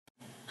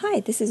Hi,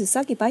 this is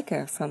Usagi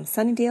Biker from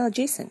Sunnydale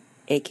Adjacent,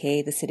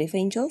 aka the City of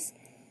Angels,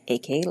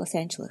 aka Los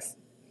Angeles.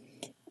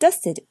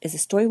 Dusted is a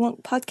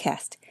Storywonk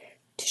podcast.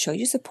 To show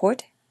your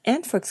support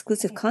and for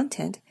exclusive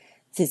content,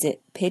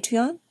 visit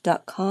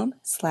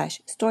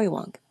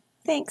patreon.com/storywonk.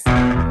 Thanks.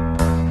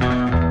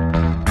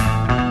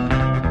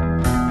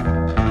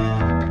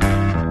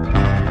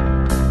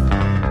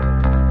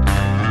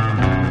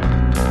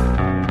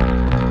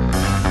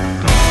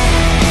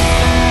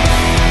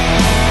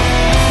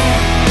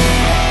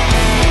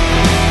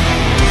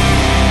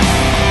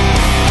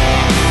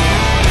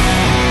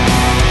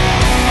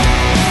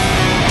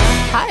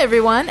 Hi,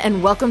 everyone,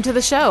 and welcome to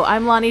the show.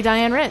 I'm Lonnie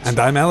Diane Rich. And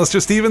I'm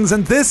Alistair Stevens,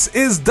 and this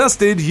is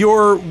Dusted,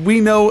 your we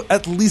know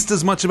at least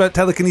as much about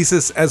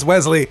telekinesis as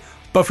Wesley,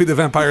 Buffy the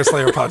Vampire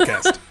Slayer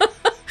podcast.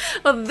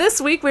 Well,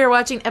 this week we are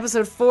watching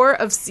episode 4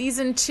 of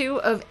season 2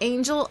 of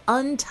Angel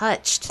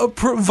Untouched. A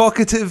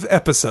provocative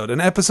episode, an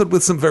episode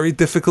with some very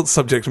difficult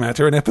subject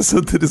matter, an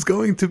episode that is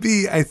going to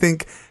be, I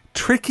think,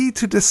 tricky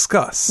to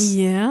discuss.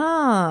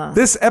 Yeah.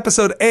 This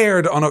episode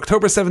aired on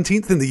October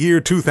 17th in the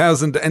year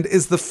 2000 and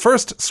is the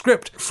first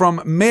script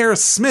from Mare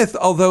Smith,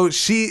 although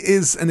she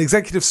is an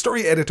executive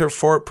story editor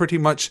for pretty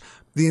much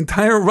the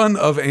entire run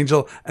of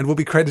Angel and will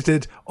be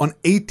credited on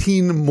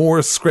 18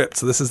 more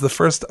scripts. So this is the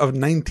first of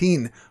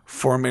 19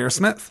 for Mare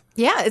Smith.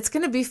 Yeah, it's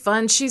going to be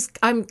fun.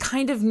 I'm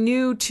kind of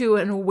new to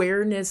an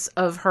awareness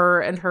of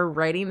her and her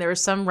writing. There are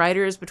some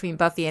writers between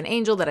Buffy and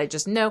Angel that I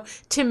just know.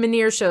 Tim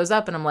Minear shows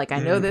up and I'm like, I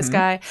know this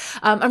guy.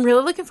 I'm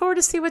really looking forward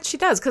to see what she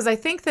does, because I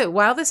think that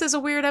while this is a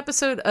weird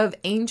episode of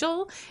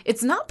Angel,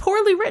 it's not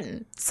poorly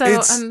written.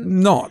 So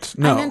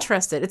I'm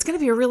interested. It's going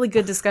to be a really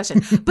good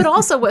discussion. But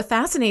also what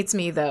fascinates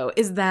me, though,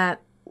 is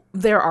that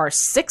there are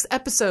 6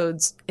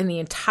 episodes in the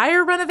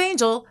entire run of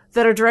Angel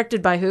that are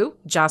directed by who?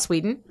 Joss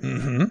Whedon.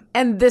 Mm-hmm.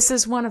 And this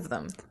is one of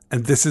them.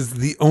 And this is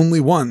the only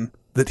one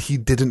that he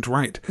didn't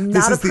write.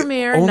 Not a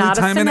premiere, not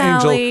a finale. This is the only time in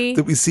Angel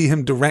that we see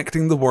him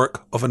directing the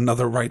work of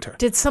another writer.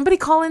 Did somebody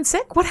call in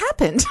sick? What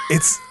happened?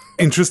 It's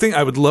interesting.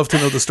 I would love to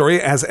know the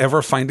story. As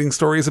ever, finding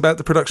stories about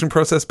the production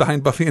process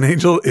behind Buffy and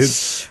Angel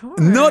is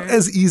not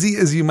as easy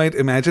as you might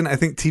imagine. I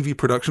think TV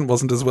production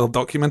wasn't as well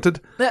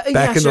documented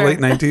back in the late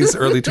 90s,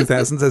 early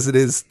 2000s as it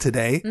is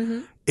today.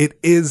 Mm-hmm. It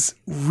is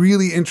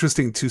really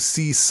interesting to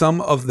see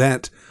some of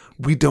that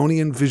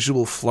Whedonian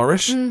visual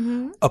flourish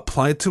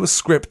applied to a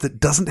script that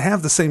doesn't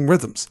have the same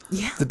rhythms,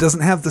 that doesn't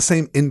have the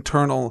same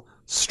internal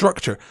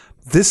structure.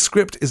 This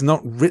script is not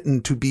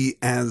written to be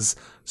as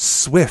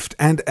swift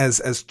and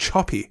as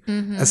choppy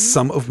as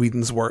some of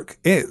Whedon's work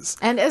is.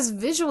 And as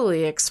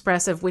visually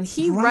expressive. When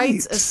he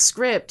writes a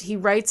script, he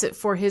writes it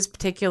for his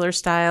particular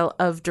style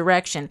of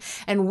direction.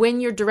 And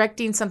when you're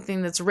directing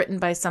something that's written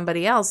by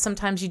somebody else,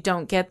 sometimes you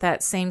don't get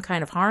that same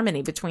kind of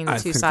harmony between the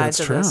two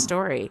sides of the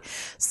story.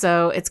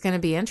 So it's going to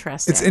be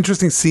interesting. It's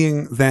interesting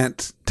seeing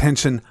that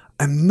tension.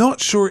 I'm not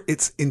sure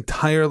it's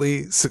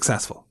entirely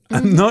successful.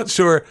 I'm not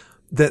sure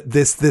that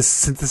this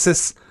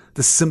synthesis,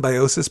 this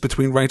symbiosis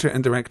between writer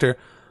and director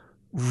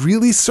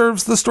really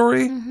serves the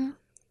story.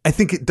 I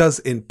think it does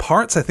in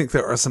parts. I think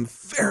there are some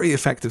very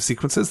effective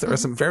sequences. There are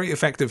some very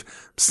effective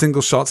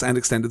single shots and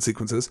extended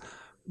sequences.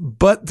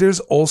 But there's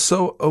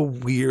also a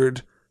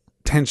weird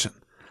tension.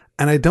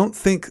 And I don't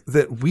think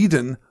that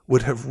Whedon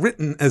would have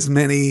written as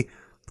many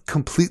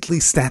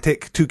completely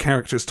static two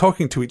characters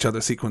talking to each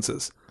other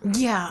sequences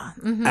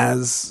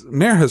as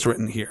Mare has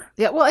written here.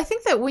 Yeah, well, I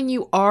think that when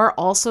you are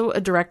also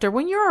a director,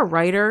 when you're a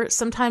writer,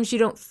 sometimes you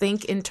don't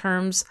think in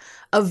terms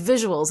of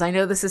visuals. I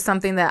know this is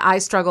something that I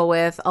struggle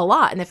with a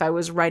lot. And if I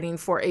was writing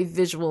for a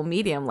visual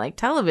medium like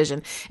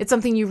television, it's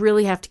something you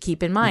really have to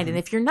keep in mind. And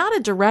if you're not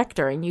a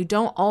director and you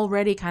don't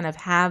already kind of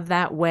have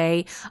that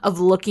way of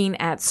looking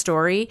at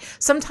story,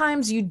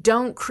 sometimes you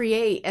don't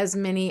create as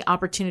many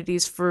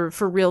opportunities for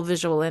real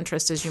visual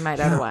interest as you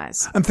might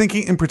otherwise. I'm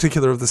thinking in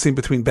particular of the scene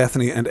between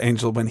Bethany and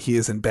Angel when he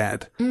is in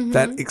bed.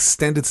 That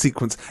extended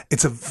sequence,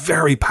 it's a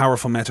very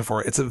powerful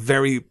metaphor. It's a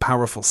very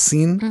powerful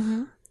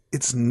scene.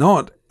 It's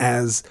not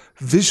as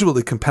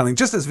visually compelling,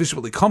 just as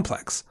visually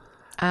complex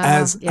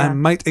as I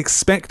might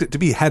expect it to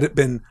be had it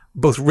been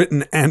both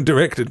written and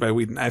directed by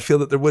Whedon. I feel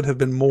that there would have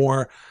been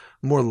more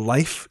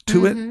life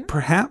to it,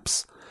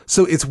 perhaps.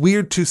 So it's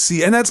weird to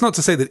see, and that's not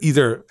to say that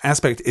either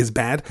aspect is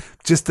bad,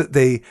 just that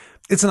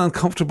it's an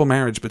uncomfortable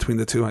marriage between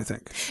the two, I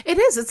think. It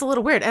is. It's a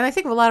little weird. And I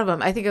think of a lot of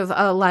them. I think of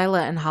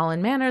Lila and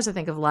Holland Manners. I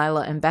think of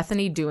Lila and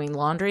Bethany doing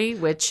laundry,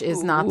 which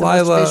is not the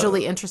most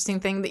visually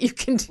interesting thing that you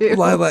can do.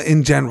 Lila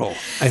in general,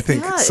 I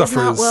think, suffers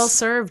not well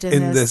served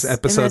in this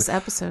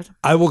episode.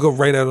 I will go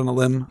right out on a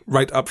limb,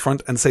 right up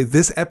front, and say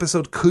this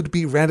episode could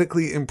be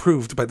radically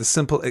improved by the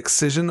simple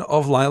excision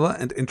of Lila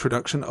and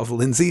introduction of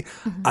Lindsay.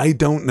 I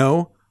don't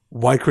know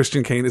why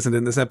Christian Kane isn't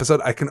in this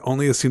episode. I can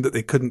only assume that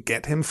they couldn't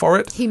get him for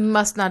it. He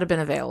must not have been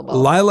available.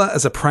 Lila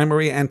as a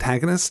primary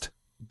antagonist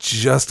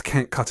just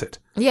can't cut it.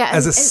 Yeah,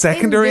 as a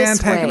secondary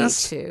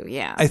antagonist, too.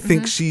 Yeah, I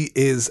think she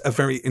is a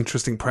very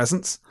interesting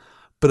presence,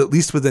 but at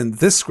least within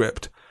this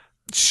script,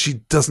 she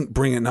doesn't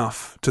bring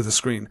enough to the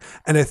screen.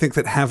 And I think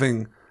that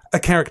having a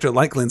character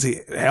like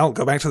Lindsay, hell,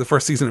 go back to the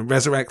first season and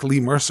resurrect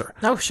Lee Mercer.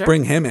 Oh, sure.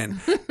 Bring him in.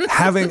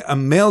 Having a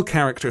male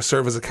character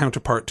serve as a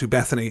counterpart to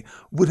Bethany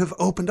would have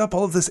opened up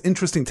all of this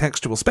interesting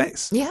textual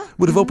space. Yeah.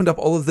 Would have opened up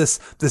all of this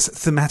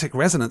thematic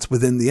resonance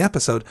within the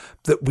episode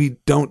that we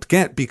don't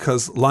get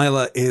because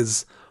Lila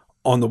is,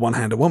 on the one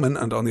hand, a woman,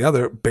 and on the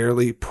other,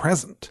 barely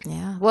present.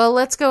 Yeah. Well,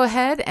 let's go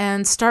ahead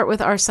and start with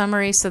our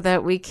summary so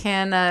that we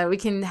can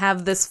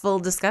have this full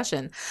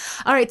discussion.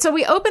 All right. So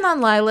we open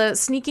on Lila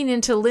sneaking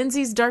into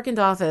Lindsay's darkened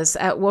office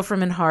at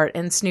Wolfram and Hart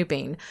and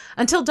snooping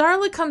until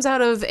Darla comes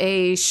out of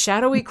a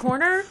shadowy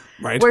corner.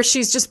 Right. Where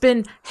she's just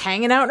been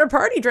hanging out in her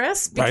party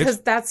dress because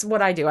Right. that's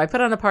what I do. I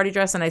put on a party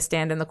dress and I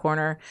stand in the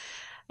corner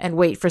and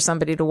wait for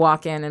somebody to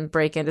walk in and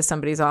break into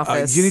somebody's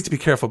office. You need to be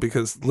careful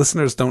because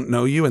listeners don't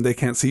know you and they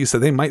can't see you, so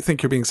they might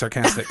think you're being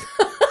sarcastic.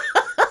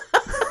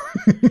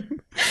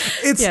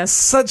 It's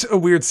such a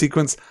weird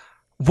sequence.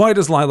 Why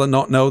does Lila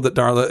not know that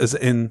Darla is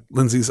in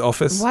Lindsay's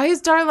office? Why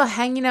is Darla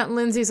hanging out in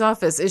Lindsay's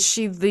office? Is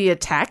she the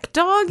attack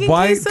dog in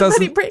Why case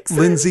somebody doesn't breaks in?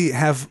 Lindsay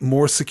have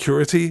more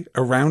security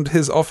around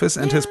his office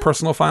and his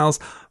personal files?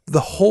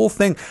 The whole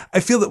thing. I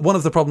feel that one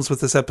of the problems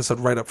with this episode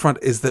right up front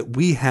is that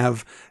we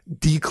have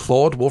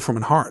declawed Wolfram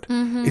and Hart.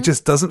 Mm-hmm. It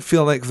just doesn't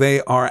feel like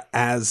they are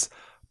as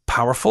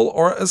powerful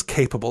or as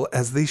capable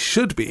as they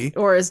should be.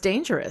 Or as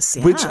dangerous,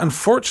 yeah. Which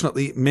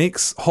unfortunately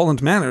makes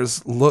Holland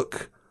Manners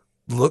look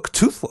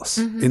toothless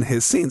in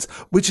his scenes,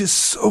 which is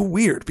so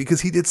weird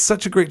because he did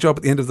such a great job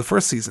at the end of the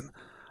first season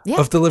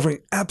of delivering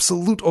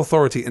absolute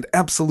authority and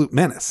absolute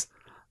menace.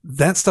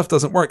 That stuff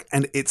doesn't work,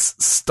 and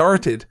it's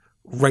started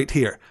right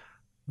here.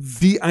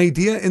 The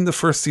idea in the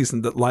first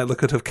season that Lila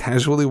could have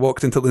casually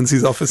walked into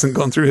Lindsay's office and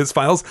gone through his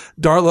files,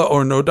 Darla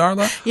or no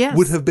Darla,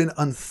 would have been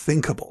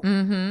unthinkable.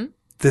 Mm-hmm.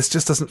 This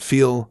just doesn't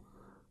feel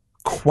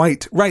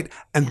quite right.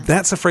 And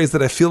that's a phrase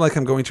that I feel like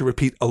I'm going to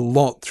repeat a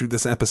lot through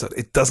this episode.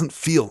 It doesn't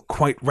feel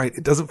quite right.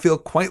 It doesn't feel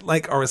quite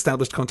like our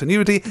established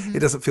continuity. Mm-hmm. It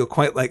doesn't feel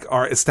quite like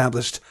our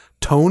established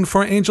tone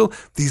for Angel.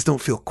 These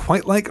don't feel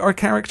quite like our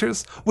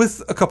characters,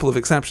 with a couple of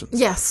exceptions.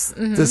 Yes.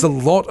 Mm-hmm. There's a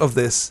lot of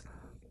this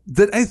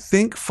that I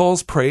think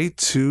falls prey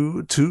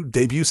to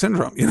debut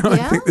syndrome. You know, I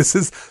think this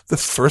is the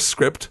first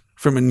script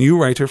from a new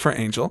writer for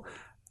Angel,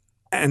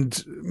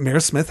 and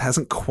Mayor Smith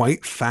hasn't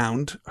quite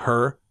found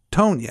her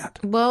tone yet.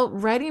 Well,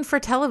 writing for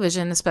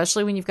television,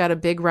 especially when you've got a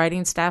big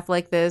writing staff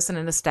like this and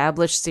an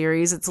established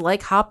series, it's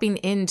like hopping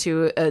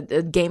into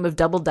a game of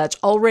double dutch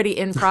already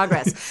in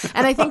progress.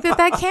 And I think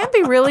that can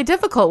be really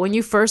difficult when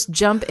you first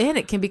jump in.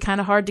 It can be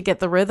kind of hard to get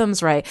the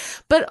rhythms right.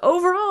 But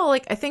overall,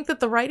 I think that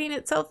the writing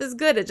itself is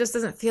good. It just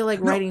doesn't feel like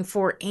writing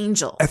for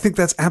Angel. I think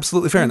that's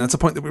absolutely fair. And that's a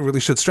point that we really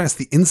should stress.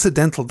 The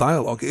incidental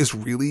dialogue is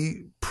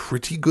really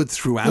pretty good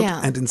throughout.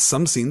 And in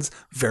some scenes,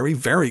 very,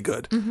 very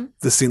good. Mm-hmm.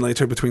 The scene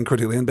later between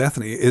Cordelia and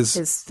Bethany is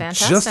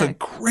fantastic. Just a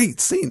great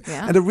scene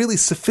and a really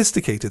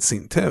sophisticated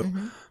scene too.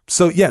 Mm-hmm.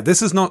 So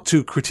this is not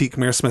to critique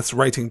Mayor Smith's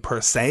writing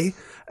per se,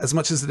 as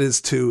much as it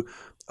is to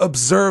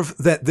observe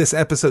that this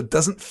episode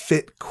doesn't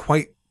fit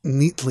quite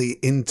neatly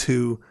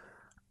into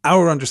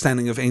our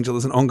understanding of Angel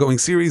as an ongoing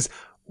series,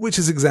 which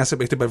is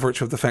exacerbated by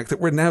virtue of the fact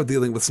that we're now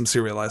dealing with some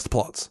serialized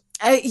plots.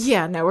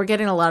 We're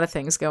getting a lot of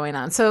things going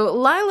on. So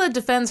Lila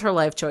defends her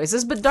life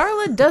choices, but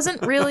Darla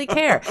doesn't really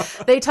care.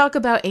 They talk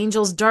about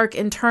Angel's dark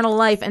internal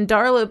life, and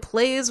Darla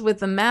plays with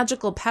the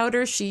magical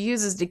powder she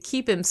uses to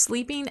keep him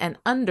sleeping and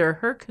under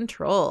her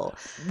control.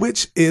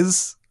 Which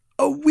is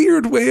a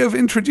weird way of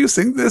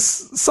introducing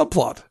this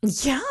subplot.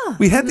 Yeah.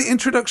 We had the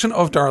introduction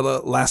of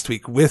Darla last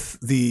week with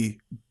the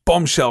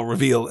bombshell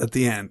reveal at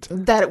the end.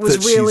 That it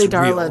was really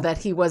Darla, real. that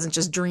he wasn't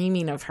just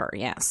dreaming of her,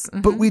 yes.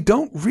 Mm-hmm. But we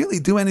don't really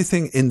do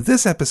anything in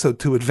this episode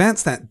to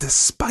advance that,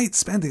 despite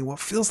spending what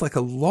feels like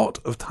a lot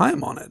of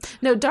time on it.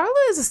 No,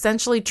 Darla is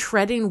essentially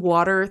treading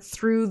water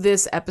through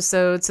this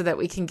episode so that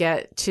we can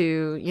get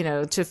to,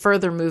 to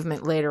further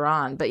movement later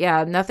on. But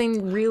yeah,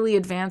 nothing really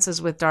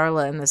advances with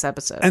Darla in this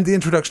episode. And the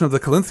introduction of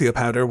the Calinthia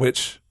powder,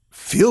 which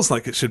feels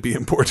like it should be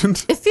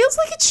important. It feels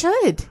like it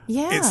should.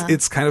 Yeah.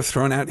 It's kind of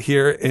thrown out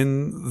here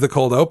in the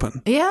cold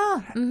open.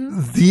 Yeah.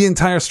 Mm-hmm. The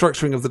entire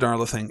structuring of the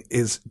Darla thing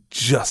is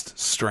just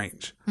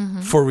strange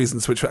for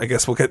reasons which I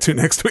guess we'll get to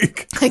next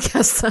week. I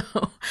guess so.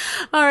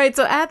 All right.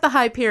 So at the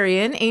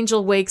Hyperion,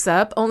 Angel wakes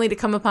up only to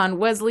come upon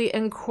Wesley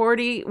and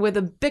Cordy with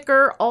a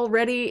bicker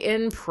already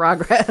in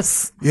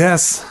progress.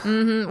 Yes.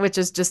 Which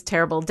is just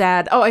terrible.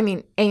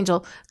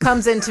 Angel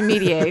comes in to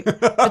mediate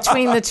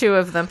between the two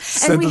of them.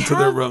 Send them to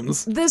their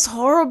rooms. This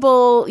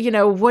horrible,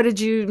 what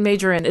did you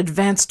major in?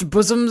 Advanced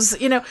bosoms,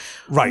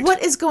 Right.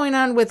 What is going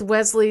on with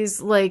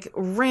Wesley's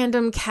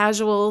random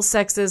casual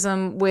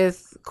sexism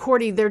with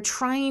Cordy? They're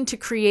trying to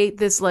create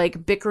this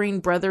bickering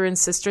brother and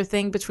sister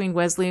thing between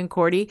Wesley and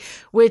Cordy,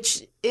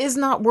 which is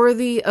not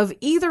worthy of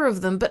either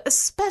of them, but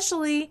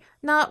especially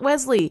not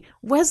Wesley.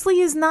 Wesley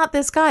is not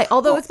this guy.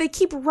 Although if they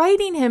keep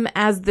writing him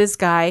as this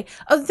guy,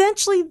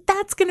 eventually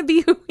that's going to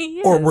be who he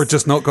is. Or we're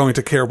just not going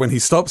to care when he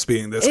stops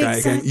being this guy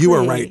again. You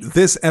are right.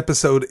 This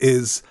episode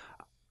is,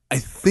 I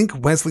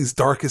think, Wesley's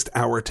darkest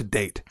hour to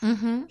date.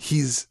 Mm-hmm.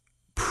 He's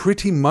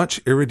pretty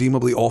much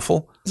irredeemably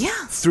awful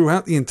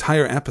throughout the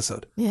entire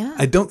episode. Yeah.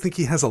 I don't think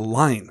he has a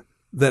line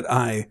that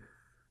I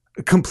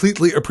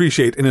completely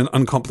appreciate in an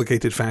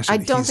uncomplicated fashion. I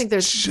don't think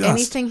there's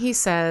anything he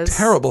says.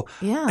 Terrible.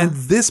 Yeah. And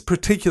this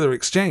particular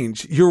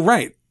exchange, you're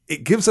right.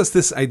 It gives us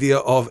this idea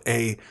of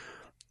a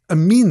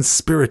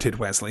mean-spirited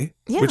Wesley,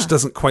 which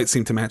doesn't quite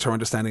seem to match our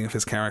understanding of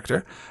his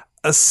character.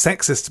 A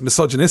sexist,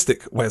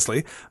 misogynistic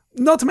Wesley.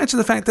 Not to mention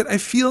the fact that I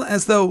feel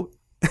as though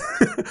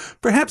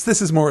perhaps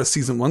this is more a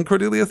season 1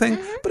 Cordelia thing,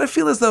 but I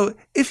feel as though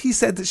if he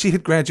said that she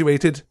had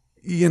graduated,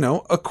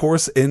 a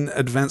course in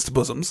advanced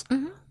bosoms,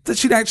 that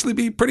she'd actually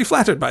be pretty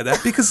flattered by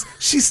that because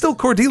she's still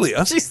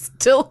Cordelia. She's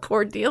still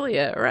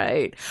Cordelia,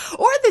 right?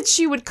 Or that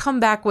she would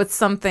come back with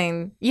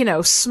something,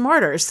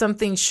 smarter,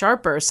 something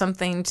sharper,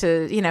 something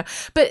to,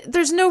 but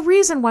there's no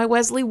reason why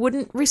Wesley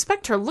wouldn't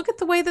respect her. Look at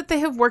the way that they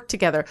have worked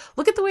together.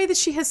 Look at the way that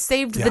she has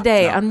saved the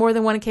day on more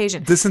than one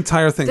occasion. This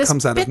entire thing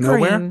comes out of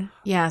nowhere.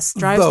 Yes,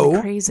 drives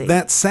me crazy.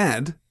 That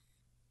said,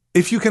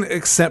 if you can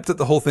accept that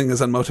the whole thing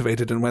is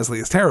unmotivated and Wesley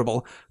is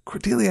terrible,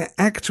 Cordelia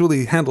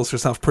actually handles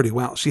herself pretty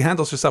well. She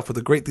handles herself with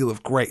a great deal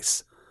of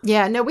grace.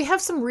 Yeah, no, we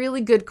have some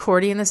really good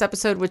Cordy in this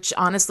episode, which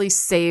honestly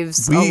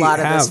saves a lot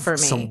of this for me.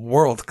 Some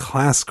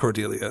world-class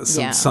Cordelia,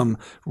 some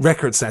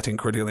record-setting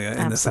Cordelia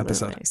in this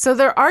episode. So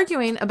they're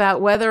arguing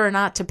about whether or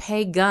not to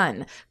pay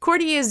Gunn.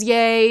 Cordy is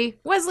yay.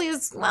 Wesley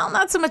is,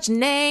 not so much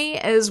nay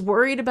as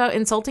worried about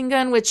insulting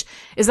Gunn, which,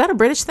 is that a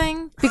British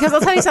thing? Because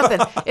I'll tell you something,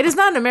 it is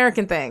not an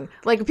American thing.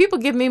 Like, if people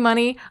give me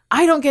money,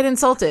 I don't get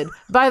insulted.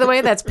 By the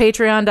way, that's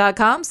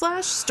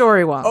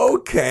patreon.com/storywonk.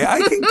 Okay,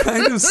 I can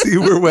kind of see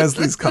where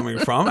Wesley's coming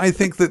from. I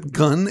think that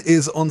Gunn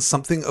is on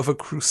something of a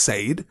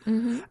crusade.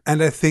 And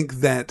I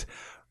think that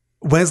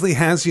Wesley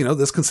has,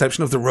 this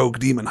conception of the rogue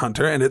demon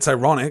hunter, and it's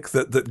ironic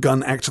that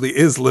Gunn actually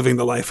is living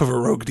the life of a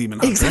rogue demon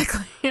hunter.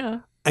 Exactly,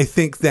 yeah. I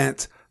think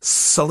that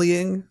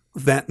sullying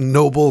that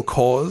noble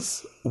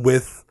cause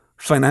with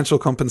financial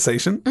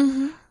compensation,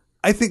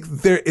 I think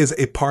there is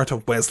a part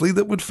of Wesley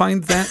that would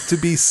find that to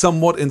be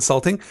somewhat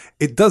insulting.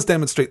 It does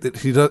demonstrate that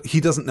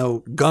he doesn't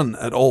know Gunn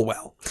at all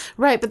well.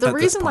 Right, but the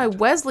reason why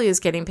Wesley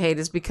is getting paid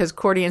is because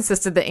Cordy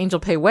insisted that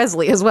Angel pay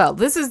Wesley as well.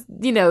 This is,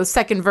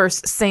 second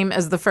verse, same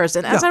as the first.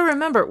 And as I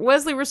remember,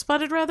 Wesley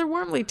responded rather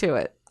warmly to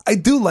it. I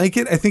do like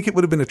it. I think it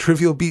would have been a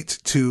trivial beat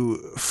to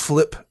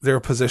flip their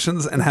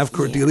positions and have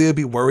Cordelia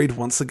be worried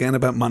once again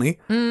about money,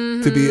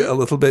 to be a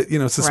little bit,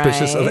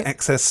 suspicious of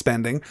excess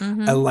spending.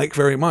 I like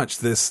very much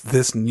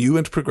this new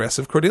and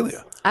progressive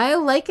Cordelia. I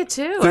like it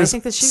too. I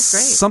think that she's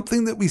great.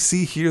 Something that we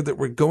see here that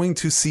we're going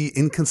to see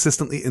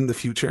inconsistently in the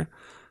future.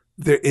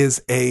 There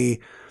is a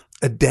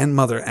den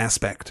mother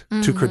aspect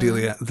to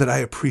Cordelia that I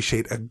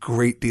appreciate a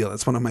great deal.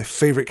 It's one of my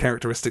favorite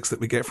characteristics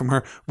that we get from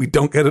her. We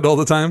don't get it all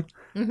the time,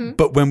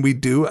 but when we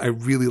do, I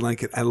really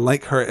like it. I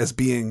like her as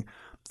being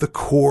the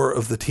core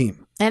of the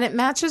team. And it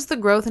matches the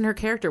growth in her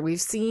character. We've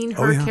seen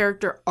her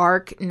character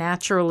arc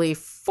naturally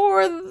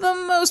for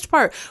the most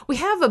part. We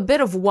have a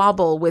bit of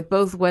wobble with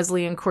both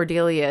Wesley and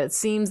Cordelia. It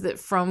seems that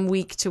from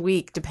week to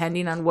week,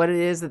 depending on what it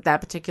is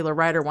that particular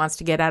writer wants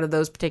to get out of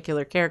those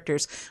particular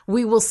characters,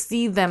 we will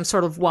see them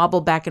sort of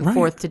wobble back and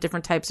forth to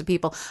different types of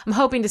people. I'm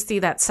hoping to see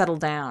that settle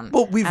down.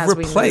 Well, we've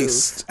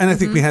replaced, and I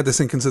think we had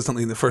this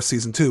inconsistently in the first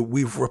season too,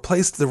 we've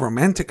replaced the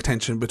romantic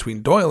tension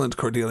between Doyle and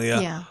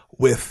Cordelia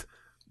with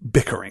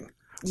bickering.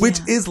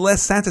 Which is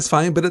less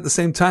satisfying, but at the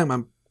same time,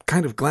 I'm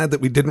kind of glad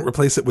that we didn't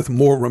replace it with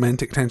more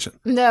romantic tension.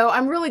 No,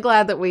 I'm really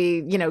glad that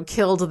we,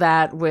 killed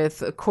that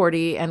with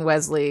Cordy and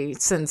Wesley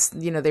since,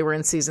 they were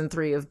in season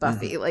 3 of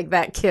Buffy. Like,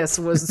 that kiss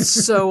was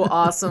so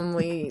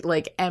awesomely,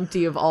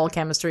 empty of all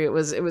chemistry. It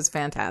was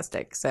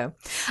fantastic. So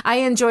I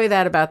enjoy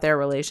that about their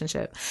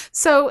relationship.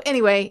 So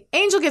anyway,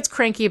 Angel gets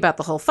cranky about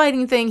the whole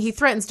fighting thing. He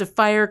threatens to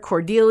fire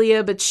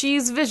Cordelia, but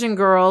she's Vision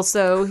Girl,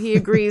 so he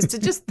agrees to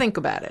just think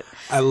about it.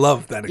 I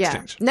love that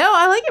exchange. No,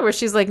 I like it where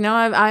she's like, no,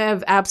 I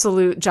have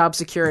absolute job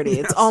security.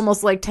 It's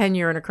almost like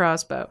tenure in a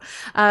crossbow.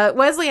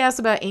 Wesley asks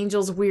about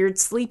Angel's weird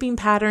sleeping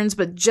patterns,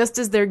 but just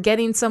as they're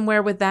getting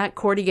somewhere with that,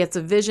 Cordy gets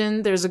a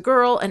vision. There's a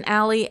girl, an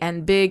alley,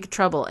 and big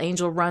trouble.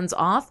 Angel runs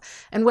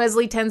off, and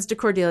Wesley tends to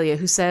Cordelia,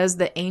 who says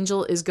that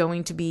Angel is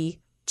going to be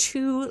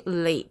too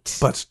late.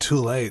 But too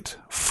late.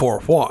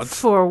 For what?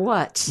 For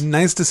what?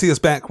 Nice to see us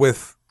back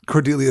with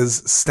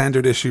Cordelia's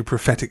standard issue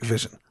prophetic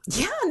vision.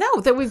 Yeah,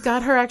 no, that we've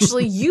got her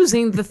actually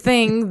using the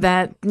thing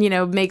that,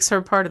 makes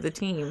her part of the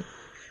team.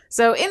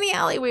 So in the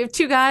alley, we have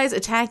 2 guys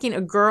attacking a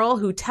girl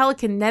who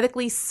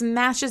telekinetically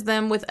smashes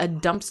them with a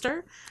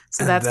dumpster.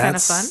 So that's kind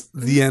of fun.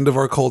 The end of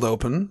our cold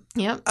open.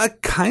 Yep. A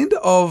kind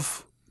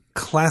of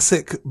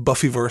classic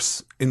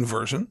Buffyverse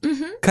inversion.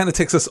 Kind of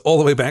takes us all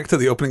the way back to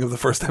the opening of the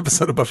first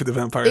episode of Buffy the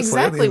Vampire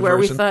Slayer. Exactly, where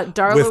we thought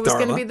Darla was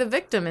going to be the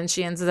victim, and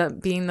she ended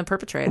up being the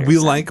perpetrator. We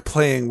like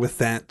playing with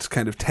that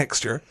kind of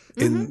texture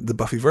in the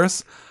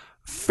Buffyverse.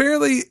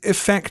 Fairly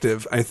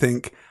effective, I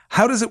think.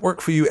 How does it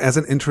work for you as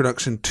an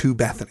introduction to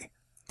Bethany?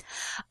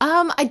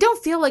 I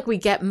don't feel like we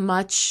get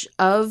much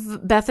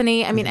of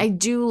Bethany. I mean, I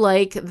do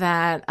like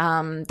that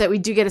that we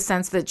do get a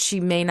sense that she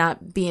may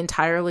not be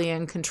entirely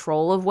in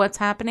control of what's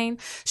happening.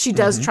 She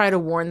does try to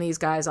warn these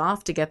guys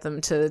off to get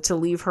them to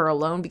leave her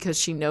alone because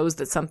she knows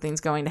that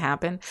something's going to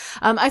happen.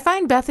 I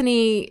find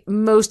Bethany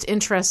most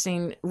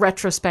interesting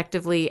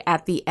retrospectively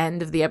at the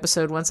end of the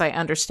episode once I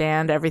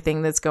understand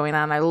everything that's going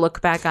on. I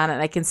look back on it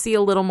and I can see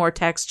a little more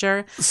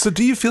texture. So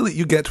do you feel that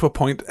you get to a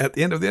point at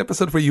the end of the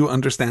episode where you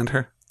understand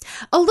her?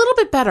 A little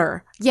bit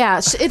better. Yeah.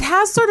 It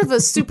has sort of a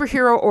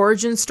superhero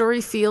origin story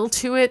feel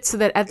to it, so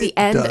that at the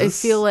end, I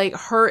feel like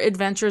her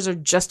adventures are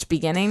just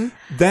beginning.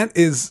 That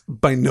is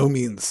by no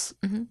means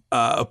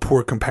a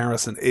poor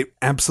comparison. It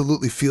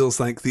absolutely feels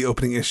like the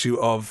opening issue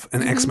of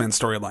an X-Men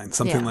storyline,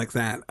 something like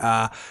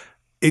that.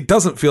 It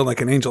doesn't feel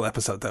like an Angel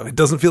episode, though. It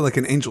doesn't feel like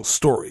an Angel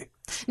story.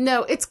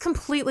 No, it's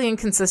completely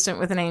inconsistent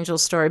with an Angel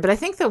story, but I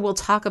think that we'll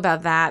talk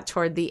about that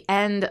toward the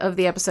end of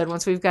the episode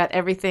once we've got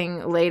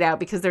everything laid out,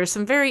 because there's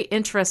some very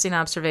interesting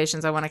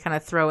observations I want to kind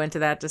of throw into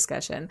that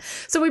discussion.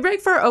 So we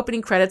break for our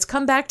opening credits,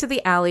 come back to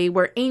the alley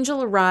where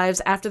Angel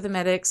arrives after the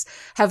medics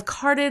have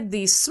carted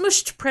the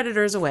smushed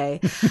predators away.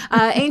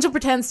 Angel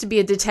pretends to be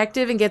a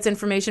detective and gets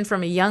information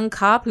from a young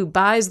cop who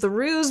buys the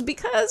ruse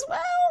because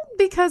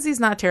he's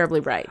not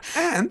terribly bright.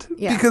 And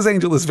because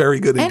Angel is very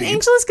good indeed. And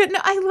Angel is good. No,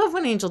 I love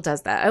when Angel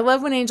does that. I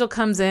love when Angel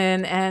comes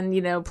in and,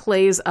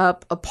 plays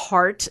up a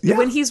part. Yeah.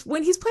 When he's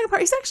playing a part,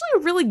 he's actually a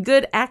really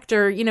good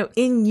actor,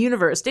 in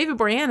universe. David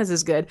Boreanaz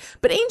is good,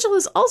 but Angel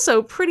is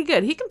also pretty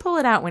good. He can pull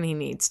it out when he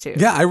needs to.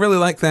 Yeah, I really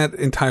like that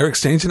entire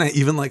exchange, and I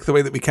even like the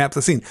way that we capped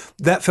the scene.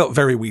 That felt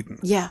very Whedon.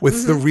 Yeah.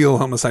 With the real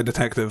homicide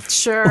detective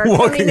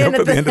walking up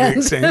at the end of the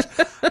exchange.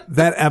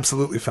 That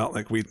absolutely felt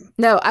like Whedon.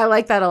 No, I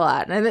like that a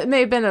lot. And it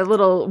may have been a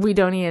little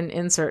Whedonian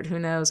insert, who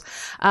knows.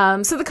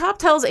 So the cop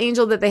tells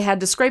Angel that they had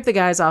to scrape the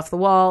guys off the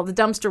wall. The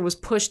dumpster was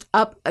pushed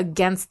up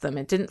against them.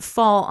 It didn't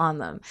fall on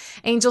them.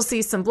 Angel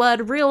sees some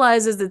blood,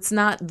 realizes it's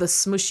not the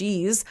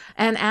smushies,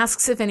 and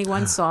asks if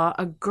anyone saw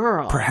a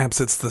girl.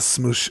 Perhaps it's the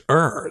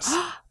smooshers.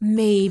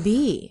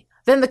 Maybe.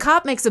 Then the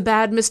cop makes a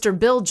bad Mr.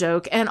 Bill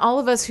joke, and all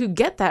of us who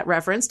get that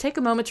reference take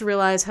a moment to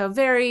realize how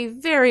very,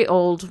 very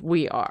old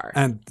we are.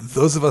 And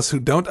those of us who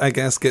don't, I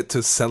guess, get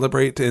to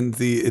celebrate in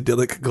the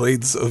idyllic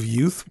glades of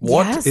youth.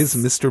 What is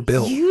Mr.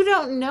 Bill? You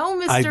don't know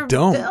Mr. I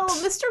don't. Bill.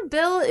 Mr.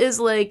 Bill is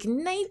like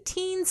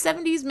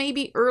 1970s,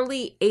 maybe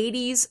early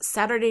 80s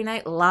Saturday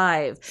Night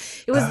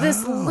Live. It was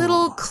this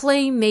little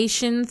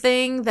claymation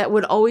thing that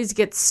would always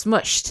get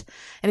smushed.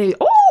 And he'd,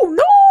 oh,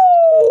 no!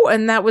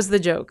 And that was the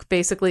joke,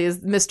 basically, is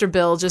Mr.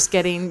 Bill just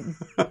getting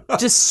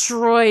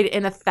destroyed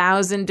in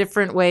 1,000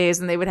 different ways.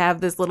 And they would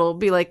have this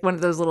be like one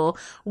of those little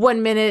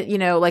 1 minute,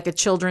 like a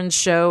children's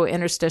show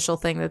interstitial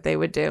thing that they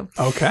would do.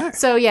 Okay.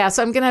 So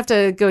I'm going to have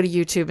to go to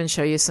YouTube and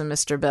show you some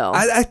Mr. Bill.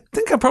 I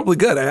think I'm probably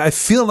good. I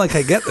feel like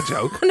I get the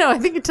joke. No, I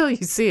think until you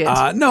see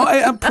it. No,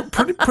 I'm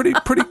pretty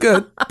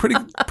good.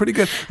 Pretty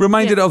good.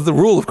 Reminded of the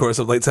rule, of course,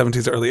 of late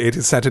 70s, early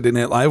 80s Saturday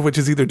Night Live, which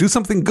is either do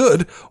something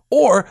good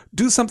or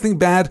do something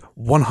bad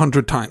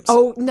 100 times.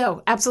 Oh,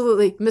 no,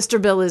 absolutely. Mr.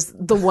 Bill is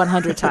the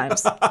 100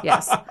 times.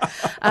 Yes.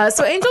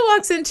 So Angel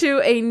walks into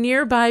a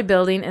nearby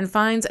building and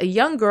finds a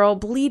young girl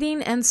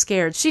bleeding and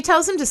scared. She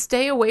tells him to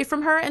stay away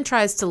from her and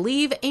tries to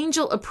leave.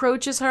 Angel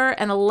approaches her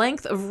and a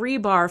length of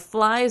rebar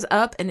flies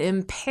up and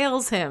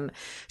impales him.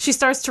 She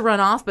starts to run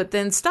off, but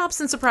then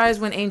stops in surprise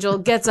when Angel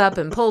gets up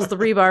and pulls the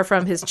rebar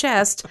from his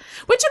chest,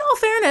 which in all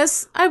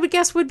fairness, I would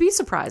guess would be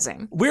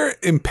surprising. We're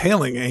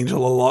impaling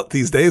Angel a lot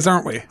these days,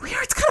 aren't we? We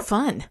are. It's kind of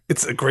fun.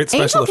 It's a great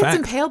special effect.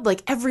 Angel gets impaled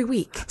like every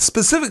week.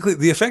 Specifically,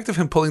 the effect of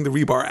him pulling the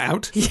rebar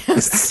out is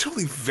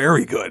actually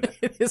very good.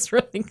 It is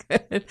really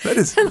good. That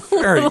is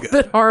very good. A little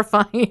bit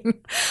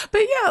horrifying.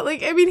 But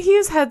he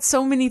has had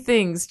so many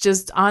things.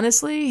 Just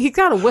honestly, he's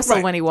got a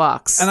whistle when he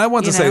walks. And I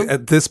want to say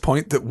at this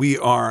point that we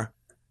are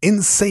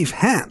in safe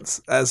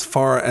hands as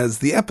far as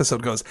the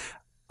episode goes.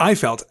 I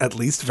felt at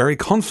least very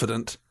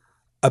confident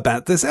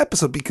about this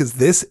episode because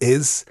this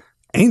is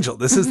Angel.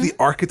 This is the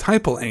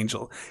archetypal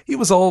Angel. He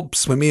was all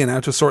swimmy and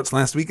out of sorts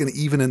last week, and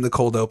even in the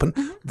cold open,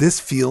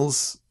 this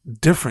feels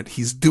different.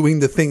 He's doing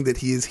the thing that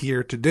he is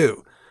here to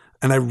do.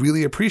 And I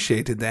really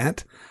appreciated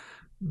that.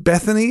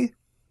 Bethany,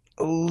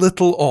 a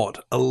little odd,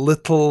 a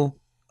little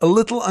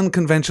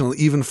unconventional,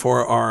 even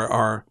for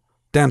our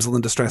damsel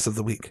in distress of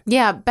the week.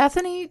 Yeah,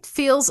 Bethany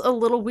feels a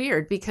little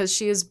weird because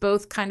she is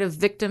both kind of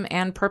victim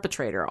and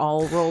perpetrator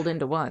all rolled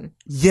into one.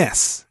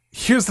 Yes.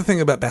 Here's the thing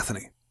about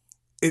Bethany.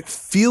 It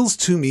feels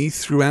to me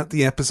throughout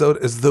the episode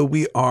as though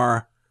we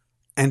are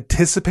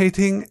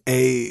anticipating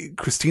a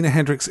Christina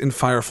Hendricks in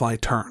Firefly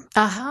turn.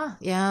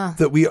 Yeah.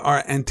 That we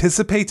are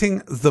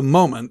anticipating the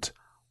moment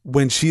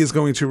when she is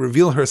going to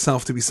reveal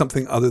herself to be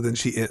something other than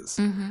she is.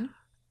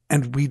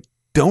 And we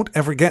don't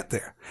ever get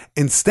there.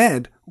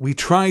 Instead, we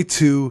try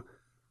to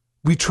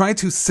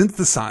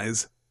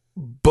synthesize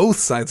both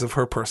sides of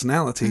her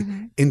personality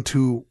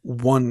into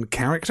one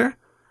character.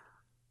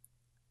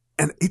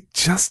 And it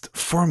just,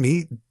 for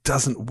me,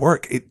 doesn't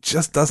work. It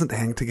just doesn't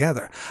hang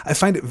together. I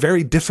find it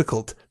very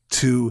difficult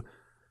to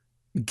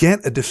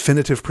get a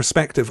definitive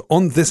perspective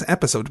on this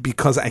episode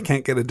because I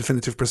can't get a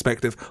definitive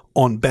perspective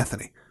on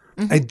Bethany.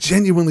 I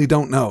genuinely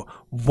don't know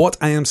what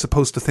I am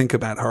supposed to think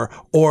about her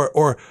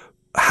or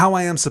how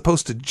I am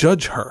supposed to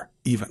judge her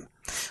even.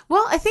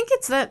 Well, I think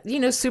it's that,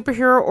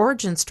 superhero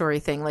origin story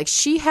thing. Like,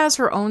 she has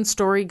her own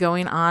story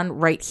going on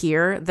right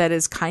here that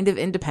is kind of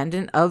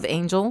independent of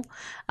Angel.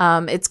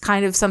 It's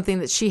kind of something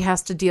that she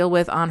has to deal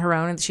with on her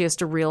own and she has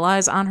to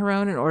realize on her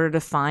own in order to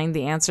find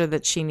the answer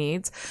that she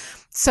needs.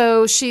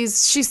 So she's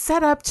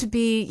set up to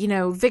be,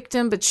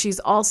 victim, but she's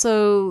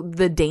also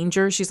the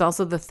danger. She's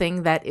also the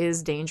thing that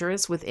is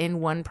dangerous within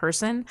one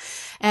person.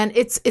 And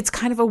it's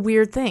kind of a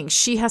weird thing.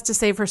 She has to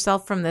save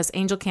herself from this.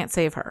 Angel can't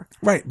save her.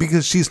 Right,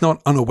 because she's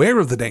not unaware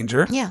of the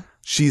danger. Yeah.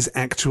 She's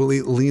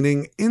actually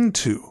leaning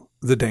into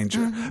the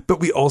danger. But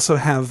we also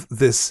have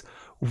this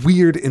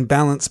weird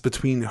imbalance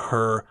between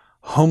her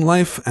home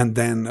life and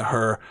then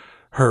her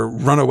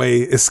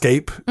runaway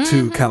escape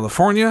to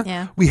California.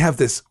 Yeah. We have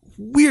this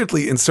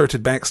weirdly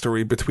inserted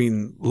backstory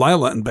between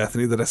Lila and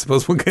Bethany that I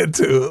suppose we'll get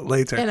to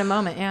later. In a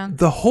moment, yeah.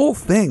 The whole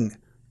thing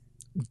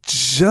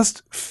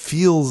just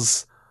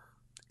feels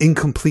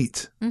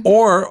incomplete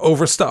or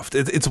overstuffed.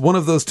 It's one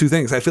of those two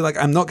things. I feel like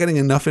I'm not getting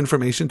enough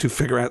information to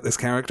figure out this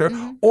character,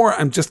 or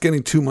I'm just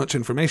getting too much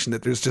information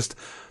that there's just,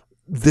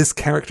 this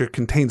character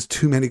contains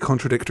too many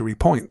contradictory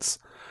points.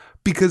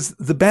 Because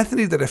the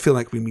Bethany that I feel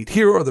like we meet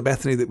here, or the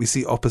Bethany that we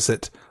see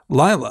opposite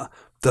Lila,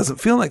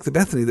 doesn't feel like the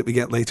Bethany that we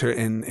get later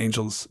in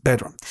Angel's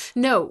bedroom.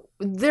 No,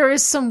 there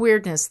is some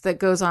weirdness that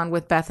goes on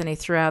with Bethany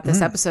throughout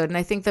this episode. And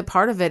I think that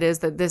part of it is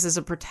that this is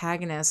a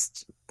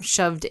protagonist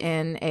shoved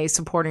in a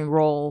supporting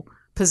role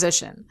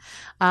position.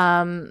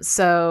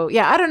 So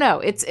yeah, I don't know.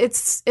 It's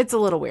a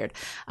little weird.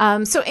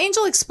 So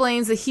Angel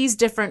explains that he's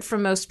different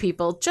from most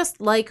people,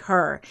 just like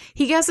her.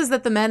 He guesses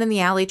that the men in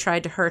the alley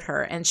tried to hurt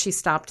her and she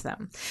stopped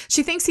them.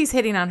 She thinks he's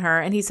hitting on her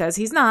and he says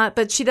he's not,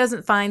 but she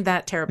doesn't find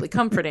that terribly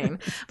comforting.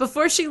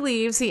 Before she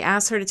leaves, he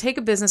asks her to take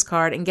a business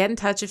card and get in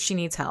touch if she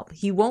needs help.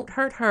 He won't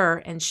hurt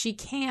her and she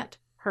can't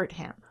hurt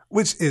him.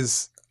 Which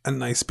is a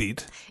nice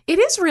beat. It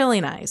is really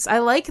nice. I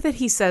like that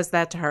he says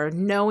that to her,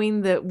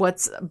 knowing that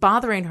what's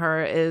bothering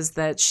her is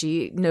that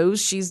she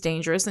knows she's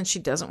dangerous and she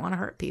doesn't want to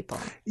hurt people.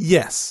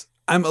 Yes.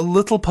 I'm a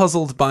little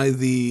puzzled by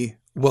the,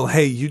 well,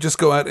 hey, you just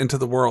go out into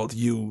the world,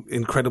 you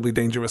incredibly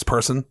dangerous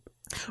person.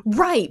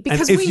 Right.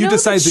 Because and if you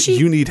decide that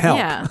you need help.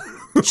 Yeah.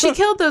 She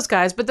killed those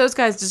guys, but those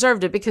guys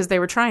deserved it because they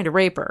were trying to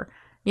rape her.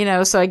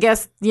 So I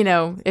guess,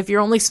 if you're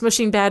only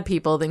smushing bad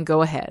people, then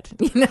go ahead,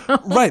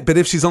 Right, but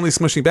if she's only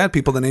smushing bad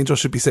people, then Angel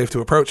should be safe to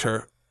approach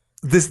her.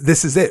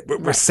 This is it.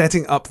 We're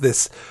setting up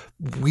this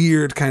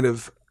weird kind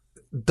of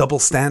double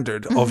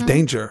standard of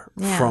danger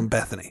from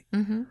Bethany.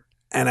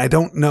 And I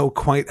don't know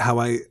quite how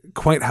I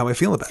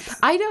feel about that.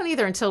 I don't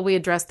either until we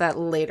address that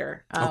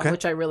later,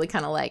 which I really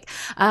kind of like.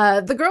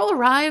 The girl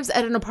arrives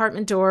at an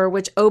apartment door,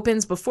 which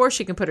opens before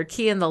she can put her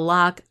key in the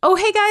lock. Oh,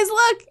 hey guys,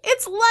 look,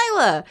 it's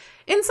Lila.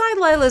 Inside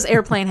Lila's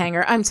airplane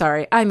hangar. I'm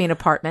sorry, I mean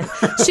apartment.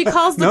 She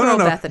calls the girl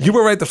Bethany. You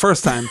were right the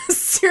first time.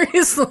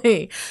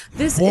 Seriously.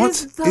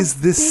 What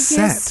is this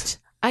set?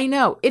 I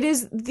know. It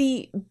is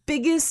the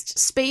biggest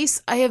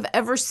space I have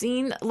ever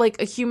seen,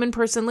 like, a human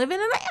person live in.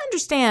 And I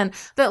understand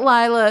that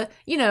Lila,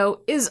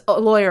 is a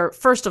lawyer,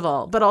 first of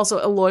all, but also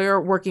a lawyer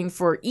working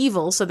for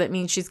evil. So that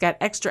means she's got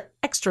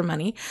extra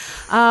money.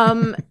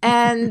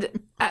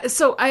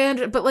 So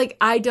but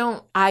I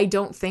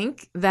don't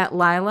think that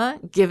Lila,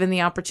 given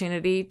the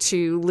opportunity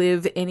to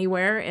live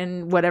anywhere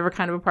in whatever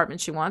kind of apartment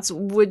she wants,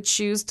 would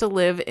choose to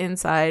live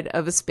inside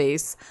of a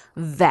space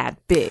that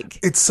big.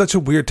 It's such a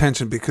weird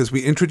tension because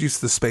we introduce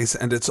the space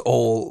and it's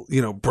all,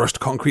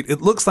 brushed concrete.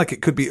 It looks like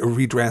it could be a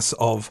redress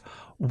of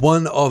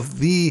one of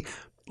the,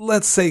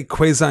 let's say,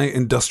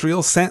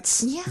 quasi-industrial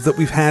sets that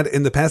we've had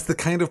in the past, the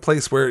kind of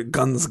place where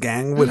Gunn's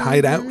gang would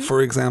hide out,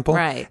 for example.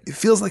 Right. It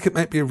feels like it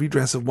might be a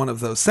redress of one of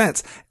those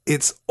sets.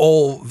 It's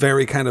all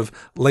very kind of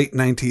late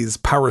 90s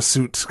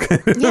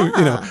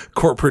parasuit,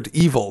 corporate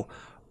evil.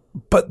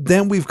 But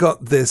then we've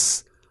got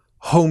this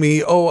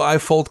homey, I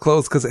fold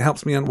clothes because it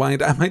helps me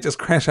unwind. I might just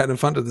crash out in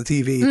front of the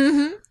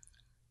TV.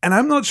 And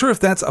I'm not sure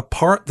if that's a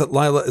part that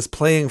Lila is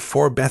playing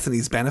for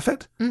Bethany's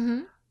benefit,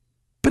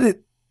 but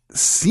it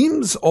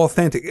seems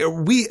authentic.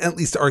 We at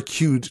least are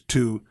cued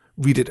to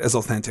read it as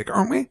authentic,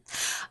 aren't we?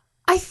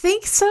 I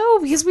think so,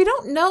 because we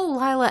don't know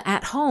Lila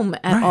at home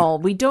at all.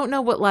 We don't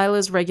know what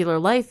Lila's regular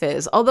life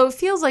is. Although it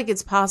feels like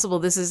it's possible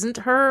this isn't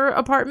her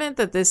apartment,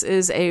 that this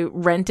is a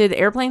rented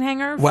airplane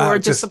hangar for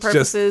just the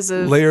purposes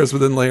of layers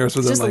within layers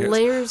within just layers.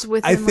 layers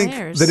within I think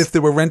layers. that if they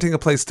were renting a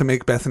place to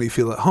make Bethany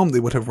feel at home, they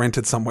would have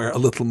rented somewhere a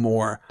little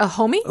more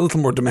homey, a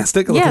little more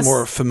domestic, a little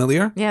more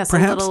familiar. Yes,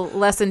 perhaps. a little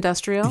less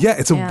industrial. Yeah,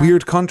 it's a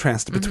weird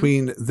contrast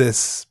between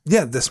this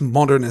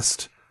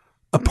modernist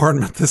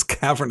apartment, this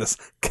cavernous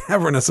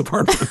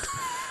apartment.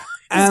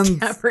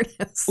 And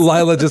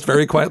Lila just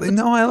very quietly,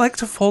 no, I like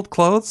to fold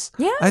clothes.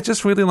 Yeah. I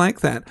just really like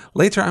that.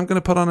 Later, I'm going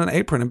to put on an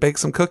apron and bake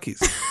some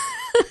cookies.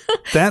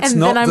 That's and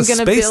not then I'm the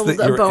going to space build that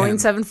a you're Boeing in.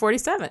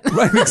 747.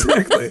 Right,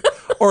 exactly.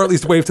 Or at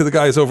least wave to the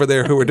guys over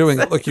there who are doing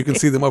it. Look, you can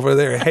see them over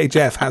there. Hey,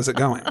 Jeff, how's it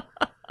going?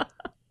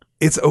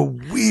 It's a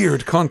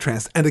weird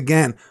contrast. And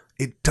again,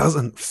 it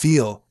doesn't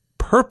feel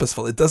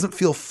purposeful. It doesn't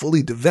feel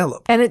fully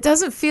developed. And it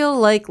doesn't feel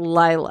like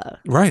Lila.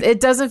 Right. It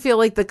doesn't feel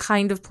like the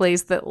kind of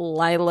place that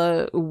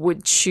Lila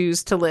would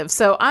choose to live.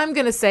 So I'm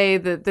going to say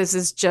that this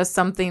is just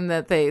something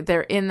that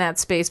they're in that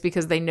space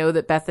because they know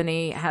that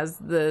Bethany has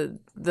the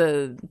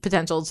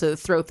potential to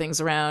throw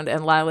things around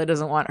and Lila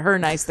doesn't want her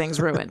nice things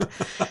ruined.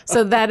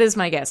 So that is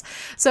my guess.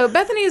 So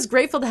Bethany is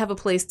grateful to have a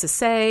place to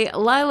stay.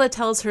 Lila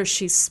tells her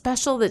she's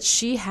special, that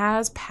she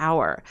has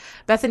power.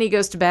 Bethany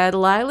goes to bed.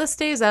 Lila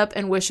stays up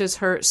and wishes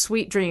her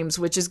sweet dreams,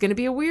 which is going to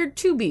be a weird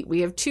two-beat.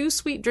 We have two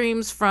sweet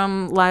dreams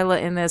from Lila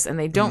in this, and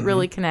they don't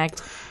really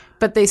connect,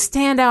 but they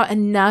stand out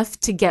enough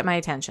to get my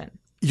attention.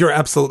 You're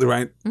absolutely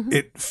right.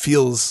 It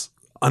feels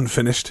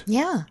unfinished.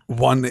 Yeah.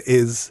 One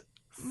is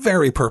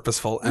very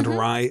purposeful and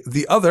wry.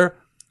 The other,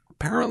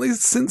 apparently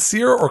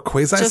sincere or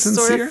quasi-sincere.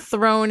 Just sort of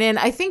thrown in.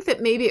 I think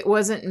that maybe it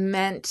wasn't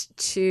meant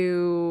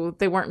to,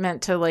 they weren't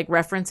meant to like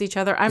reference each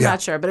other. I'm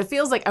not sure, but it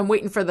feels like I'm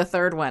waiting for the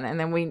third one. And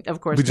then we, of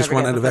course, We just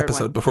never run get out the of third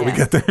episode one. before we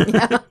get there.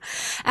 Yeah.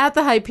 At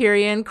the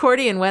Hyperion,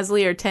 Cordy and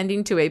Wesley are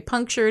tending to a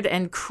punctured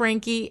and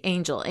cranky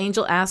Angel.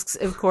 Angel asks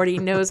if Cordy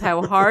knows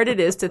how hard it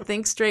is to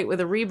think straight with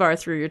a rebar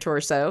through your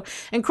torso.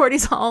 And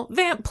Cordy's all,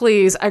 Vamp,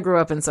 please. I grew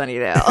up in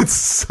Sunnydale. It's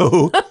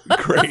so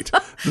great.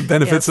 The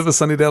benefits of a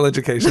Sunnydale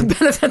education.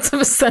 Benefits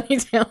of a Sunnydale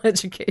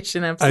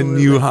education, A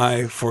absolutely. new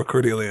high for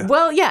Cordelia.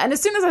 Well, yeah, and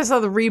as soon as I saw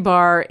the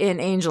rebar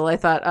in Angel, I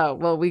thought, oh,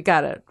 well, we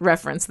got to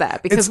reference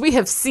that because we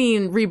have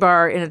seen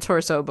rebar in a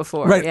torso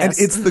before. Right, Yes.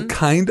 and it's the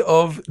kind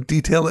of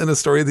detail in a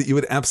story that you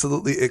would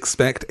absolutely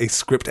expect a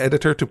script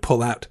editor to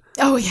pull out.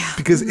 Oh, yeah.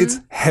 Because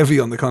it's heavy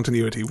on the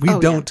continuity. We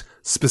don't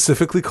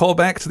specifically call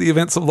back to the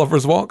events of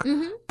Lover's Walk,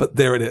 but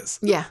there it is.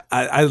 Yeah.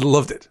 I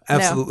loved it.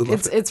 Absolutely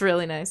loved it. It's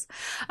really nice.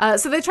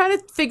 So they try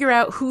to figure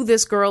out who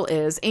this girl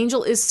is.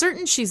 Angel is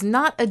certain she's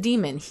not a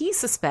demon. He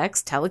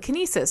suspects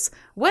telekinesis.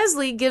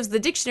 Wesley gives the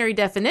dictionary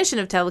definition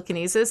of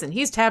telekinesis, and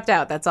he's tapped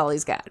out. That's all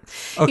he's got.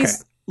 Okay,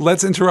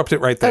 let's interrupt it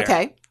right there.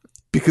 Okay.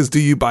 Because do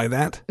you buy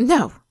that?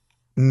 No.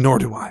 Nor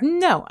do I.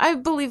 No, I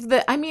believe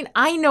that. I mean,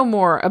 I know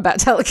more about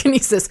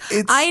telekinesis.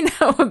 I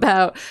know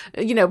about,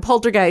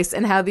 poltergeist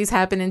and how these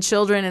happen in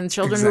children and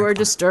children who are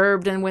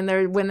disturbed. And when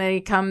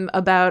they come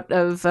about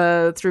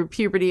through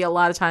puberty, a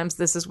lot of times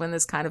this is when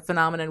this kind of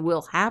phenomenon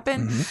will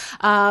happen.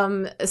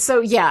 So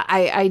yeah,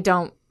 I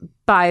don't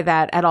buy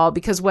that at all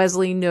because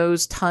Wesley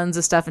knows tons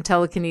of stuff and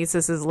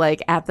telekinesis is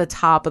like at the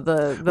top of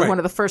the one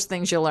of the first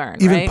things you learn.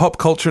 Even right? pop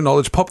culture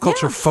knowledge, pop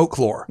culture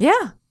folklore.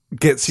 Yeah.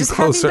 Gets you Just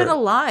closer. having been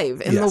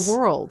alive in the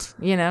world,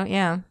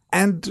 yeah.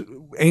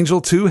 And Angel,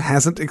 too,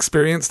 hasn't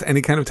experienced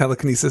any kind of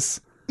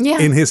telekinesis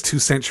in his 2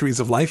 centuries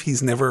of life.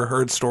 He's never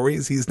heard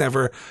stories. He's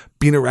never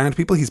been around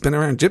people. He's been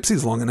around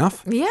gypsies long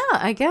enough. Yeah,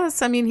 I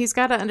guess. I mean, he's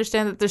got to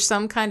understand that there's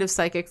some kind of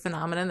psychic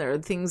phenomenon. There are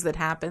things that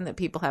happen that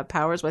people have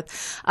powers with.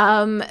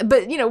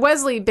 But,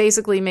 Wesley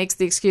basically makes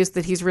the excuse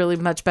that he's really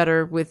much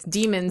better with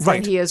demons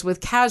than he is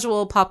with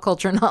casual pop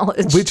culture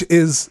knowledge. Which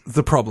is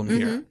the problem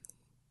here.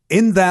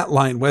 In that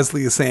line,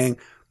 Wesley is saying,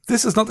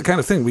 this is not the kind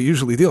of thing we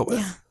usually deal with.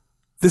 Yeah.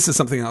 This is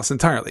something else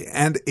entirely.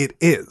 And it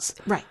is.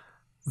 Right.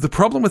 The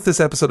problem with this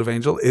episode of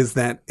Angel is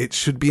that it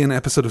should be an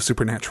episode of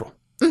Supernatural.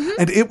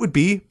 And it would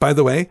be, by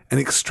the way, an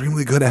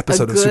extremely good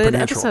episode of Supernatural.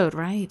 Good episode,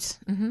 right.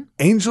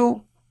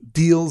 Angel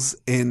deals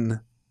in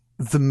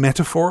the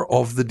metaphor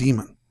of the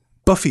demon.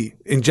 Buffy,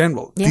 in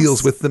general,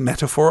 deals with the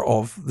metaphor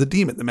of the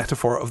demon, the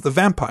metaphor of the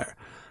vampire.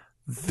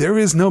 There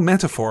is no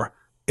metaphor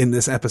in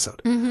this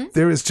episode.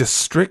 There is just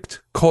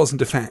strict cause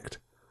and effect.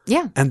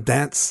 Yeah. And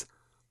that's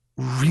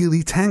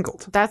really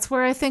tangled. That's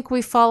where I think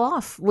we fall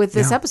off with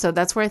this episode.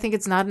 That's where I think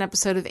it's not an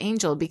episode of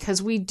Angel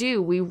because we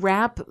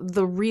wrap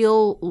the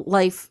real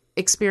life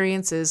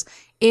experiences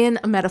in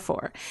a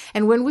metaphor.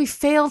 And when we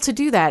fail to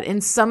do that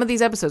in some of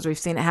these episodes, we've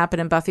seen it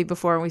happen in Buffy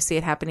before and we see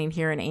it happening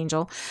here in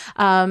Angel.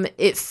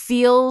 It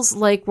feels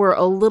like we're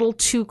a little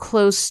too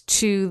close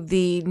to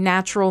the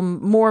natural,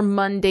 more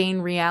mundane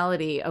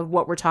reality of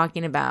what we're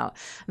talking about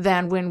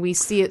than when we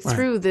see it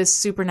through this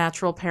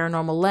supernatural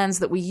paranormal lens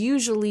that we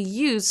usually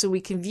use so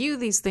we can view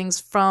these things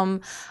from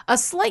a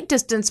slight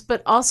distance,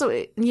 but also,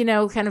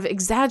 kind of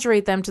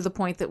exaggerate them to the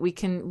point that we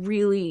can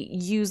really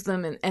use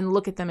them and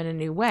look at them in a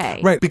new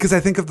way. Right, because I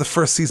think of the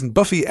first season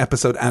Buffy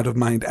episode Out of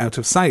Mind, Out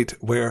of Sight,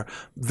 where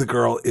the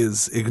girl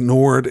is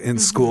ignored in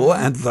school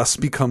and thus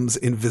becomes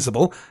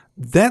invisible.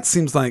 That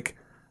seems like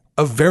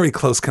a very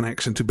close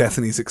connection to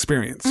Bethany's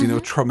experience.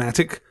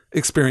 Traumatic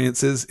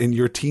experiences in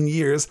your teen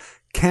years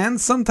can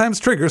sometimes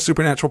trigger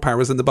supernatural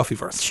powers in the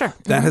Buffyverse. Sure.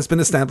 That has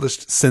been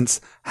established since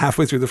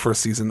halfway through the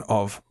first season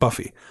of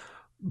Buffy.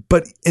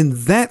 But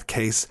in that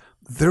case,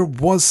 there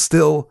was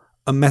still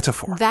a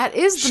metaphor. That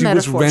is the she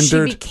metaphor. Was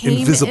rendered she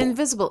became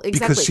invisible. Exactly.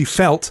 Because she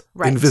felt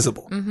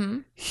invisible.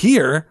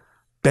 Here,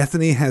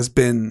 Bethany has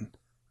been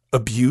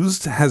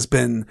abused, has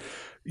been,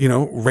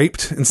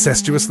 raped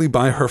incestuously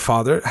by her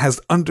father, has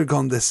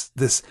undergone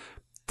this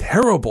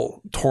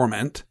terrible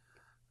torment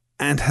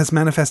and has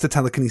manifested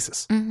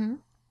telekinesis.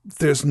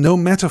 There's no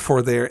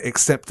metaphor there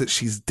except that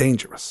she's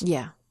dangerous.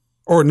 Yeah.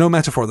 Or no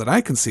metaphor that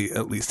I can see,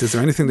 at least. Is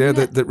there anything there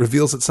that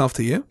reveals itself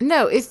to you?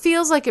 No, it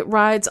feels like it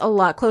rides a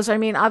lot closer. I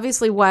mean,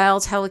 obviously, while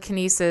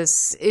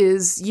telekinesis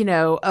is,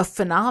 a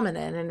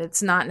phenomenon and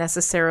it's not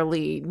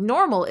necessarily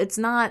normal, it's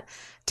not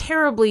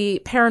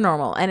terribly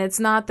paranormal. And it's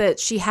not that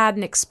she had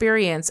an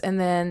experience and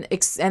then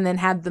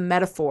had the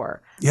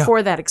metaphor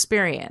for that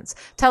experience.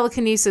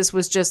 Telekinesis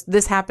was just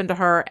this happened to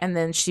her and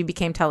then she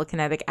became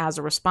telekinetic as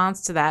a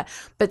response to that.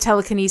 But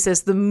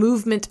telekinesis, the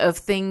movement of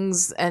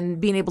things and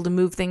being able to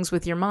move things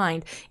with your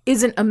mind,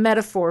 isn't a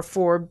metaphor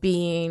for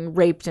being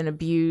raped and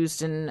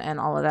abused and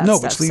all of that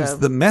stuff. No, which leaves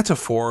the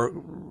metaphor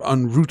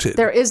unrooted.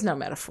 There is no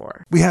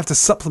metaphor. We have to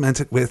supplement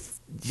it with,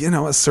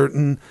 a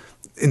certain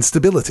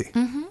instability.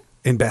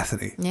 In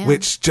Bethany,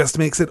 which just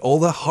makes it all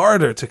the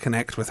harder to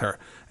connect with her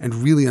and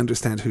really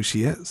understand who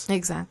she is.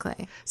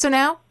 Exactly. So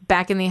now,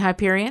 back in the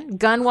Hyperion,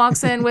 Gunn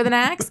walks in with an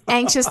axe,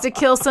 anxious to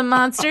kill some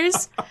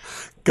monsters.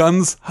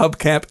 Gunn's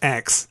hubcap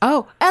axe.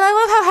 Oh, and I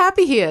love how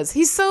happy he is.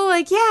 He's so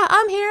like, yeah,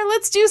 I'm here.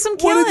 Let's do some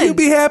killing. Wouldn't you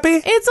be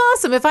happy? It's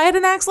awesome. If I had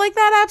an axe like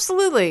that,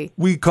 absolutely.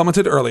 We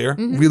commented earlier,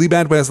 really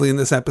bad Wesley in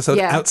this episode,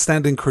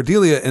 outstanding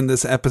Cordelia in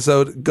this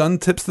episode. Gunn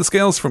tips the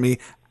scales for me.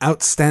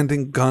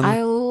 Outstanding Gunn.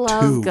 I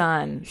love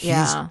Gunn.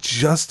 Yeah. He's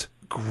just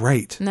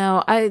great.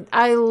 No,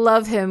 I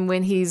love him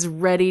when he's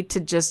ready to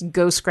just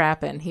go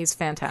scrapping. He's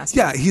fantastic.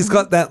 Yeah, he's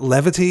got that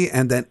levity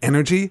and that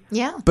energy.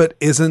 Yeah. But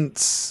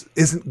isn't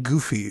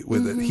goofy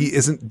with it. He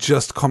isn't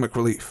just comic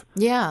relief.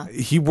 Yeah.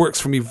 He works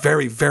for me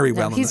very, very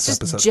well in this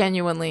episode. He's just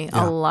genuinely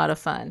a lot of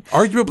fun.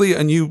 Arguably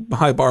a new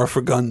high bar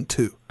for Gunn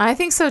too. I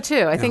think so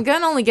too. I think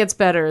Gunn only gets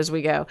better as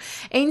we go.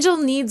 Angel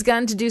needs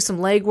Gunn to do some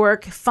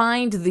legwork,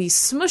 find the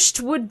smushed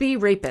would-be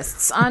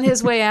rapists. On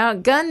his way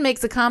out, Gunn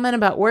makes a comment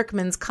about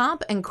workman's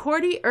comp, and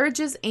Cordy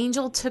urges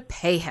Angel to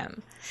pay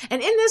him.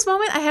 And in this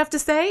moment, I have to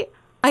say,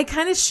 I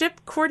kind of ship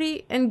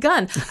Cordy and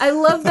Gunn. I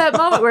love that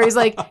moment where he's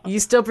like,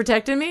 "You still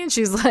protecting me?" And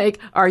she's like,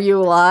 "Are you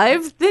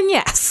alive?" Then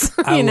yes.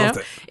 I loved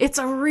it. It's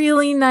a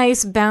really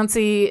nice,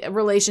 bouncy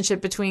relationship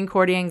between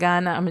Cordy and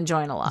Gunn. I'm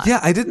enjoying a lot. Yeah,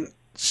 I didn't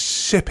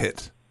ship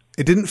it.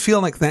 It didn't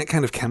feel like that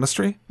kind of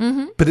chemistry,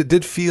 but it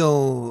did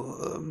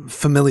feel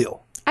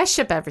familial. I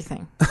ship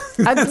everything.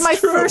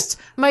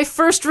 My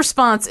first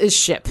response is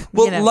ship.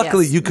 Well,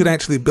 luckily you could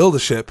actually build a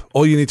ship.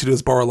 All you need to do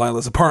is borrow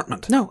Lila's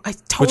apartment. No, I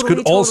totally which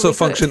could also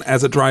function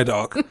as a dry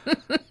dock.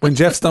 When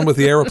Jeff's done with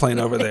the aeroplane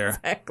over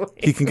there,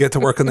 he can get to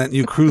work on that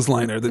new cruise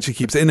liner that she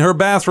keeps in her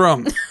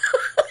bathroom.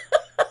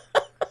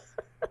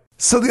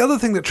 So the other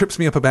thing that trips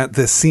me up about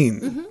this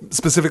scene,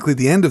 specifically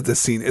the end of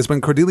this scene, is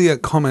when Cordelia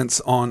comments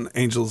on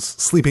Angel's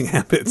sleeping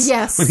habits.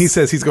 Yes. When he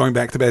says he's going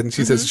back to bed and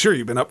she says, "Sure,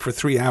 you've been up for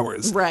 3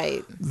 hours."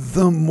 Right.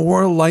 The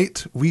more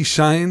light we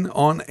shine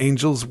on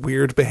Angel's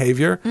weird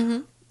behavior,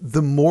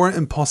 the more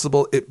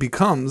impossible it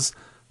becomes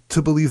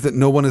to believe that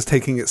no one is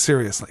taking it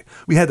seriously.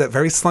 We had that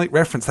very slight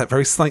reference, that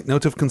very slight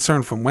note of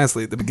concern from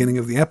Wesley at the beginning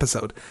of the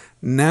episode.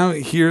 Now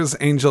here's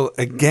Angel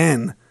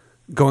again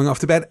going off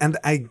to bed, and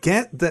I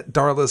get that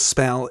Darla's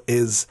spell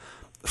is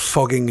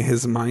fogging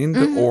his mind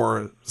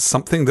or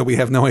something that we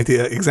have no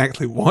idea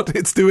exactly what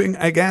it's doing,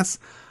 I guess.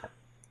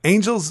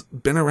 Angel's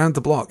been around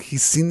the block.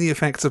 He's seen the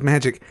effects of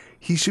magic.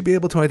 He should be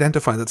able to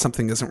identify that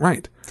something isn't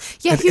right.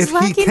 Yeah, and he's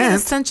lacking in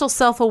essential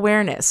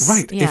self-awareness.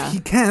 Right. Yeah. If he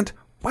can't,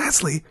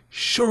 Wesley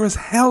sure as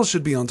hell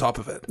should be on top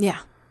of it. Yeah.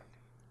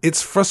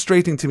 It's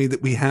frustrating to me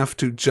that we have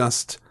to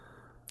just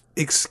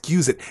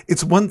excuse it.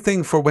 It's one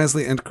thing for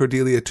Wesley and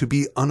Cordelia to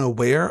be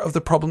unaware of the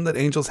problem that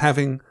Angel's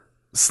having,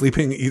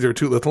 sleeping either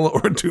too little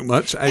or too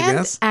much, I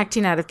guess.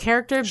 Acting out of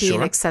character,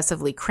 being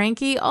excessively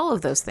cranky, all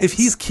of those things. If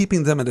he's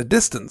keeping them at a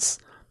distance,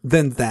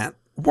 then that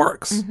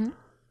works.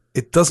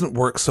 It doesn't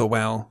work so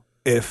well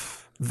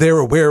if they're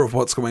aware of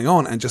what's going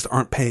on and just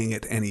aren't paying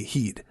it any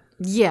heed.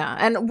 Yeah,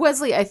 and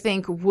Wesley, I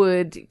think,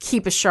 would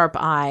keep a sharp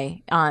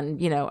eye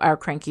on, our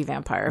cranky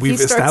vampire. If We've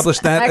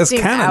established that as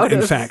canon,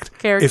 in fact.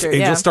 If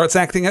Angel starts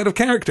acting out of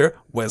character,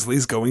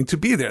 Wesley's going to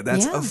be there.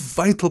 That's a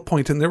vital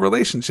point in their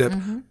relationship.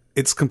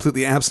 It's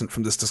completely absent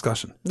from this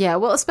discussion. Yeah,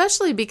 well,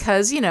 especially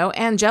because,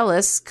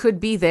 Angelus could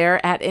be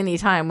there at any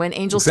time. When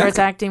Angel starts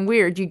acting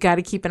weird, you got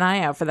to keep an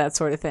eye out for that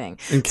sort of thing.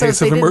 In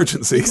case of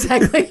emergency.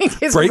 Exactly.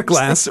 Break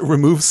glass,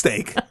 remove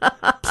steak,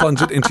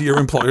 plunge it into your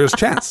employer's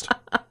chest.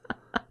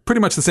 Pretty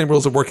much the same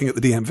rules of working at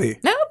the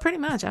DMV. No, pretty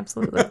much.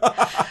 Absolutely.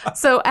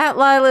 So at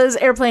Lila's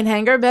airplane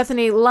hangar,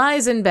 Bethany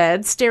lies in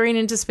bed, staring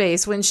into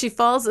space. When she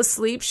falls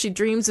asleep, she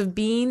dreams of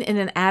being in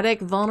an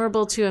attic,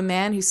 vulnerable to a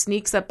man who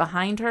sneaks up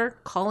behind her,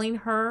 calling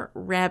her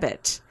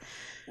Rabbit.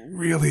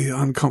 Really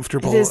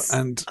uncomfortable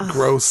and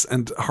gross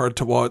and hard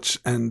to watch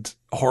and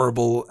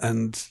horrible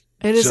and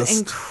it is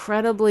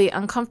incredibly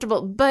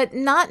uncomfortable, but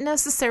not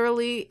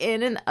necessarily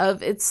in and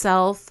of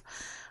itself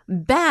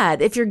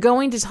bad. If you're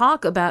going to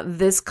talk about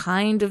this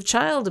kind of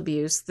child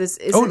abuse, this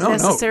isn't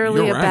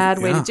necessarily a bad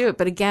way to do it.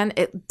 But again,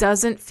 it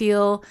doesn't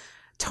feel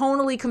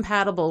tonally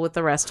compatible with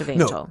the rest of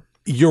Angel. No,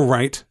 you're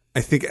right.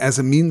 I think as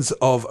a means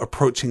of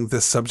approaching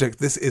this subject,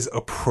 this is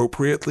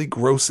appropriately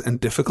gross and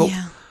difficult.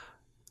 Yeah.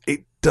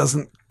 It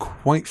doesn't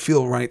quite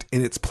feel right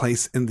in its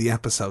place in the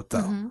episode,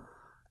 though.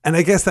 And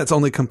I guess that's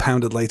only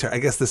compounded later. I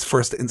guess this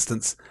first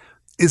instance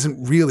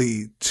isn't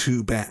really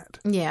too bad.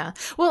 Yeah.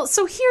 Well,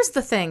 so here's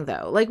the thing,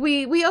 though. Like,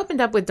 we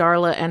opened up with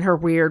Darla and her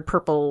weird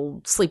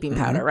purple sleeping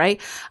powder, right?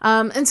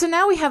 And so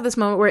now we have this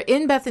moment where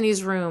in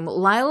Bethany's room,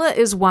 Lila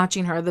is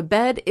watching her. The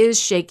bed is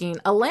shaking.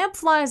 A lamp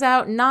flies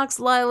out, knocks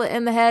Lila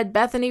in the head.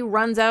 Bethany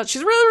runs out.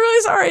 She's really,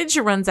 really sorry, and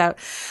she runs out.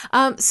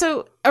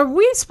 So are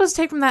we supposed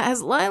to take from that?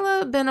 Has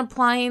Lila been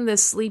applying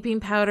this sleeping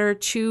powder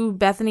to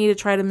Bethany to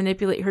try to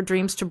manipulate her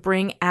dreams to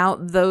bring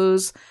out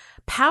those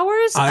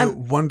powers? I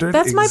wondered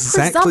that's my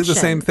exactly the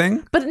presumption. same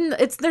thing.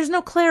 But there's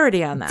no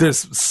clarity on that.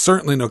 There's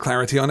certainly no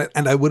clarity on it,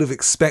 and I would have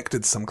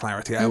expected some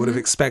clarity. I would have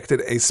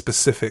expected a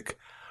specific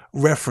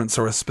reference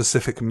or a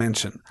specific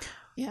mention.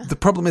 Yeah. The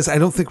problem is I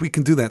don't think we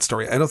can do that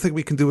story. I don't think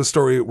we can do a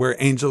story where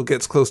Angel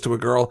gets close to a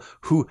girl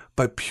who,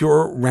 by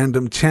pure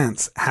random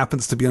chance,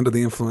 happens to be under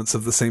the influence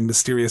of the same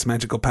mysterious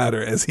magical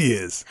powder as he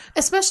is.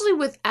 Especially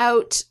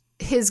without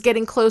his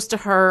getting close to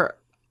her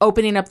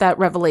opening up that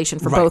revelation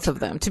for both of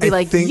them. To be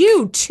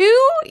you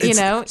too? You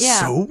know?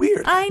 Yeah. So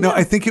weird. I know. No,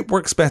 I think it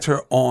works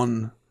better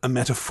on a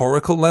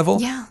metaphorical level.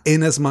 Yeah.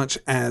 In as much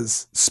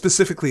as,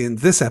 specifically in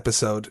this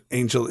episode,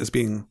 Angel is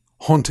being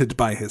haunted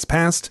by his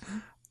past,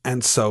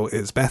 and so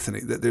is Bethany.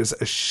 That there's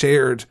a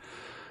shared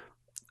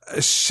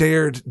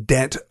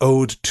debt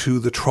owed to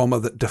the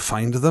trauma that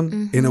defined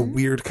them in a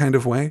weird kind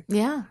of way.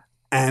 Yeah.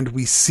 And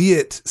we see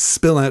it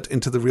spill out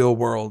into the real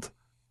world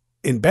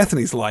in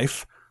Bethany's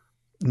life,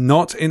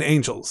 not in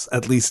Angel's,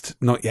 at least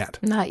not yet.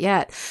 Not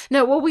yet.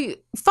 No, well, we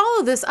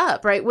follow this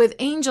up, right, with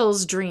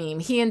Angel's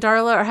dream. He and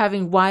Darla are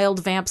having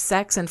wild vamp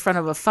sex in front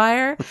of a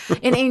fire.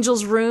 In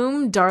Angel's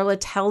room, Darla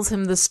tells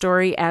him the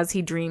story as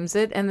he dreams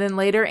it, and then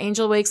later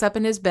Angel wakes up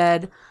in his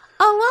bed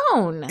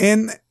alone.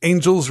 In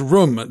Angel's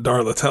room,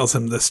 Darla tells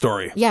him this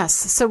story. Yes,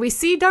 so we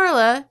see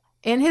Darla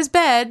in his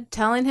bed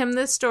telling him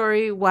this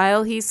story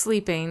while he's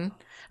sleeping,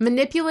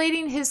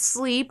 manipulating his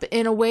sleep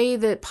in a way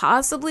that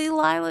possibly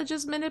Lila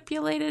just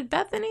manipulated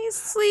Bethany's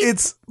sleep.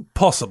 It's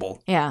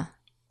possible. Yeah.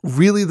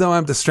 Really, though,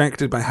 I'm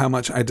distracted by how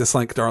much I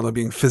dislike Darla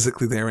being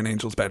physically there in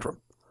Angel's bedroom.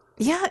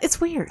 Yeah,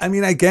 it's weird. I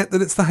mean, I get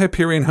that it's the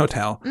Hyperion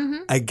Hotel.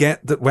 I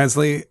get that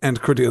Wesley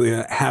and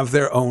Cordelia have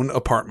their own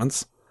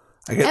apartments.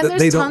 I get that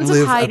they don't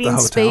live at the hotel.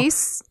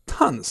 Space.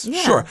 Tons,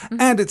 sure.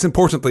 And it's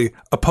importantly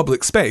a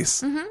public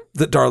space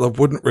that Darla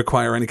wouldn't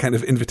require any kind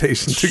of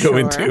invitation to go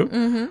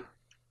into.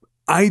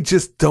 I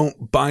just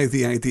don't buy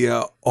the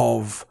idea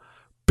of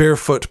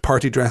barefoot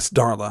party dress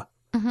Darla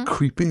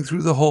creeping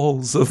through the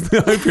halls of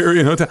the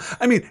Hyperion Hotel.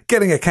 I mean,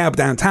 getting a cab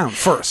downtown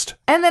first.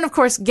 And then, of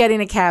course, getting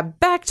a cab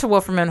back to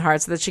Wolfram and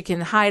Hart so that she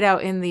can hide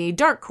out in the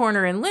dark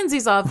corner in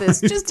Lindsay's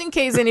office just in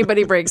case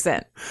anybody breaks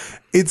in.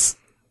 It's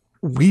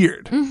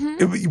weird.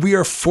 We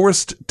are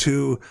forced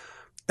to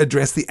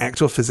address the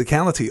actual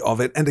physicality of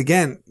it. And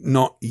again,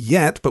 not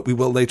yet, but we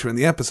will later in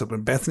the episode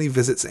when Bethany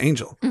visits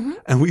Angel.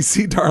 And we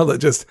see Darla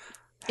just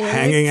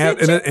hanging out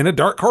in a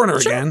dark corner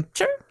again.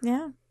 Sure,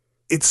 yeah.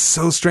 It's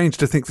so strange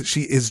to think that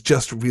she is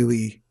just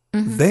really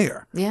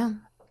there. Yeah.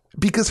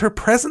 Because her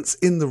presence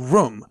in the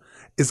room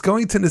is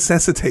going to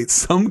necessitate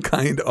some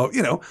kind of,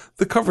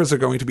 the covers are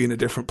going to be in a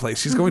different place.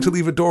 She's going to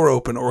leave a door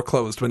open or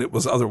closed when it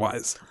was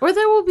otherwise. Or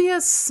there will be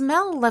a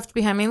smell left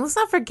behind. I mean, let's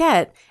not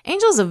forget,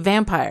 Angel's a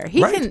vampire.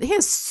 He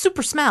has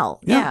super smell.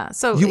 Yeah.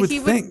 So you would he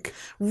think.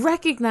 Would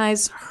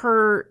recognize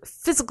her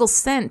physical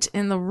scent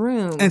in the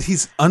room. And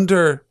he's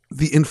under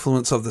the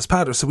influence of this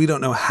powder, so we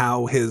don't know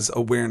how his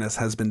awareness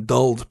has been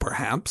dulled,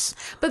 perhaps.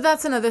 But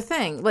that's another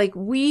thing. Like,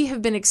 we have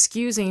been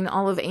excusing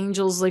all of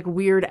Angel's,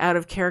 weird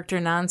out-of-character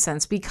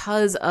nonsense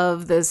because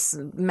of this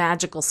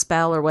magical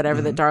spell or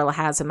whatever that Darla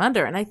has him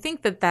under. And I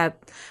think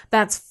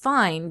that's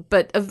fine,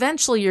 but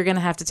eventually you're going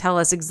to have to tell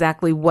us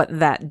exactly what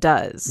that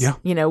does.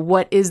 Yeah.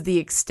 What is the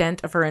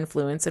extent of her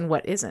influence and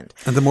what isn't.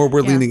 And the more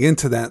we're leaning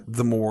into that,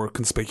 the more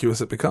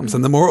conspicuous it becomes,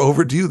 and the more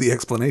overdue the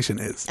explanation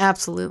is.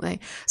 Absolutely.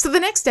 So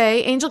the next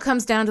day, Angel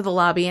comes down to the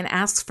lobby and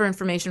asks for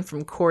information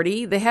from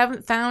Cordy. They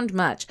haven't found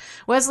much.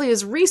 Wesley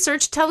has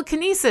researched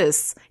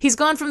telekinesis. He's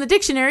gone from the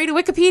dictionary to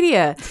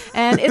Wikipedia.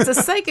 And it's a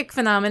psychic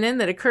phenomenon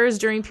that occurs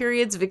during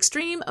periods of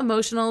extreme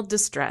emotional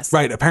distress.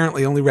 Right.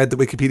 Apparently only read the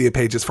Wikipedia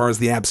page as far as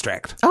the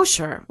abstract. Oh,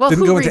 sure. Well,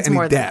 Didn't who go reads into any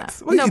more depth.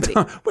 than that? Well,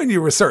 Nobody. when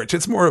you research,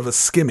 it's more of a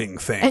skimming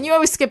thing. And you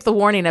always skip the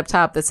warning up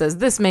top that says,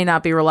 this may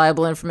not be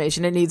reliable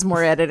information. It needs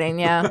more editing.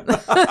 Yeah.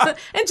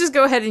 And just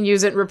go ahead and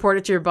use it and report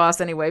it to your boss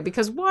anyway,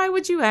 because why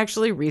would you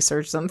actually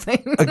research something?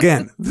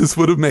 Again, this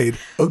would have made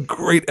a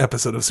great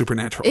episode of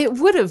Supernatural. It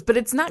would have, but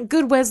it's not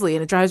good Wesley,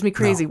 and it drives me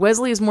crazy. No.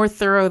 Wesley is more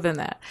thorough than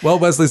that. Well,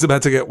 Wesley's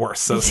about to get worse,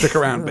 so stick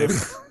around, baby.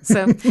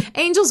 So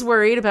Angel's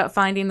worried about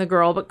finding the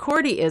girl, but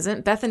Cordy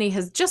isn't. Bethany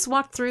has just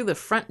walked through the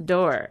front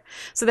door.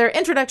 So there are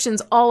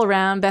introductions all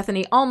around.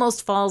 Bethany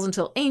almost falls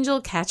until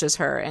Angel catches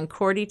her, and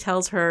Cordy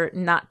tells her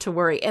not to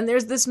worry. And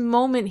there's this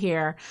moment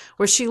here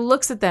where she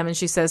looks at them and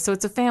she says, so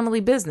it's a family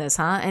business,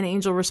 huh? And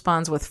Angel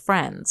responds with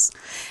friends.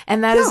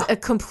 And that is a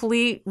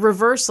complete complete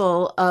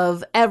reversal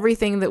of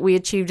everything that we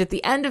achieved at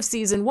the end of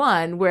season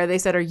 1, where they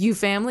said, "Are you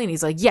family?" And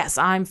he's like, "Yes,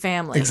 I'm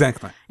family."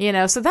 Exactly. You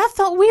know, so that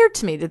felt weird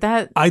to me. Did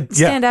that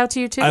stand out to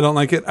you too? I don't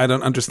like it. I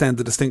don't understand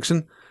the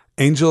distinction.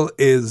 Angel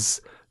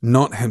is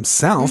not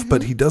himself,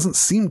 but he doesn't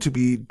seem to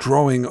be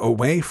drawing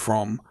away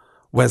from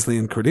Wesley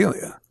and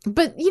Cordelia.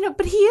 But,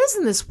 but he is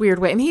in this weird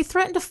way. I mean, he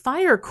threatened to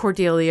fire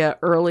Cordelia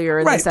earlier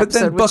in this episode,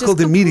 then buckled which is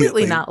completely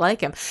immediately. not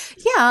like him.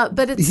 Yeah,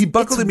 but He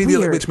buckled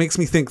immediately, weird. which makes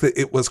me think that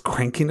it was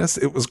crankiness,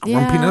 it was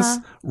grumpiness,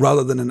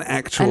 rather than an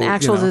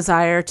actual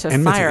desire to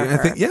enmity. fire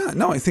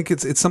her. I think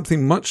it's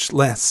something much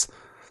less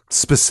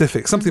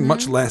specific, something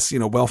much less,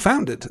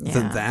 well-founded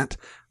than that.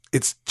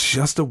 It's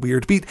just a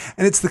weird beat.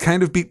 And it's the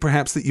kind of beat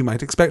perhaps that you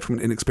might expect from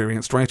an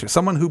inexperienced writer.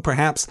 Someone who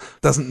perhaps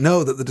doesn't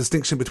know that the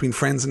distinction between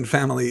friends and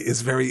family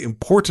is very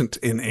important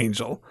in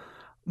Angel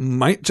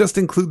might just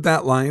include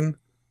that line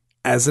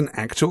as an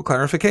actual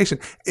clarification.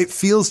 It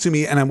feels to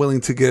me, and I'm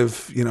willing to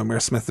give, Mayor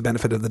Smith the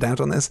benefit of the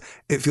doubt on this,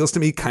 it feels to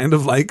me kind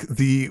of like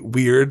the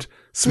weird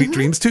Sweet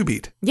Dreams 2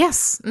 beat.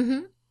 Yes.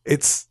 Mm-hmm.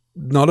 It's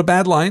not a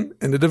bad line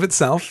in and of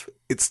itself.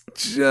 It's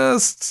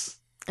just...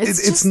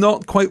 It's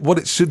not quite what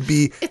it should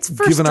be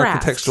given our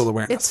contextual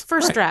awareness. It's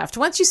first draft.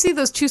 Once you see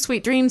those 2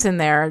 Sweet Dreams in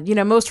there,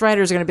 most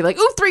writers are going to be like,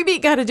 "Ooh, 3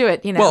 beat, got to do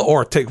it." Well,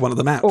 or take one of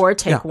them out.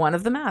 One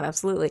of them out,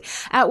 absolutely.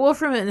 At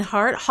Wolfram and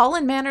Hart,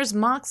 Holland Manners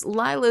mocks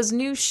Lila's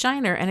new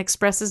shiner and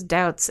expresses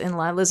doubts in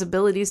Lila's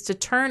abilities to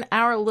turn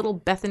our little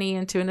Bethany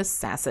into an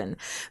assassin.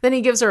 Then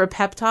he gives her a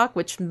pep talk,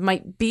 which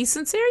might be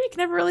sincere. You can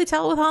never really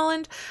tell with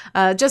Holland.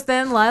 Just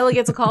then, Lila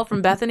gets a call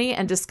from Bethany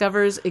and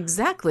discovers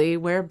exactly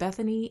where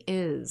Bethany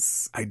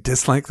is. I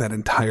dislike that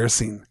entire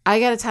scene. I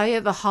got to tell you,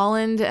 the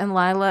Holland and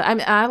Lila. I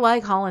mean, I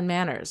like Holland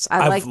Manners.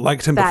 I've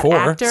liked him that before.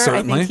 Actor.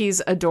 Certainly. I think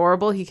he's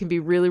adorable. He can be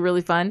really,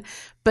 really fun.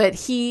 But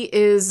he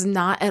is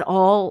not at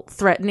all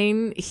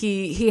threatening.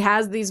 He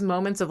has these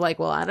moments of like,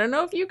 "Well, I don't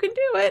know if you can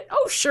do it."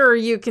 "Oh, sure,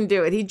 you can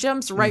do it." He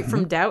jumps right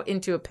from doubt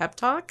into a pep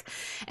talk,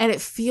 and it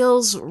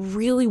feels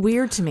really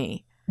weird to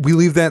me. We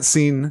leave that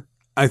scene,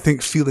 I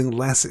think, feeling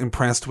less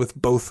impressed with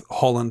both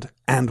Holland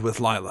and with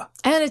Lila.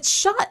 And it's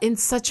shot in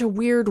such a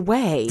weird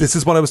way. This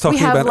is what I was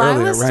talking about Lila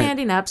earlier, right?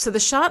 standing up, so the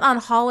shot on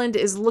Holland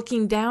is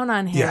looking down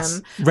on him.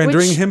 Yes,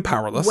 rendering him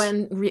powerless.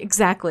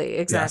 Exactly.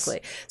 Yes.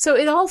 So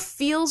it all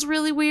feels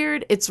really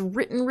weird. It's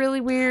written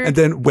really weird. And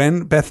then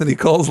when Bethany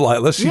calls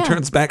Lila, she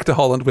turns back to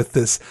Holland with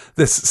this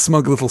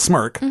smug little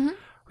smirk.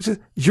 Which is,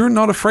 "You're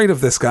not afraid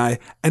of this guy,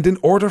 and in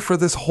order for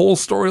this whole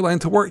storyline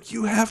to work,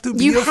 you have to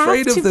be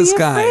afraid of this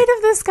guy. Afraid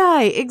of this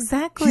guy,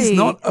 exactly. He's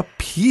not a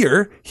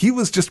peer. He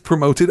was just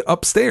promoted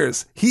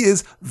upstairs. He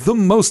is the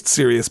most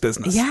serious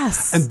business."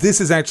 Yes. And this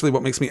is actually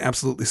what makes me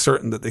absolutely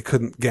certain that they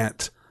couldn't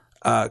get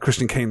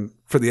Christian Kane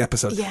for the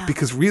episode. Yeah.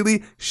 Because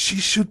really, she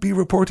should be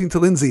reporting to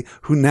Lindsay,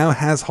 who now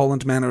has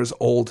Holland Manor's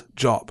old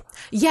job.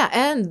 Yeah,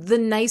 and the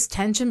nice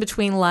tension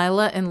between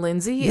Lila and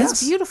Lindsay is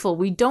beautiful.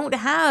 We don't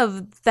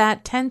have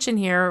that tension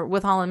here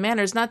with Holland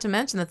Manners, not to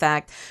mention the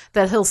fact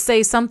that he'll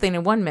say something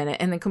in 1 minute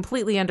and then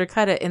completely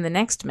undercut it in the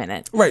next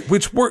minute. Right,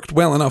 which worked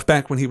well enough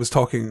back when he was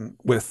talking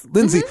with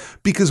Lindsay,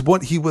 because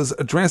what he was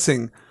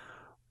addressing,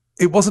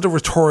 it wasn't a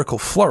rhetorical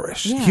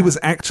flourish. Yeah. He was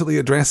actually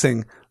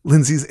addressing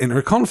Lindsay's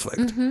inner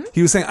conflict.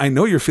 He was saying, "I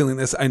know you're feeling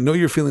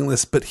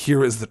this, but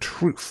here is the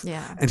truth."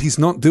 Yeah. And he's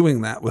not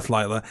doing that with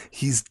Lila.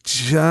 He's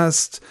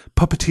just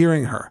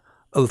puppeteering her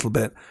a little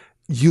bit.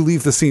 You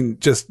leave the scene,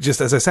 just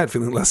as I said,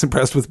 feeling less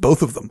impressed with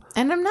both of them.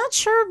 And I'm not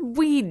sure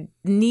we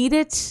need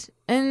it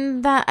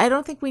in that. I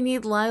don't think we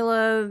need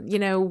Lila,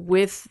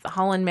 with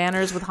Holland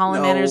Manners,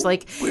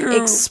 like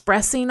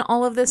expressing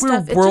all of this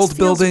stuff. It World just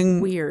feels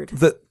building weird.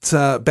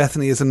 That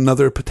Bethany is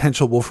another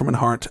potential Wolfram and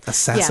Hart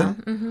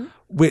assassin,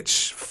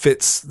 which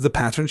fits the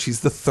pattern.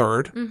 She's the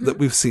third that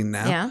we've seen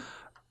now. Yeah.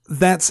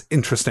 That's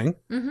interesting.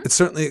 It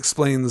certainly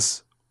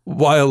explains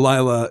why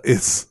Lila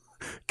is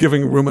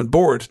giving room and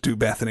board to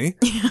Bethany.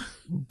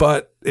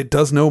 But it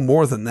does know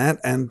more than that.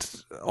 And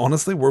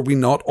honestly, were we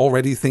not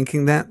already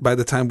thinking that by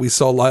the time we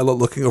saw Lila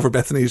looking over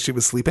Bethany as she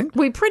was sleeping?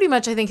 We pretty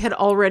much, I think, had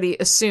already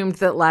assumed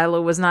that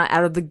Lila was not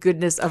out of the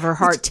goodness of her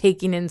heart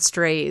taking in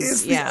strays.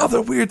 Is the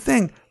other weird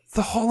thing.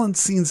 The Holland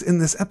scenes in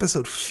this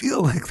episode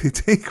feel like they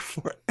take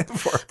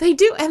forever. They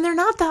do, and they're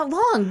not that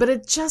long,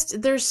 but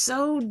they're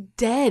so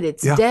dead.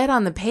 It's dead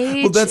on the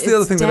page. Well, that's the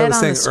other thing that I was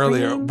saying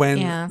earlier. Screen.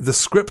 When the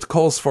script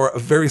calls for a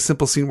very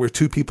simple scene where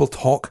two people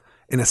talk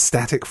in a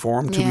static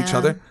form to each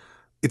other,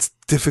 it's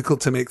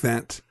difficult to make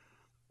that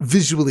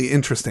visually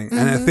interesting.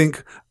 And I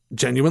think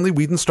genuinely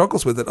Whedon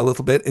struggles with it a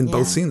little bit in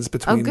both scenes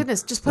between. Oh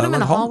goodness, just put him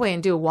in a hallway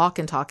and do a walk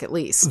and talk at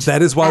least.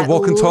 That is why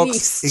walk and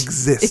talks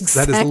exist.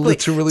 Exactly. That is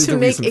literally the reason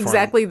for it. To make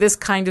exactly this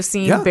kind of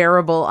scene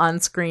bearable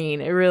on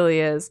screen. It really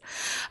is.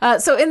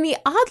 So in the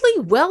oddly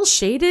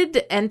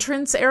well-shaded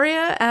entrance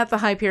area at the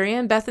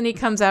Hyperion, Bethany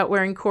comes out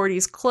wearing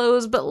Cordy's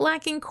clothes, but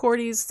lacking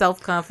Cordy's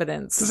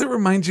self-confidence. Does it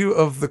remind you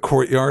of the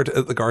courtyard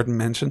at the Garden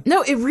Mansion?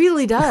 No, it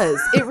really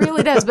does. It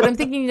really does. But I'm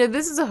thinking,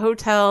 this is a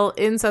hotel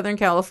in Southern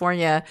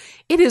California.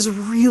 It is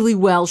really really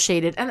well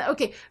shaded. And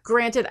okay,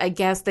 granted, I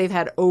guess they've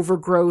had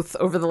overgrowth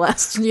over the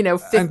last,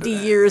 50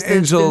 years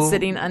that's been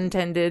sitting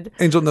untended.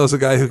 Angel knows a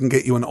guy who can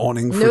get you an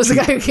awning for Knows a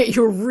cheap. guy who can get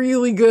you a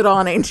really good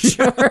awning,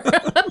 sure.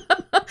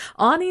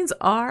 Awnings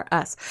are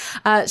us.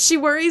 She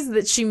worries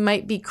that she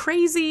might be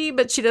crazy,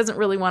 but she doesn't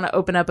really want to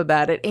open up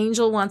about it.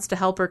 Angel wants to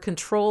help her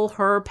control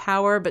her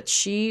power, but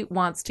she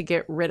wants to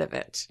get rid of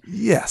it.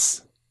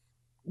 Yes.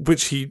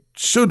 Which he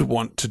should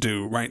want to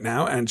do right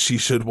now, and she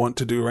should want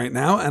to do right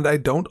now, and I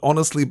don't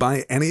honestly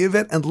buy any of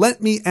it. And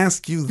let me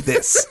ask you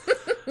this.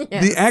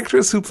 Yeah. The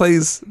actress who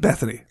plays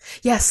Bethany.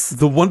 Yes.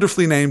 The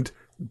wonderfully named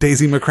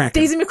Daisy McCracken.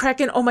 Daisy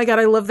McCracken. Oh my God,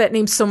 I love that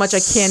name so much I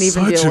can't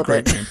even Such deal a with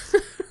great it. name.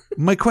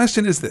 My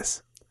question is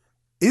this.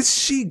 Is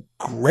she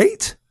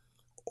great,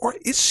 or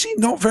is she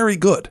not very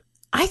good?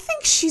 I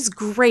think she's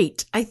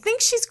great. I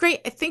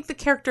think the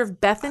character of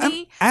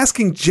Bethany. I'm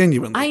asking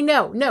genuinely. I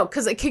know, no,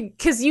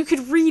 because you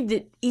could read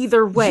it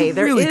either way. You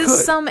There really is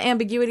could. some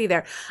ambiguity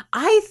there.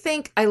 I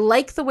think I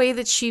like the way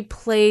that she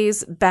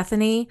plays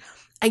Bethany.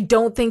 I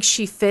don't think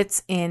she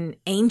fits in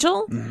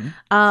Angel. Mm-hmm.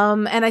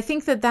 And I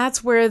think that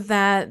that's where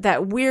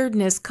that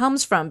weirdness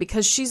comes from,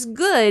 because she's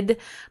good,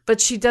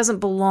 but she doesn't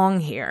belong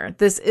here.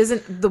 This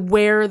isn't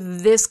where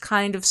this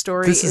kind of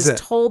story is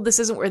told. This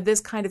isn't where this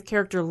kind of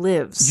character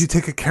lives. You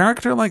take a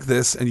character like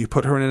this and you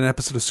put her in an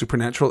episode of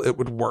Supernatural, it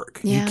would work.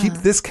 Yeah. You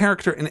keep this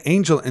character in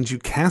Angel and you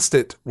cast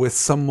it with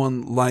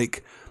someone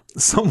like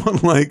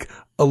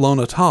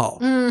Alona Tal,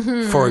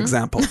 for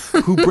example,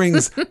 who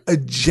brings a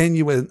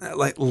genuine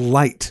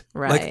light,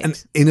 like an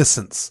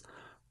innocence.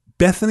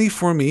 Bethany,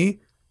 for me,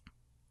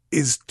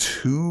 is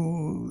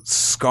too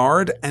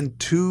scarred and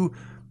too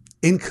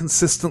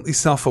inconsistently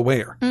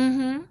self-aware.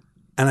 Mm-hmm.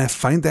 And I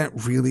find that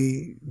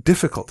really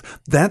difficult.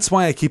 That's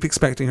why I keep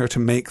expecting her to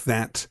make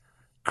that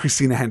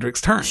Christina Hendricks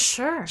turn.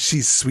 Sure.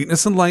 She's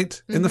sweetness and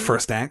light in the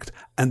first act,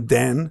 and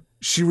then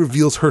she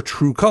reveals her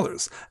true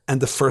colors.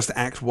 And the first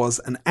act was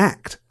an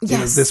act.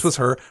 Yes. This was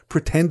her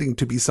pretending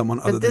to be someone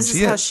other than she is.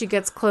 This is how she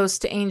gets close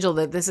to Angel,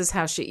 that this is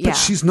how she, But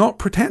she's not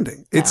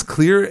pretending. It's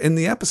clear in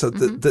the episode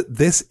that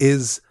this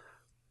is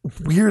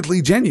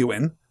weirdly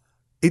genuine.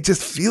 It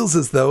just feels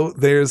as though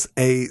there's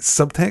a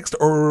subtext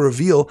or a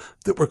reveal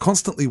that we're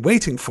constantly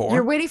waiting for.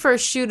 You're waiting for a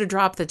shoe to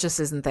drop that just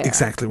isn't there.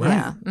 Exactly right.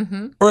 Yeah.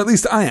 Mm-hmm. Or at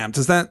least I am.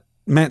 Does that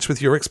match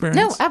with your experience?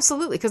 No,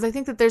 absolutely. Because I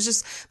think that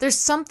there's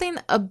something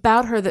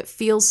about her that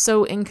feels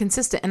so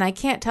inconsistent. And I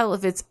can't tell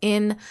if it's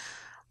in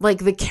like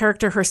the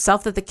character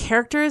herself, that the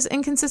character is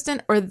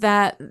inconsistent, or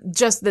that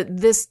just that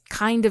this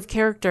kind of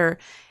character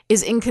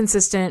is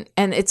inconsistent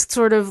and it's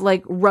sort of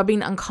like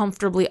rubbing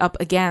uncomfortably up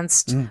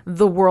against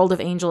the world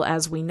of Angel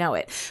as we know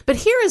it. But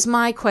here is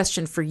my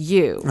question for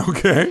you.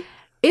 Okay.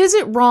 Is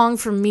it wrong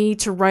for me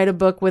to write a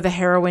book with a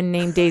heroine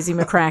named Daisy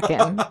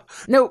McCracken?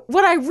 No,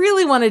 what I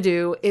really want to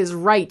do is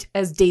write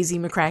as Daisy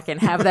McCracken.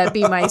 Have that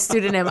be my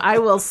pseudonym. I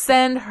will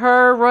send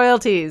her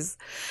royalties.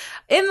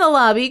 In the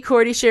lobby,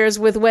 Cordy shares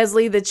with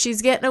Wesley that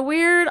she's getting a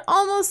weird,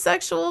 almost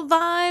sexual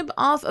vibe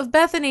off of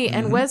Bethany,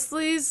 and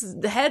Wesley's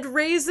head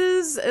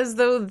raises as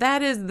though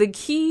that is the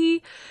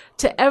key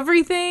to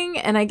everything.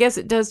 And I guess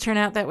it does turn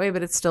out that way,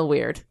 but it's still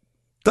weird.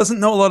 Doesn't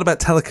know a lot about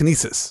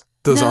telekinesis.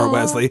 Does No. our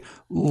Wesley. A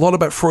lot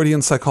about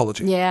Freudian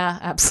psychology. Yeah,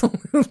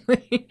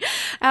 absolutely.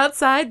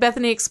 Outside,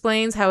 Bethany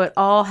explains how it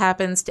all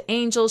happens to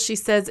Angel. She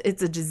says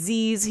it's a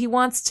disease. He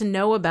wants to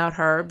know about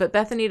her, but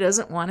Bethany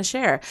doesn't want to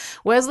share.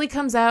 Wesley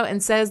comes out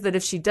and says that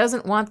if she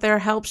doesn't want their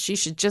help, she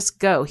should just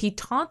go. He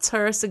taunts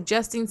her,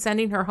 suggesting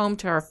sending her home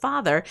to her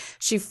father.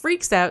 She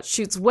freaks out,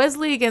 shoots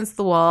Wesley against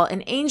the wall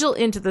and Angel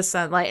into the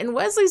sunlight, and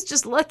Wesley's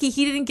just lucky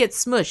he didn't get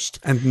smushed.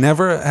 And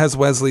never has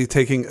Wesley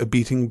taking a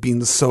beating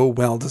been so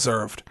well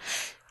deserved.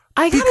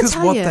 I gotta Because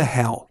tell what you, the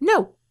hell?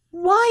 No.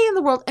 Why in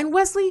the world? And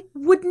Wesley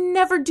would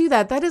never do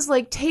that. That is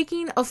like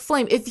taking a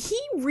flame. If he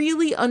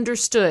really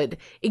understood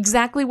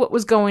exactly what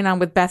was going on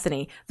with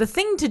Bethany, the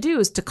thing to do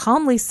is to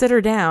calmly sit her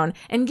down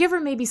and give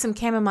her maybe some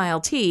chamomile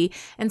tea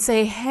and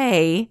say,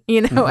 hey,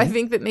 I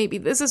think that maybe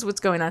this is what's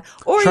going on.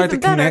 Or Try even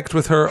to connect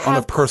with her on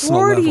a personal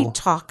Cordy level.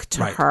 talk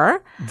to Right.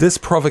 her. This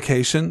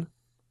provocation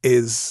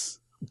is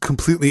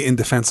completely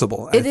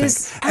indefensible, I It think.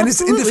 is And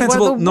it's absolutely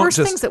indefensible one of the not worst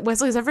just things that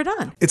Wesley's ever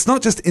done. it's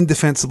not just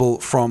indefensible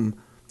from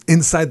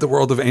inside the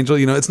world of Angel.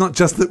 It's not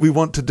just that we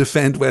want to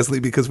defend Wesley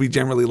because we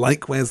generally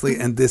like Wesley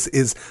and this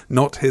is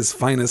not his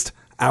finest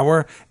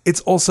hour.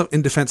 It's also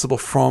indefensible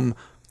from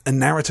a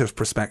narrative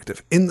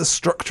perspective. In the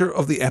structure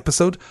of the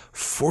episode,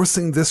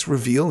 forcing this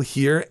reveal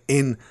here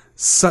in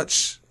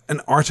such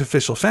an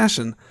artificial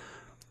fashion,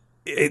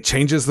 it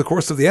changes the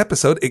course of the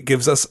episode. It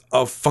gives us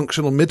a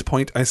functional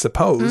midpoint, I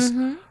suppose,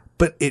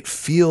 but it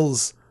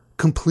feels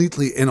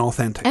completely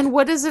inauthentic. And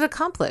what does it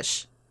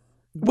accomplish?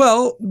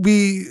 Well,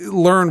 we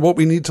learn what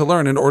we need to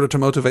learn in order to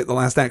motivate the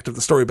last act of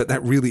the story, but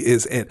that really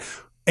is it.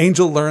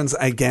 Angel learns,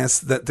 I guess,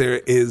 that there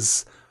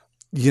is,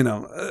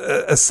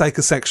 a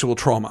psychosexual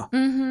trauma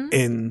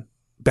in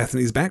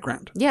Bethany's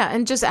background. Yeah,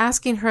 and just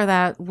asking her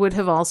that would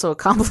have also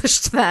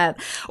accomplished that.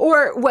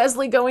 Or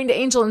Wesley going to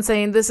Angel and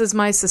saying, this is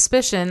my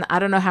suspicion. I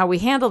don't know how we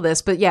handle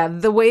this. But yeah,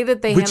 the way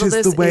that they handle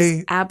this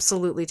is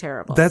absolutely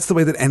terrible. That's the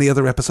way that any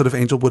other episode of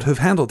Angel would have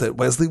handled it.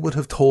 Wesley would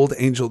have told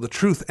Angel the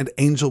truth, and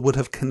Angel would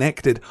have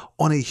connected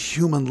on a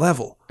human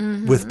level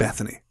with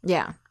Bethany.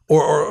 Yeah.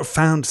 Or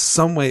found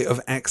some way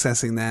of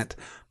accessing that,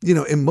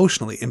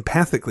 emotionally,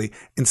 empathically.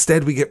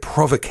 Instead, we get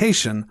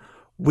provocation,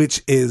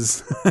 which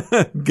is,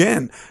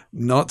 again,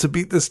 not to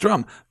beat this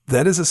drum.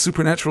 That is a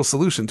supernatural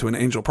solution to an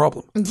Angel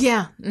problem.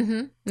 Yeah.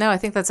 No, I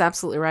think that's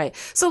absolutely right.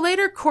 So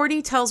later,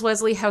 Cordy tells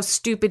Wesley how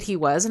stupid he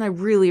was, and I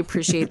really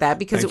appreciate that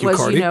because it was,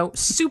 Cordy.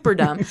 super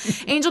dumb.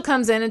 Angel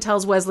comes in and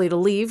tells Wesley to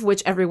leave,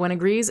 which everyone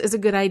agrees is a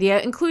good idea,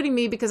 including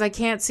me, because I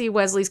can't see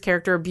Wesley's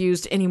character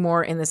abused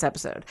anymore in this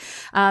episode.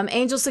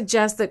 Angel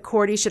suggests that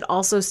Cordy should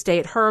also stay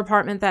at her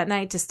apartment that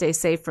night to stay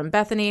safe from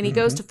Bethany, and he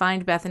goes to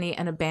find Bethany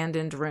an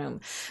abandoned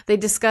room. They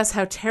discuss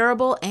how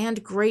terrible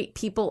and great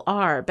people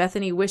are.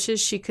 Bethany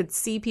wishes she could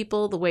see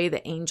people the way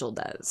the Angel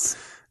does.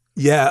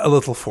 Yeah, a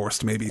little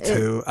forced maybe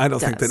too. I don't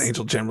think that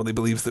Angel generally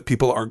believes that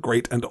people are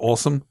great and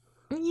awesome.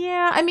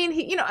 Yeah, I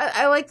mean,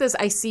 I like this.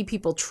 I see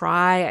people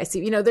try. I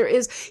see,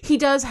 he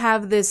does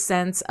have this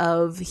sense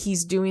of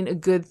he's doing a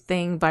good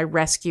thing by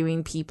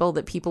rescuing people,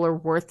 that people are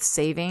worth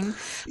saving.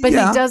 But he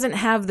doesn't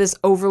have this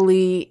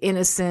overly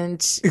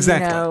innocent,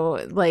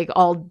 like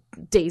all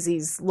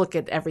daisies look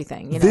at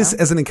everything. This,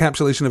 as an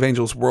encapsulation of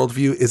Angel's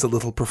worldview, is a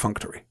little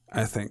perfunctory,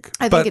 I think.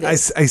 But it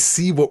is. I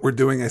see what we're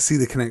doing. I see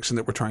the connection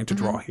that we're trying to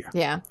draw here.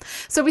 Yeah.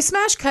 So we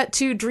smash cut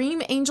to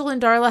Dream, Angel,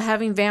 and Darla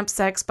having vamp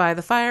sex by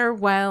the fire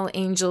while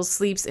Angel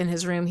sleeps in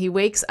his room. He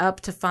wakes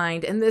up to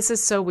find, and this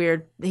is so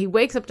weird, he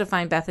wakes up to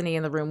find Bethany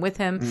in the room with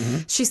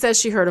him. She says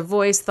she heard a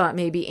voice, thought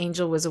maybe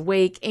Angel was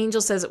awake.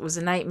 Angel says it was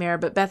a nightmare,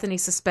 but Bethany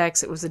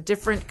suspects it was a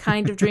different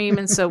kind of dream.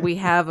 And so we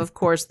have, of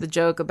course, the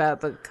joke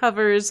about the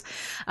covers.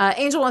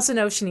 Angel wants to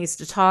know if she needs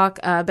to talk,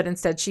 but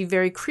instead she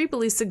very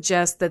creepily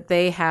suggests that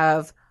they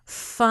have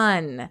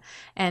fun,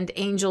 and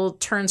Angel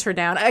turns her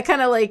down. I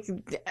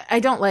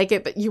don't like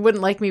it, but you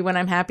wouldn't like me when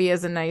I'm happy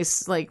as a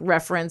nice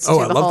reference to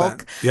the Hulk.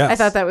 That. Yes. I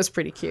thought that was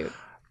pretty cute.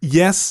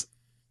 Yes,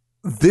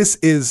 this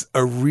is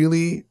a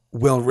really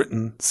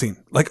well-written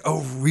scene. Like a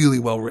really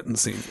well-written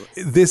scene.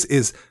 This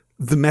is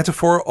the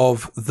metaphor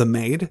of the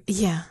maid.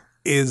 Yeah.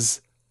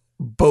 Is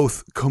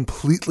both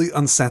completely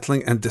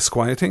unsettling and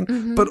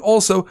disquieting, but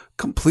also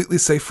completely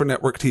safe for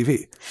network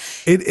TV.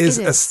 It is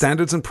a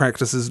standards and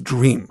practices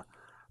dream,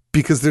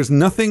 because there's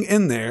nothing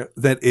in there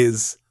that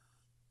is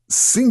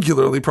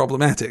singularly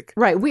problematic.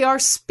 Right. We are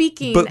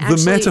speaking, but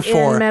the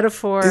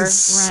metaphor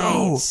is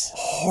so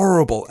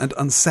horrible and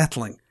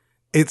unsettling.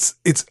 It's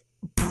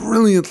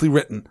brilliantly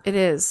written. It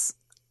is.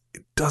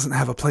 It doesn't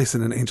have a place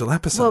in an Angel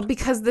episode. Well,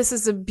 because this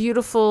is a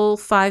beautiful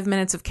 5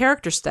 minutes of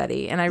character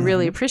study, and I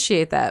really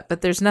appreciate that,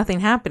 but there's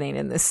nothing happening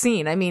in this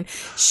scene. I mean,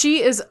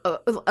 she is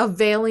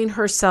availing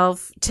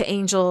herself to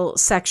Angel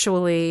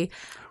sexually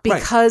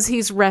because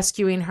he's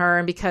rescuing her,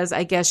 and because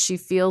I guess she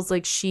feels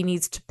like she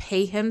needs to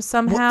pay him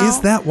somehow. Well,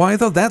 is that why,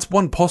 though? That's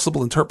one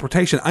possible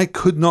interpretation. I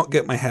could not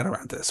get my head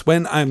around this.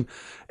 When I'm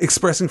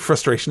expressing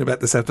frustration about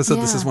this episode,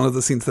 this is one of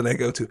the scenes that I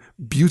go to.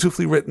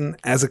 Beautifully written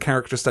as a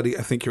character study.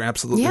 I think you're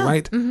absolutely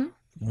right.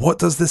 What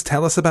does this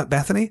tell us about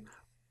Bethany?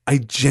 I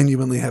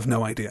genuinely have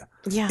no idea.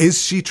 Yeah.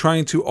 Is she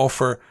trying to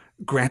offer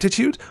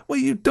gratitude? Well,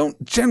 you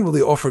don't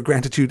generally offer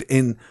gratitude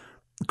in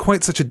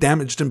quite such a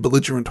damaged and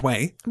belligerent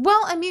way.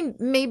 Well, I mean,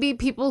 maybe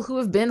people who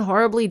have been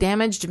horribly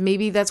damaged,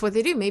 maybe that's what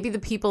they do. Maybe the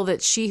people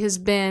that she has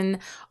been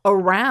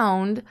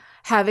around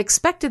have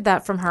expected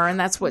that from her, and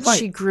that's what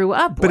she grew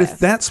up with. But if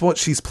that's what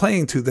she's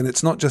playing to, then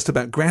it's not just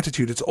about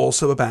gratitude, it's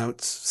also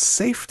about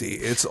safety.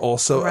 It's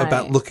also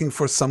about looking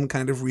for some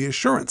kind of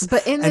reassurance.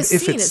 But in this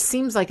scene, it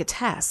seems like a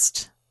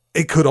test.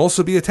 It could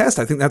also be a test.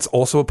 I think that's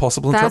also a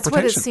possible interpretation.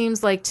 That's what it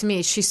seems like to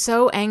me. She's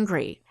so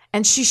angry.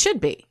 And she should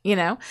be,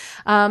 And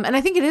I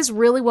think it is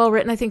really well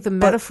written. I think the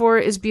metaphor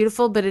is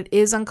beautiful, but it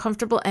is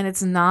uncomfortable, and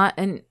it's not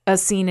a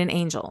scene in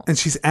Angel. And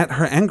she's at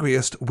her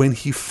angriest when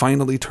he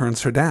finally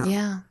turns her down.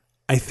 Yeah.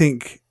 I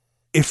think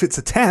if it's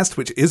a test,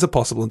 which is a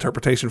possible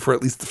interpretation for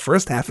at least the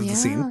first half of the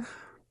scene,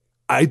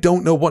 I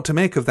don't know what to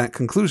make of that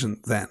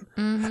conclusion then.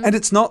 And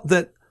it's not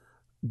that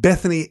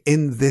Bethany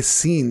in this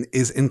scene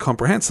is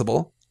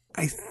incomprehensible.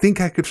 I think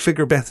I could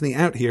figure Bethany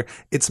out here.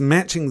 It's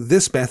matching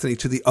this Bethany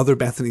to the other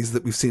Bethanies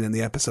that we've seen in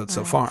the episode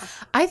so far.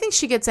 I think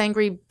she gets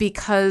angry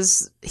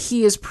because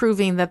he is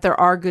proving that there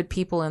are good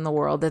people in the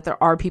world, that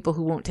there are people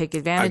who won't take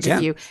advantage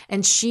of you.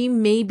 And she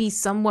may be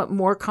somewhat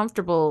more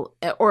comfortable,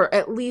 or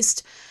at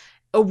least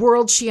a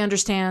world she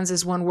understands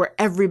is one where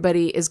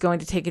everybody is going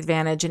to take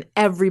advantage and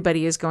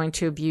everybody is going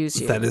to abuse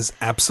you. That is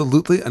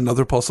absolutely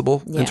another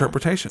possible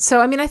interpretation.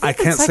 So, I mean, I think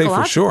I can't say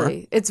for sure.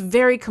 It's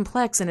very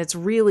complex and it's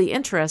really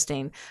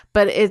interesting,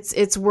 but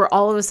it's we're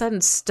all of a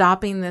sudden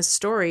stopping this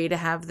story to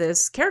have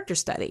this character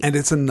study. And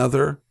it's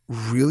another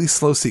really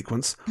slow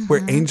sequence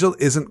where Angel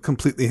isn't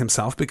completely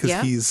himself because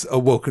he's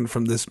awoken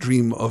from this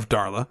dream of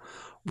Darla.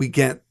 We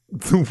get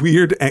the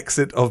weird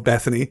exit of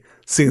Bethany,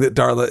 seeing that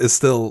Darla is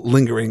still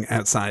lingering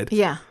outside.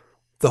 Yeah.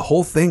 The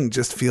whole thing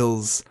just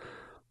feels,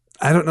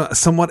 I don't know,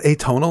 somewhat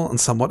atonal and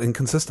somewhat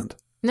inconsistent.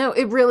 No,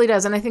 it really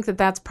does. And I think that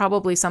that's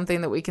probably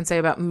something that we can say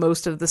about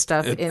most of the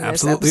stuff in this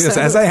absolutely episode. is,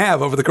 as I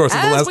have over the course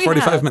of the last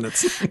 45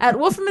 minutes. At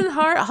Wolferman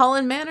Hart,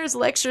 Holland Manners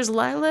lectures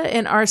Lila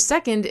in our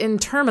second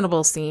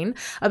interminable scene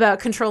about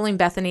controlling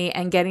Bethany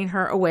and getting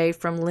her away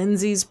from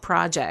Lindsay's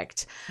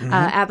project.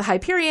 At the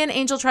Hyperion,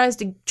 Angel tries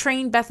to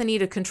train Bethany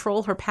to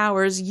control her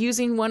powers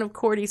using one of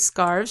Cordy's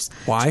scarves.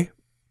 Why?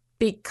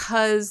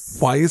 Because...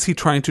 Why is he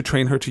trying to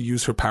train her to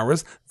use her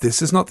powers?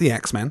 This is not the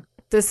X-Men.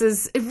 This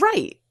is...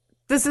 Right.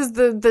 This is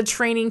the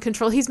training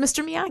control. He's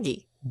Mr.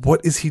 Miyagi.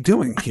 What is he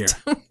doing here?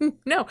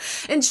 No.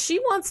 And she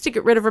wants to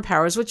get rid of her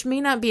powers, which may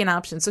not be an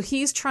option. So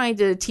he's trying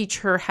to teach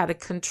her how to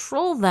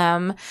control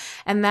them.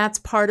 And that's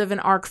part of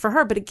an arc for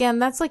her. But again,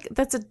 that's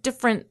a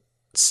different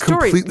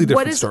story. Completely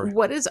different story.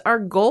 What is our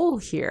goal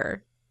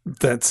here?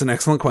 That's an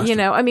excellent question. You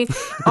know, I mean,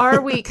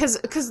 are we,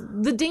 because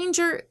the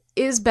danger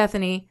is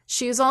Bethany.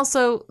 She is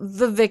also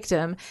the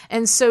victim.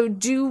 And so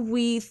do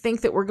we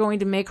think that we're going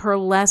to make her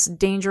less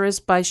dangerous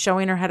by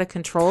showing her how to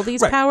control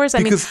these powers? I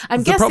mean,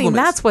 I'm guessing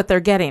that's what they're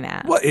getting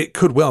at. Well, it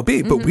could well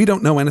be, but we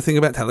don't know anything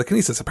about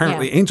telekinesis.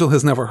 Apparently, Angel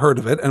has never heard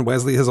of it, and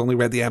Wesley has only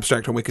read the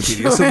abstract on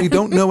Wikipedia, so we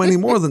don't know any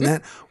more than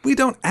that. We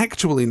don't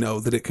actually know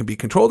that it can be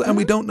controlled, and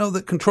we don't know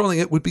that controlling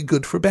it would be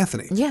good for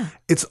Bethany. Yeah.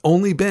 It's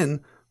only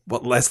been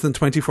less than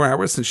 24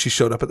 hours since she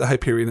showed up at the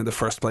Hyperion in the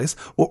first place.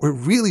 What we're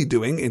really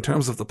doing in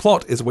terms of the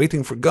plot is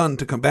waiting for Gunn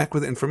to come back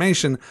with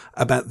information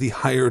about the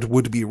hired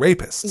would-be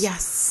rapists.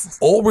 Yes.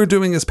 All we're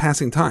doing is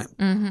passing time.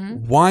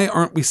 Why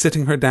aren't we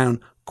sitting her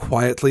down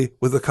quietly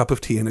with a cup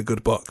of tea and a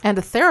good book? And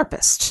a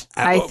therapist.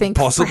 I think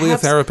possibly a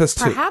therapist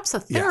too. Perhaps a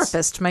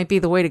therapist might be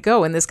the way to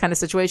go in this kind of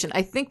situation.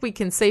 I think we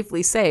can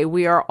safely say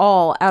we are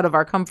all out of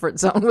our comfort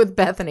zone with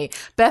Bethany.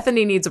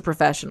 Bethany needs a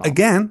professional.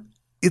 Again,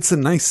 it's a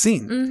nice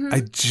scene. I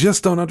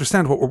just don't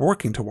understand what we're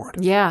working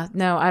toward. Yeah,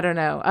 no, I don't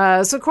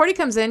know. So Cordy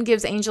comes in,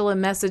 gives Angel a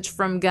message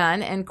from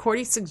Gunn, and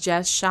Cordy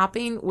suggests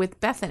shopping with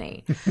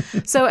Bethany.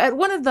 So at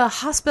one of the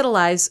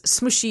hospitalized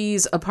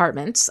Smooshy's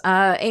apartments,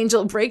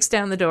 Angel breaks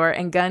down the door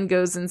and Gunn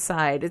goes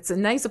inside. It's a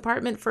nice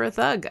apartment for a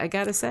thug, I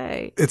gotta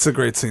say. It's a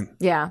great scene.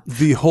 Yeah.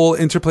 The whole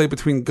interplay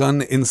between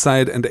Gunn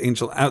inside and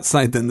Angel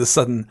outside, then the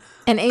sudden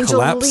and Angel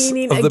collapse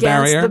leaning of the against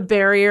barrier. the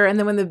barrier, and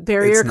then when the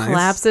barrier It's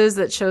collapses,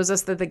 that shows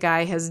us that the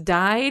guy has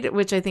died,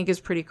 which I think is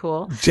pretty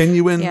cool.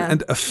 Genuine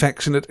and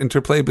affectionate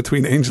interplay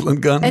between Angel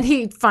and Gunn. And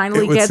he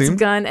finally gets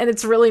Gunn, and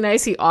it's really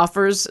nice. He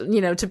offers,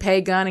 to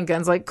pay Gunn, and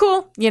Gunn's like,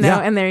 cool,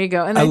 and there you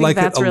go. And I think like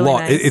that's it a really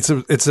lot. nice.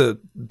 It's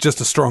just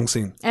a strong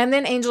scene. And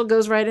then Angel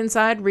goes right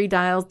inside,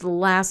 redials the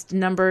last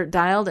number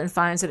dialed, and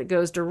finds that it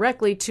goes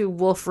directly to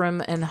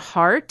Wolfram and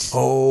Hart.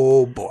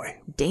 Oh boy.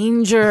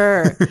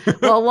 Danger.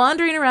 While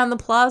wandering around the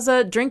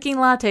plaza, drinking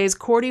lattes,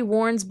 Cordy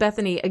warns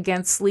Bethany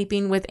against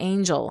sleeping with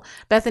Angel.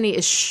 Bethany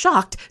is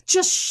shocked,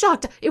 just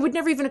shocked. It would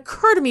never even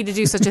occur to me to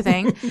do such a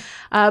thing.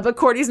 But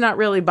Cordy's not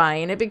really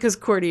buying it because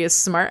Cordy is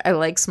smart. I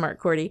like smart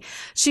Cordy.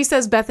 She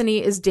says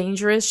Bethany is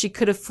dangerous. She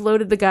could have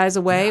floated the guys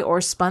away or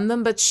spun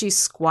them, but she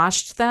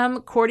squashed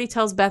them. Cordy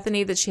tells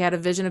Bethany that she had a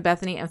vision of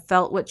Bethany and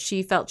felt what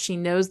she felt. She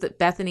knows that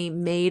Bethany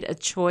made a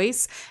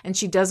choice, and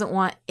she doesn't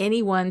want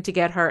anyone to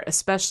get hurt,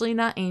 especially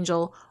not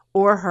Angel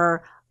or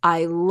her.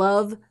 I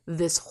love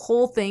this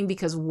whole thing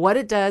because what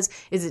it does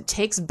is it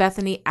takes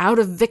Bethany out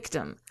of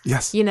victim.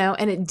 Yes.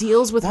 And it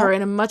deals with her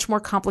in a much more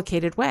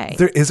complicated way.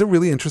 There is a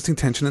really interesting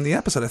tension in the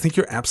episode. I think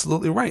you're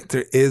absolutely right.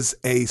 There is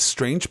a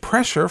strange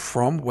pressure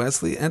from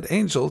Wesley and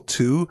Angel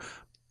to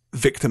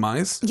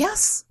victimize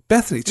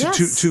Bethany,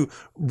 to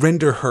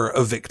render her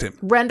a victim.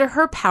 Render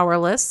her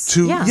powerless.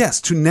 To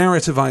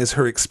narrativize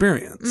her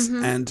experience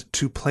and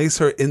to place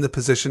her in the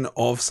position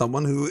of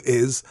someone who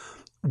is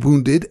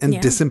wounded and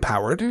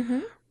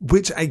disempowered,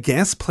 which I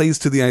guess plays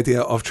to the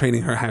idea of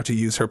training her how to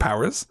use her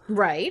powers.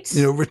 Right.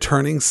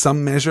 Returning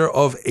some measure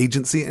of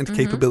agency and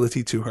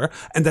capability to her.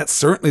 And that's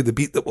certainly the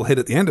beat that we'll hit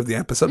at the end of the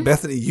episode.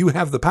 Bethany, you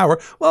have the power.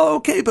 Well,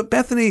 okay, but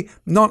Bethany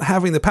not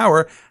having the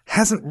power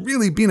hasn't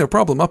really been a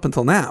problem up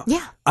until now.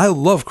 Yeah. I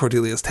love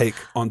Cordelia's take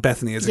on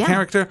Bethany as a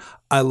character.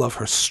 I love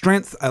her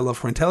strength. I love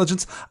her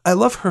intelligence. I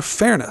love her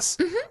fairness.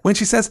 When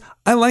she says,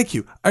 I like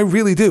you. I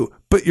really do.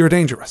 But you're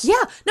dangerous.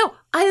 Yeah. No,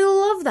 I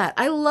love that.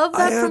 I love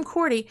that from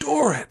Cordy. I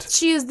adore it.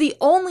 She is the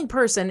only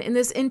person in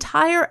this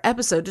entire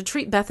episode to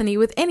treat Bethany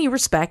with any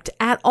respect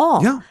at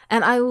all. Yeah.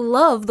 And I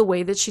love the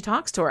way that she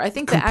talks to her. I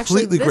think that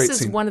actually Completely this great is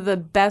scene. one of the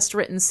best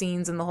written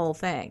scenes in the whole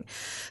thing.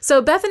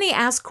 So Bethany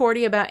asks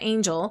Cordy about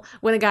Angel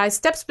when a guy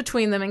steps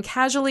between them and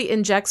casually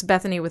injects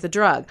Bethany with a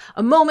drug.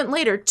 A moment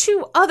later,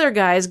 two other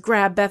guys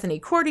grab Bethany.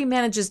 Cordy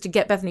manages to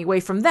get Bethany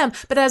away from them,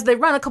 but as they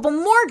run, a couple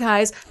more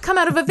guys come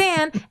out of a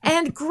van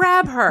and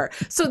grab her.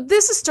 So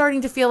this is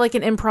starting to feel like an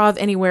an Improv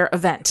Anywhere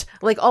event.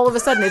 Like all of a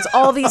sudden, it's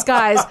all these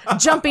guys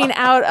jumping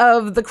out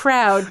of the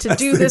crowd to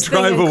do this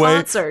thing in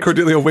concert.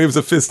 Cordelia waves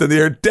a fist in the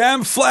air.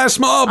 Damn flash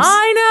mobs!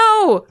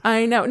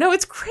 I know. No,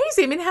 it's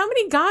crazy. I mean, how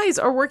many guys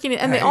are working it,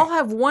 and they all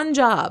have one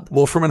job.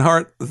 Wolfram and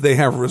Hart, they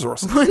have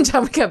resources. One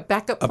job. We got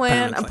backup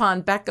plan Apparently.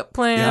 upon backup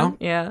plan.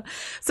 Yeah.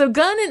 So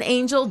Gunn and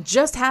Angel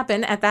just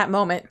happen at that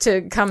moment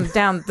to come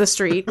down the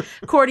street.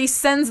 Cordy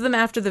sends them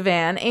after the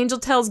van. Angel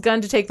tells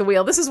Gunn to take the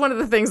wheel. This is one of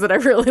the things that I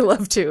really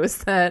love too, is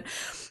that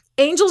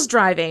Angel's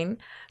driving.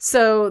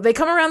 So they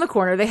come around the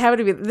corner. They have it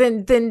to be.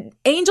 Then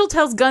Angel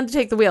tells Gunn to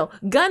take the wheel.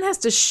 Gunn has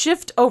to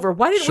shift over.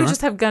 Why didn't we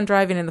just have Gunn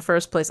driving in the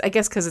first place? I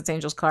guess because it's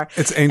Angel's car.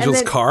 It's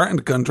Angel's car,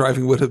 and Gunn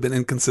driving would have been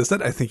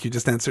inconsistent. I think you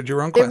just answered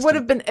your own question. It would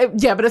have been,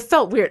 yeah, but it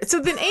felt weird. So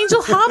then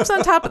Angel hops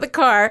on top of the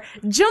car,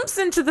 jumps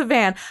into the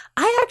van.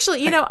 I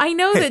actually, I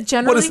know that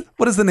generally.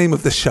 What is the name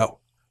of the show?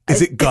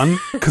 Is it Gun?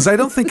 Because I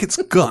don't think it's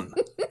Gun.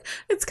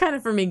 It's kind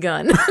of for me,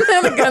 Gun.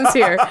 The Gun's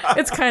here.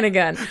 It's kind of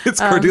Gun. It's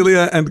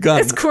Cordelia and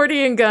Gun. It's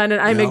Cordy and Gun, and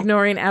I'm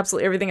ignoring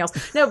absolutely everything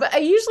else. No, but I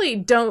usually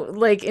don't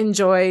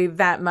enjoy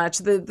that much.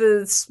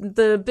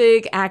 The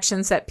big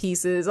action set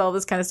pieces, all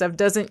this kind of stuff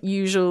doesn't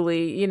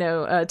usually,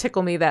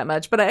 tickle me that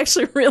much. But I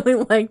actually really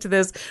liked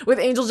this with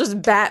Angel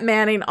just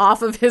Batmaning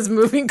off of his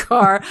moving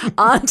car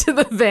onto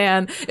the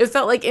van. It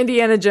felt like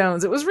Indiana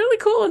Jones. It was really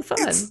cool and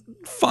fun. It's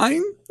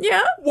fine.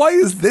 Yeah. Why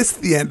is this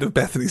the end of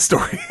Bethany's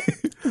story?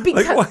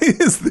 Because why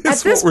is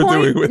this what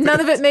we're doing with it? None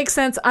of it makes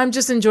sense. I'm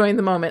just enjoying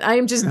the moment. I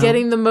am just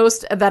getting the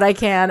most that I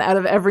can out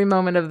of every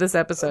moment of this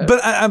episode.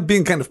 But I'm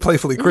being kind of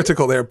playfully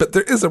critical there. But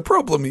there is a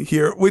problem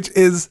here, which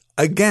is,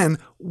 again,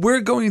 we're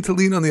going to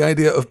lean on the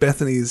idea of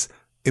Bethany's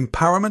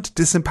empowerment,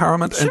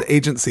 disempowerment, and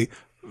agency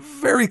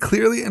very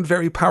clearly and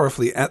very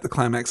powerfully at the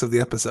climax of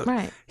the episode.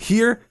 Right.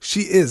 Here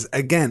she is,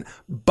 again,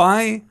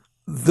 by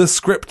the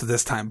script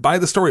this time, by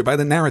the story, by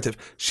the narrative.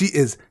 She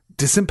is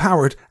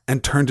disempowered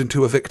and turned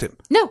into a victim.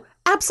 No,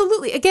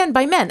 absolutely. Again,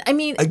 by men. I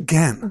mean,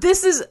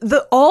 this is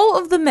all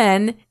of the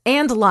men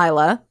and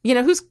Lila,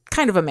 who's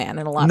kind of a man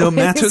in a lot of ways. No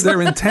matter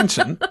their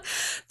intention.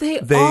 They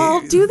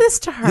all do this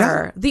to her.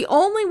 Yeah. The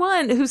only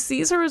one who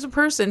sees her as a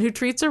person, who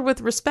treats her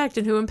with respect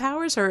and who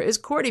empowers her is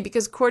Cordy,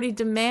 because Cordy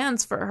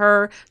demands for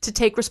her to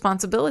take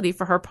responsibility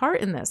for her part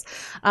in this.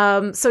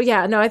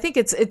 I think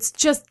it's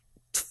just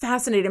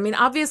fascinating. I mean,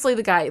 obviously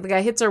the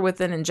guy hits her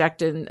with an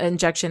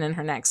injection in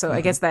her neck. So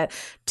I guess that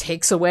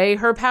takes away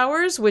her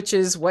powers, which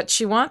is what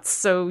she wants.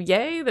 So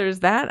yay, there's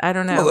that. I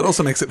don't know. Well, it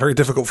also makes it very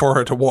difficult for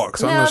her to walk.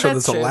 So I'm not sure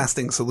that's there's true. a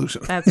lasting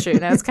solution. That's true.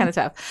 No, it's kind of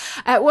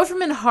tough. At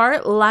Wolfram and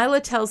Hart,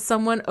 Lila tells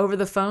someone over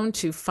the phone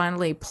to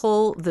finally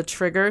pull the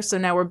trigger. So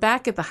now we're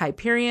back at the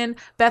Hyperion.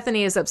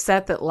 Bethany is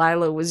upset that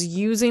Lila was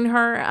using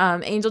her.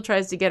 Angel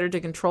tries to get her to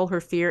control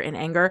her fear and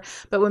anger.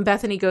 But when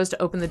Bethany goes to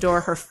open the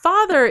door, her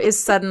father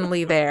is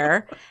suddenly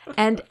there.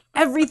 And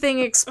everything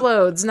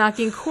explodes,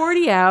 knocking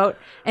Cordy out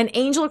and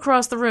Angel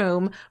across the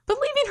room, but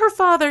leaving her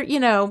father,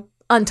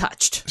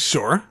 untouched.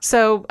 Sure.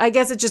 So I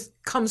guess it just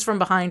comes from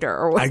behind her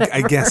or whatever.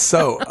 I guess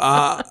so.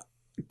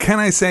 Can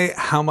I say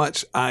how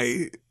much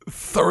I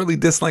thoroughly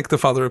dislike the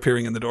father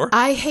appearing in the door?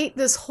 I hate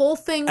this whole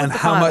thing with and the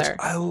how father. much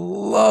I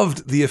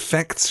loved the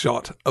effects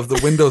shot of the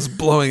windows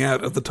blowing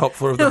out of the top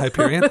floor of the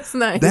Hyperion. That's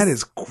nice. That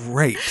is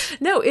great.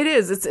 No, it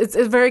is. It's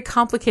very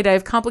complicated. I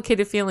have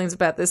complicated feelings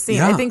about this scene.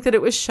 Yeah. I think that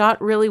it was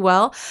shot really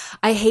well.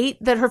 I hate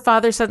that her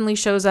father suddenly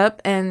shows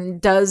up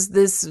and does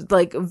this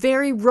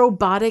very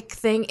robotic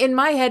thing. In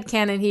my head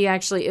canon, he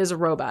actually is a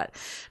robot.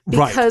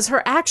 Because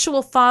her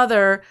actual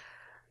father,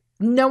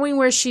 knowing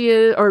where she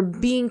is or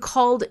being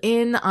called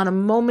in on a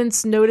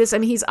moment's notice. I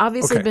mean, he's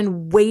obviously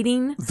been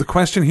waiting. The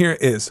question here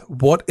is,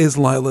 what is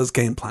Lila's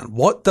game plan?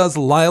 What does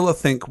Lila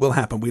think will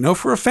happen? We know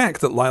for a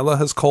fact that Lila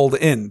has called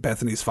in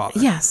Bethany's father.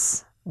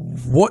 Yes.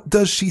 What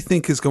does she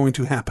think is going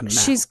to happen now?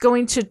 She's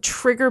going to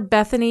trigger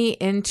Bethany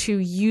into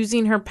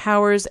using her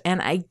powers,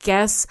 and I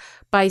guess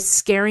by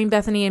scaring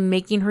Bethany and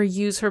making her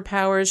use her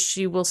powers,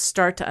 she will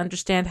start to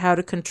understand how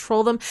to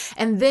control them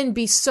and then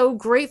be so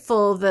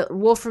grateful that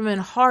Wolfram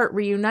and Hart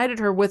reunited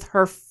her with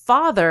her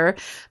father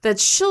that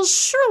she'll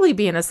surely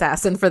be an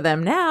assassin for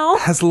them now.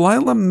 Has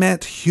Lila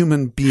met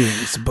human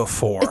beings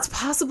before? It's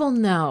possible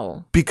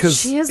no.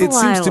 Because she is it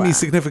Lila. seems to me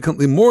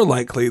significantly more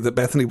likely that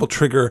Bethany will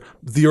trigger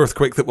the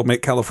earthquake that will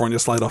make California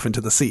slide off into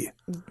the sea.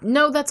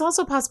 No, that's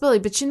also a possibility.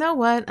 But you know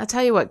what? I'll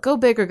tell you what. Go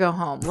big or go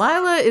home.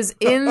 Lila is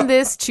in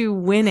this to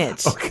win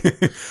it. Okay.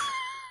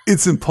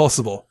 It's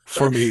impossible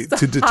for me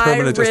to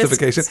determine a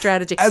justification.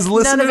 Strategy. As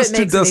listeners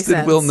to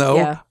Dusted will know,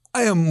 yeah.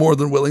 I am more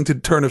than willing to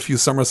turn a few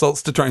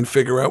somersaults to try and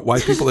figure out why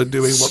people are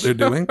doing what they're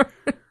doing.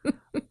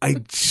 I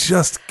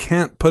just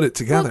can't put it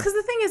together. Well, because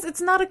the thing is, it's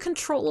not a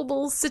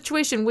controllable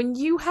situation. When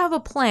you have a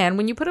plan,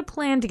 when you put a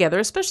plan together,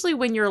 especially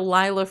when you're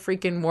Lila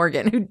freaking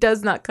Morgan, who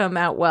does not come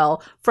out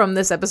well from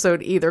this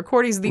episode either.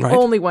 Cordy's the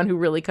only one who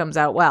really comes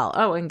out well.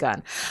 Oh, and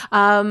Gunn.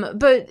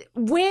 But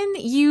when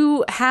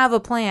you have a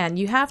plan,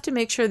 you have to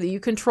make sure that you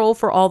control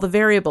for all the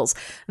variables.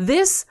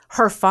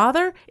 Her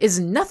father, is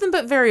nothing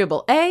but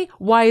variable. A,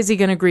 why is he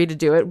going to agree to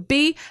do it?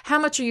 B, how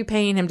much are you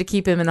paying him to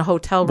keep him in a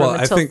hotel room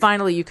until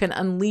finally you can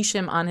unleash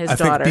him on his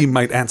daughter? I think B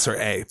might answer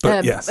A,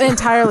 but yes.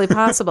 Entirely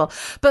possible.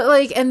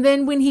 But and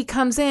then when he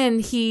comes in,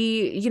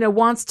 he,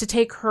 wants to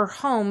take her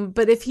home.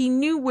 But if he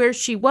knew where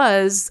she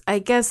was, I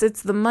guess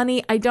it's the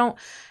money.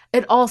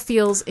 It all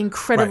feels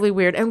incredibly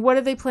weird. And what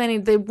are they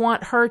planning? They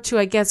want her to,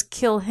 I guess,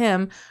 kill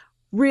him,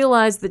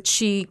 realize that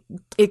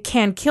it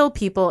can kill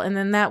people, and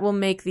then that will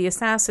make the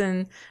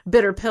assassin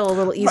bitter pill a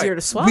little easier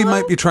to swallow. We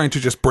might be trying to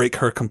just break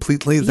her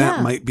completely. Yeah.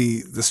 That might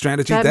be the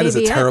strategy. That is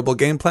a terrible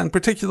game plan,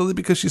 particularly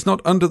because she's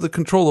not under the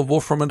control of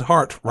Wolfram and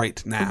Hart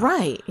right now.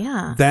 Right,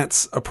 yeah.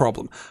 That's a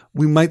problem.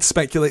 We might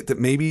speculate that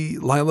maybe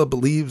Lila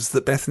believes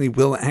that Bethany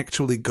will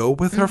actually go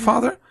with her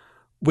father,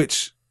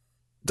 which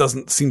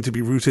doesn't seem to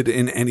be rooted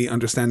in any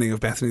understanding of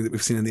Bethany that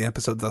we've seen in the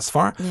episode thus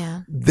far.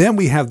 Yeah. Then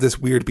we have this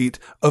weird beat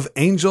of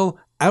Angel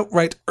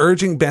outright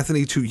urging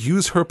Bethany to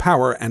use her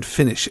power and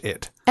finish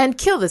it. And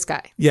kill this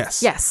guy.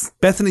 Yes. Yes.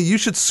 Bethany, you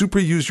should super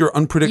use your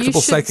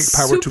unpredictable psychic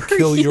power to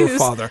kill your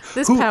father.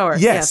 This power,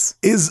 yes.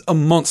 Is a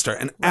monster,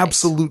 an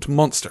absolute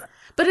monster.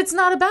 But it's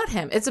not about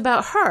him. It's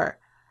about her.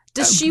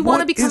 Does she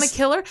want to become a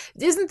killer?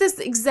 Isn't this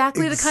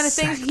exactly the kind of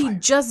thing he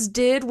just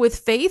did with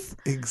Faith?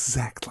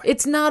 Exactly.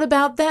 It's not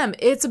about them.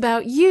 It's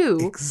about you.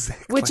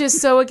 Exactly. Which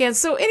is so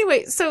against. So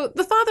anyway, so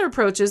the father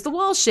approaches, the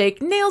walls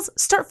shake, nails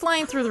start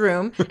flying through the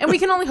room, and we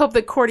can only hope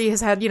that Cordy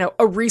has had,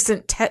 a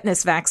recent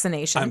tetanus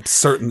vaccination. I'm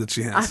certain that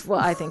she has.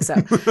 I think so.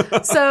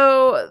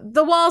 So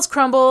the walls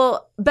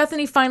crumble.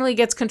 Bethany finally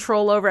gets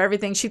control over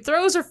everything. She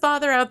throws her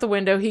father out the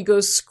window. He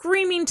goes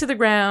screaming to the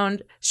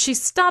ground. She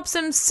stops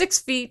him 6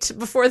 feet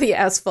before the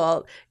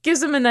asphalt,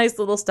 gives him a nice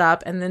little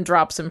stop, and then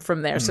drops him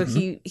from there. So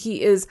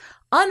he is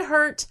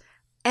unhurt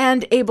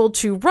and able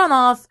to run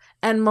off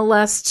and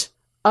molest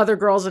other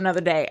girls another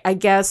day. I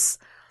guess.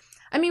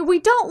 I mean, we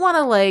don't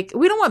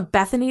want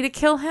Bethany to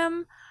kill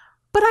him.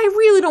 But I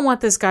really don't want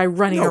this guy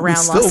running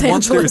around Los Angeles. We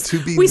still want there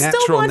to be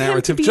natural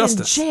narrative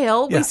justice. In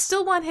jail. Yes. We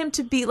still want him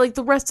to be like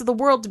the rest of the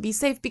world, to be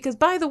safe. Because,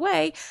 by the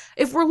way,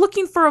 if we're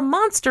looking for a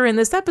monster in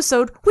this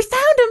episode, we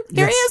found him.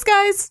 Here he is,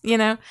 guys.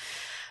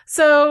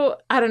 So,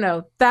 I don't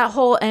know. That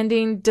whole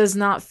ending does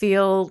not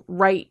feel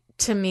right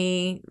to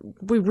me.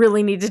 We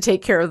really need to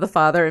take care of the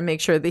father and make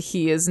sure that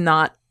he is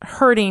not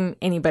hurting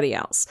anybody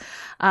else.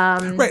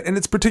 Right. And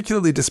it's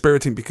particularly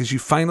dispiriting because you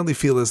finally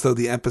feel as though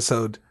the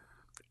episode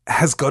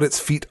has got its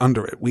feet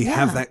under it. We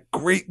have that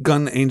great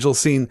Gun Angel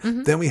scene.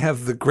 Then we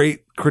have the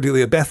great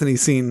Cordelia Bethany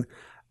scene.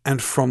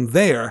 And from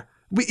there,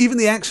 even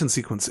the action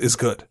sequence is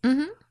good.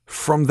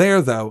 From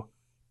there, though,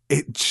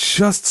 it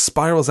just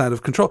spirals out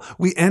of control.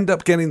 We end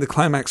up getting the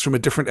climax from a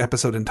different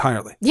episode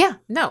entirely. Yeah,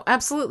 no,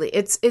 absolutely.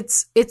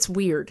 It's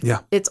weird. Yeah.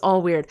 It's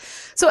all weird.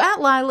 So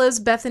at Lila's,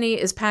 Bethany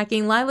is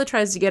packing. Lila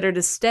tries to get her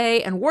to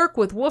stay and work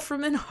with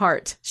Wolfram and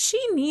Hart. She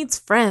needs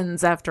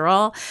friends, after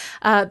all.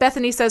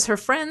 Bethany says her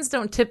friends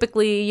don't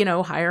typically,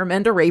 hire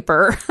men to rape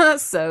her.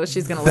 So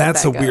she's going to let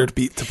that go. That's a weird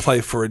beat to play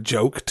for a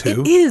joke,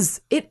 too. It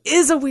is. It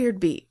is a weird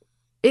beat.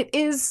 It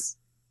is.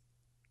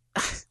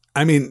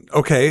 I mean,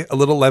 okay, a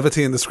little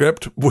levity in the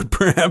script would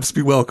perhaps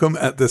be welcome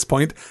at this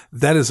point.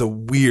 That is a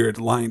weird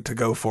line to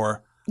go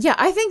for. Yeah,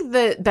 I think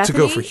that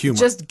Bethany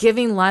just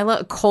giving Lila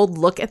a cold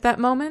look at that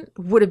moment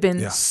would have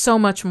been so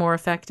much more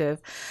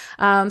effective.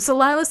 So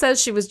Lila says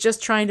she was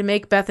just trying to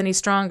make Bethany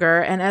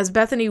stronger, and as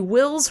Bethany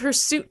wills her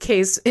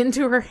suitcase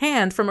into her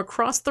hand from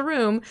across the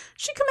room,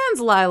 she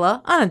commends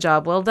Lila on a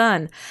job well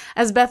done.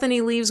 As Bethany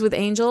leaves with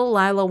Angel,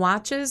 Lila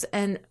watches,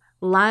 and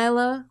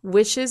Lila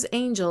wishes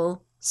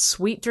Angel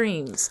sweet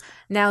dreams.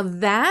 Now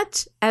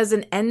that, as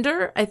an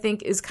ender, I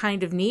think is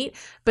kind of neat,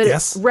 but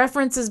it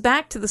references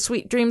back to the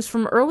sweet dreams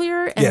from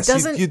earlier and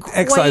doesn't you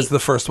excise the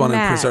first one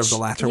and preserve the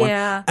latter one.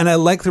 And I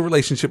like the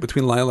relationship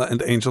between Lila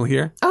and Angel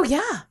here. Oh,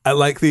 yeah. I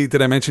like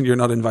did I mention you're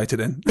not invited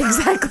in?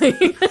 Exactly.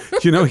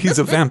 He's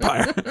a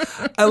vampire.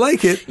 I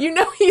like it.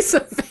 He's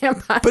a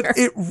vampire. But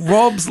it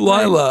robs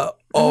Lila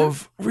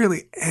of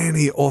really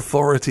any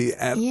authority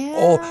at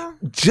all.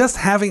 Just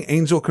having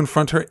Angel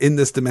confront her in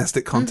this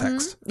domestic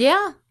context.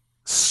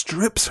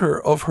 Strips her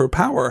of her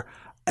power.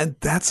 And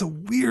that's a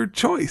weird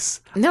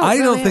choice. No, I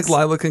don't think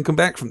Lila can come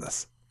back from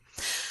this.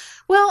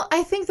 Well,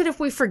 I think that if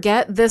we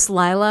forget this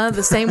Lila,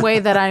 the same way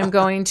that I'm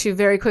going to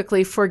very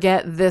quickly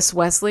forget this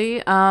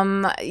Wesley,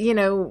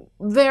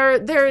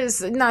 there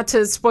is, not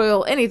to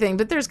spoil anything,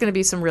 but there's going to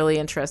be some really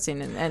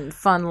interesting and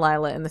fun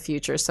Lila in the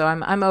future. So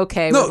I'm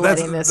okay with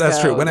letting this go.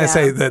 That's true. When I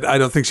say that I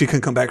don't think she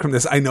can come back from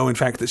this, I know in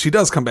fact that she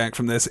does come back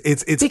from this.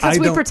 It's because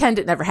we pretend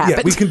it never happened.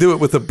 Yeah, we can do it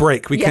with a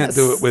break. We can't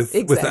do it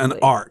with an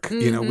arc.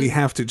 We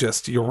have to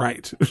you're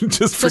right.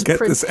 just forget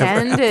this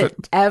ever happened.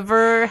 It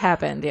ever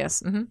happened.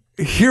 Yes.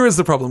 Here is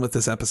the problem with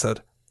this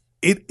episode.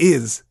 It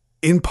is,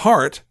 in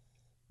part,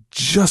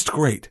 just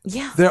great.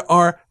 Yeah. There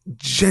are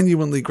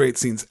genuinely great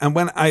scenes. And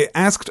when I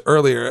asked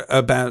earlier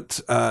about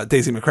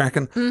Daisy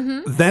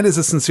McCracken, that is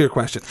a sincere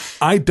question.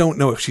 I don't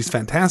know if she's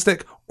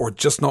fantastic or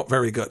just not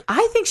very good.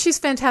 I think she's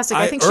fantastic.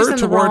 I think she's in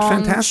the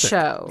wrong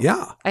show.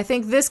 Yeah. I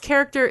think this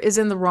character is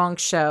in the wrong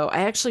show.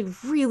 I actually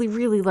really,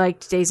 really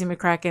liked Daisy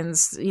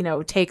McCracken's,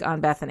 take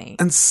on Bethany.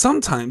 And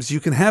sometimes you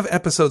can have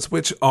episodes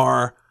which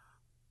are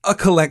a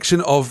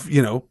collection of,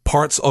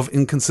 parts of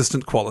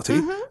inconsistent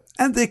quality.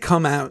 And they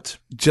come out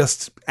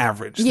just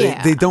average.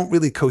 Yeah. They don't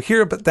really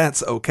cohere, but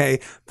that's okay.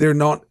 They're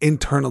not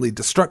internally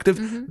destructive.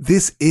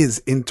 This is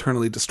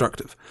internally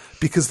destructive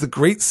because the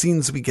great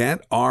scenes we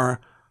get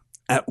are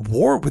at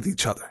war with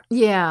each other.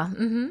 Yeah.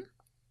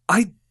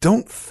 I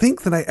don't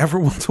think that I ever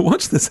want to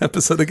watch this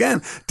episode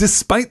again,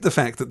 despite the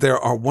fact that there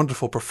are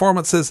wonderful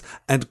performances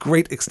and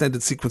great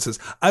extended sequences.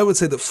 I would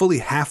say that fully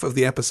half of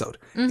the episode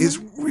is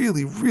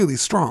really, really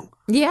strong.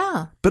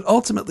 Yeah. But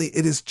ultimately,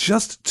 it is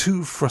just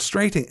too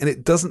frustrating, and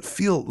it doesn't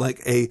feel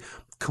like a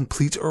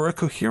complete or a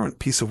coherent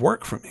piece of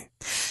work for me.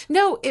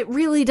 No, it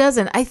really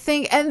doesn't. I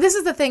think, and this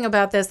is the thing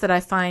about this that I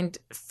find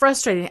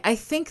frustrating. I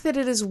think that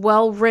it is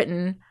well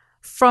written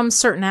from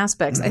certain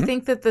aspects. I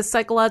think that the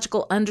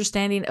psychological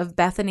understanding of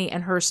Bethany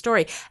and her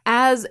story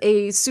as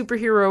a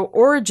superhero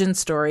origin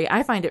story,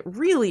 I find it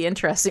really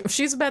interesting.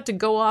 She's about to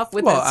go off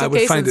with that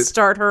suitcase and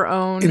start her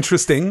own.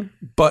 Interesting,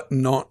 but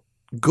not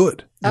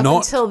good.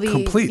 Not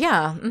complete.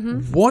 Yeah.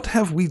 What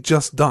have we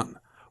just done?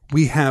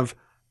 We have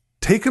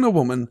taken a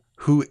woman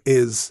who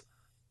is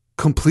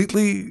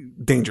completely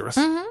dangerous,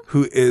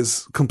 who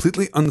is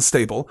completely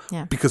unstable,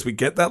 because we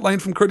get that line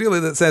from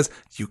Cordelia that says,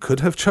 you could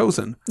have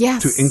chosen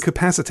to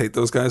incapacitate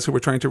those guys who were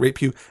trying to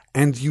rape you,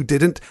 and you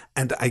didn't,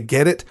 and I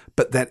get it,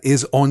 but that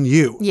is on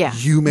you. Yeah.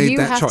 You made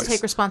that choice. You have to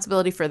take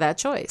responsibility for that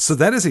choice. So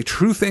that is a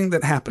true thing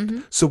that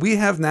happened. So we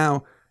have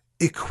now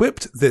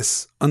equipped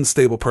this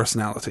unstable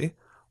personality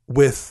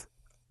with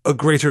a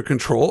greater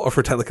control of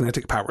her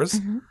telekinetic powers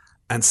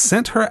and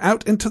sent her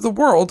out into the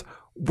world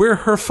where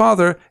her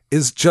father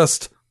is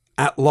just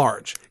at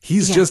large.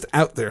 He's just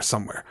out there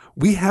somewhere.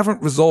 We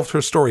haven't resolved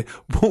her story.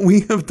 What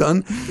we have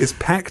done is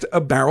packed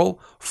a barrel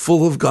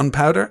full of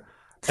gunpowder,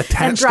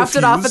 attached and dropped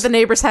it off at the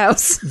neighbor's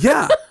house.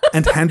 Yeah,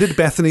 and handed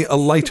Bethany a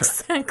lighter.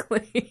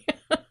 Exactly.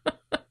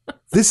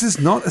 This is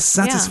not a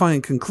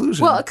satisfying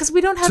conclusion. Well, because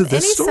we don't have any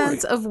story.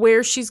 sense of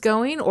where she's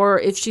going or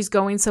if she's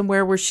going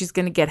somewhere where she's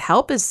going to get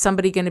help. Is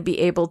somebody going to be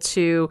able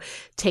to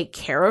take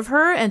care of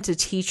her and to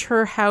teach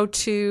her how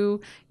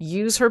to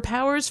use her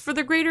powers for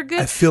the greater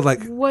good? I feel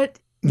like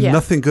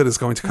nothing good is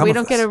going to come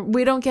of this.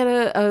 We don't get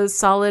a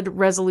solid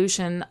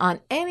resolution on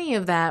any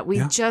of that. We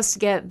just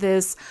get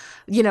this,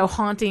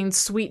 haunting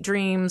sweet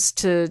dreams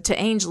to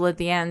Angel at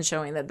the end,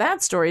 showing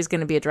that story is going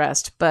to be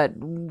addressed. But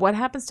what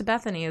happens to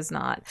Bethany is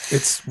not.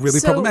 It's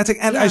really problematic.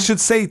 And I should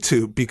say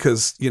too,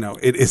 because,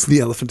 it is the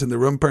elephant in the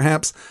room,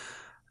 perhaps,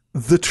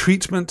 the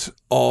treatment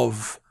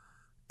of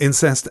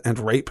incest and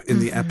rape in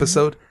the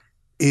episode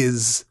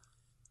is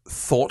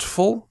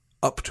thoughtful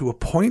up to a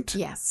point.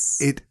 Yes.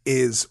 It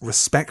is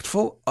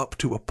respectful up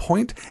to a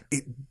point.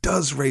 It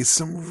does raise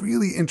some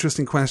really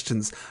interesting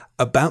questions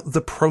about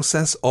the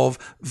process of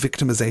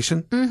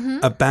victimization,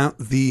 about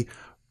the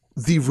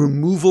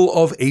removal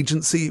of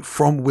agency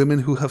from women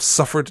who have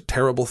suffered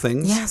terrible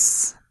things.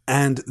 Yes.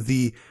 And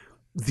the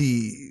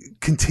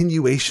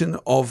continuation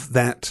of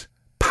that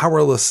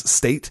powerless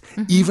state,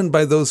 even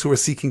by those who are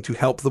seeking to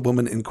help the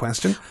woman in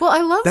question. Well,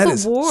 I love that the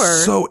is war.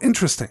 So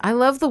interesting. I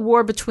love the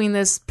war between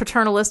this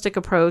paternalistic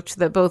approach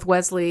that both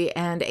Wesley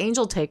and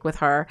Angel take with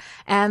her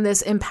and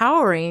this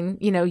empowering,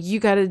 you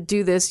got to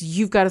do this,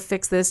 you've got to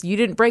fix this, you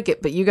didn't break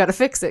it, but you got to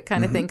fix it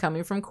kind of thing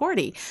coming from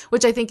Cordy,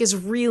 which I think is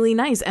really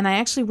nice. And I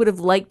actually would have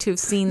liked to have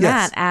seen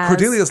that as...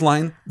 Cordelia's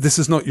line, this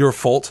is not your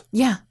fault,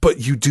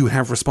 but you do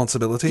have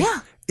responsibility,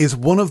 is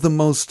one of the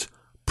most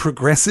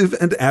progressive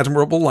and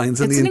admirable lines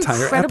in the entire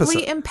episode. It's an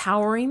incredibly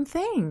empowering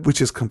thing.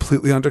 Which is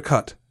completely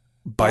undercut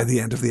by the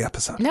end of the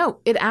episode. No,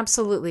 it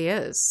absolutely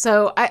is.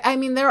 So, I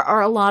mean, there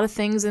are a lot of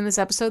things in this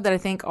episode that I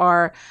think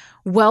are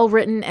well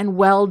written and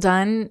well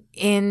done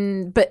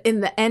but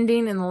in the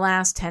ending, in the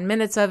last 10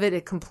 minutes of it,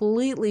 it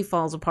completely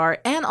falls apart.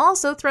 And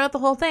also throughout the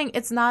whole thing,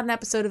 it's not an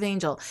episode of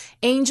Angel.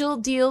 Angel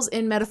deals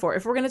in metaphor.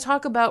 If we're going to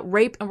talk about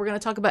rape and we're going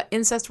to talk about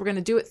incest, we're going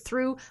to do it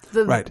through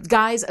the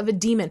guise of a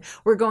demon.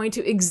 We're going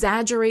to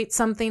exaggerate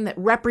something that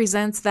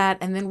represents that,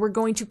 and then we're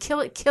going to kill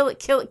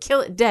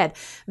it dead.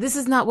 This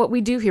is not what we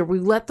do here. We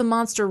let the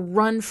monster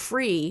run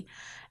free.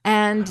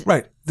 And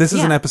this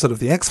is an episode of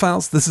The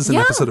X-Files. This is an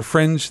episode of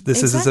Fringe.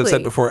 This is, as I've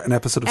said before, an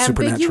episode of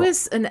Supernatural.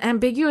 An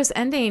ambiguous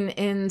ending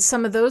in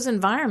some of those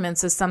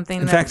environments is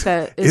something in fact,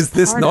 is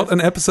this not an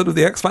episode of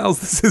The X-Files?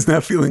 This is now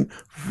feeling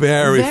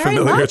very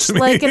familiar to me.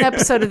 Like an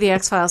episode of The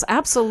X-Files.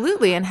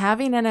 Absolutely. And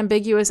having an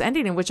ambiguous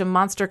ending in which a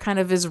monster kind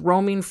of is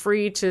roaming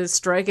free to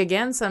strike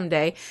again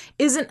someday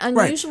isn't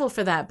unusual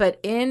for that. But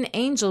in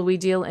Angel, we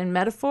deal in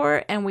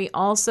metaphor and we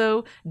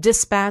also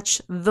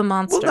dispatch the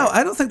monster. Well, no,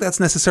 I don't think that's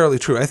necessarily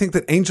true. I think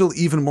that Angel,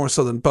 even more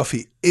so than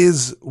Buffy,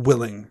 is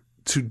willing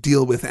to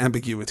deal with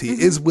ambiguity,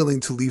 is willing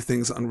to leave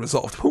things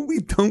unresolved. What we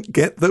don't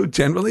get, though,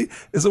 generally,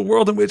 is a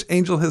world in which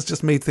Angel has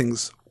just made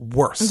things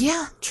worse.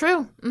 Yeah,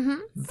 true.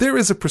 There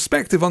is a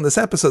perspective on this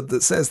episode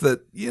that says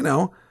that,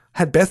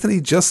 had Bethany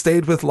just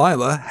stayed with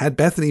Lila, had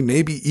Bethany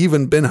maybe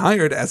even been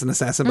hired as an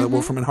assassin by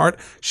Wolfram and Hart,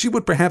 she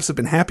would perhaps have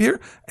been happier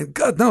and,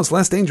 God knows,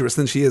 less dangerous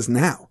than she is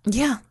now.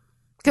 Yeah.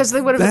 Because they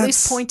would have at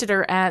least pointed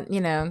her at,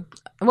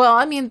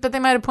 but they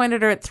might have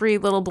pointed her at 3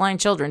 little blind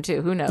children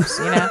too. Who knows,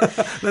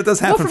 That does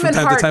happen from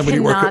time to time when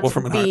you work at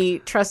Wolfram and Hart. Be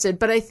trusted,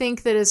 but I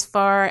think that as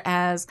far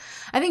as,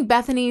 I think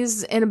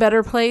Bethany's in a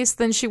better place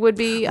than she would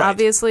be,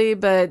 obviously,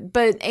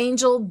 but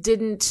Angel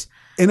didn't.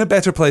 In a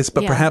better place,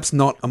 but perhaps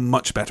not a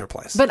much better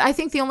place. But I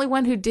think the only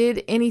one who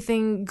did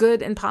anything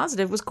good and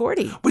positive was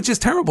Cordy. Which is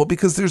terrible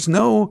because there's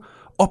no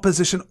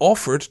opposition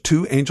offered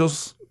to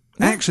Angel's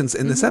actions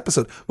in this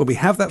episode. When we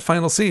have that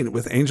final scene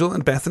with Angel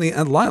and Bethany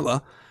and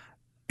Lila,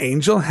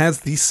 Angel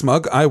has the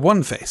smug I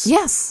won face.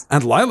 Yes.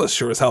 And Lila's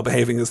sure as hell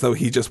behaving as though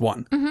he just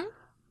won.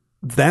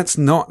 That's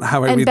not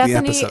how I read Bethany the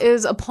episode. And Bethany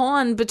is a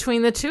pawn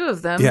between the two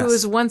of them, who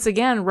is once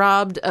again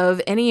robbed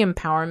of any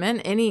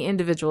empowerment, any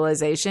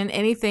individualization,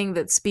 anything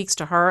that speaks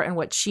to her and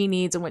what she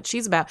needs and what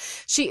she's about.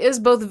 She is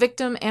both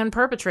victim and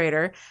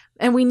perpetrator,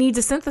 and we need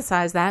to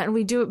synthesize that, and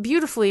we do it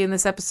beautifully in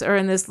this episode, or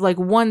in this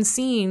one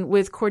scene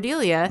with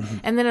Cordelia,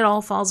 and then it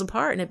all falls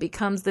apart, and it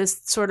becomes this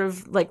sort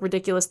of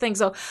ridiculous thing.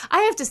 So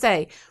I have to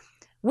say,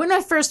 when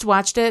I first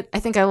watched it, I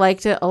think I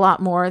liked it a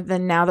lot more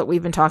than now that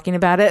we've been talking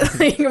about it.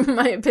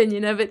 My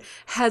opinion of it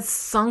has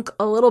sunk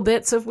a little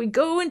bit. So if we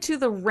go into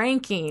the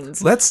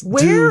rankings,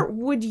 where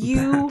would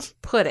you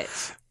put it?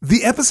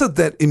 The episode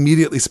that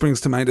immediately springs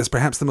to mind as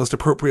perhaps the most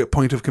appropriate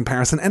point of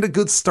comparison and a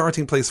good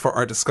starting place for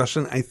our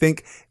discussion, I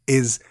think,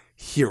 is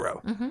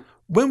Hero.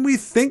 When we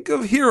think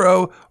of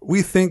Hero,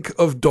 we think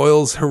of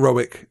Doyle's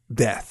heroic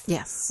death.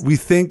 Yes. We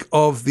think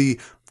of the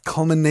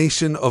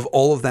culmination of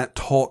all of that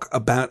talk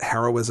about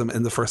heroism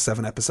in the first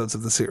 7 episodes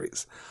of the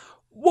series.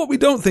 What we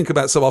don't think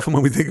about so often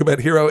when we think about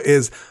Hero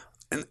is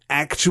an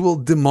actual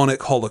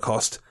demonic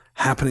holocaust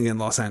happening in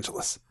Los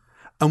Angeles.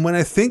 And when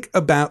I think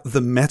about the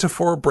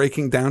metaphor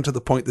breaking down to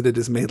the point that it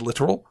is made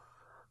literal,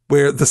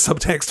 where the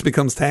subtext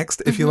becomes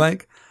text, if you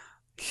like,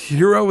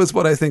 Hero is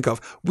what I think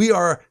of. We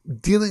are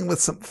dealing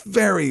with some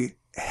very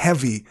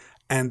heavy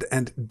and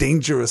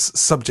dangerous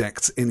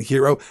subjects in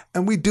Hero,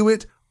 and we do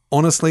it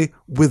honestly,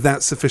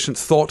 without sufficient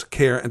thought,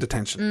 care, and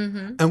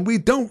attention. And we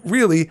don't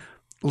really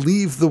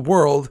leave the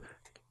world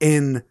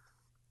in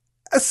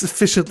a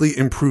sufficiently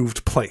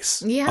improved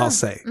place, I'll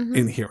say,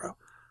 in Hero.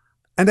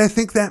 And I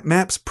think that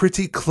maps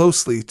pretty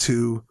closely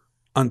to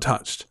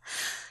Untouched.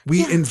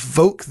 We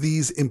invoke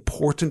these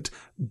important,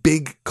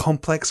 big,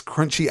 complex,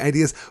 crunchy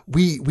ideas.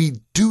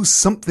 We do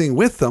something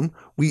with them.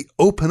 We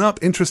open up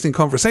interesting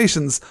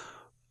conversations,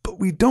 but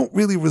we don't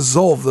really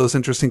resolve those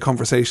interesting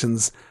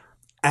conversations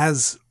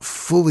as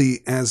fully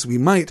as we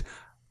might.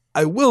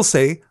 I will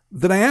say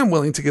that I am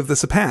willing to give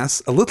this a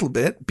pass a little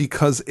bit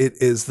because it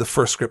is the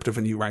first script of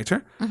a new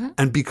writer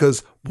and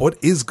because what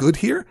is good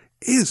here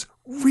is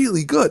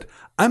really good.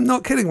 I'm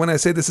not kidding when I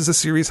say this is a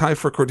series high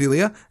for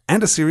Cordelia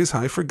and a series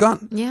high for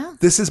Gunn. Yeah.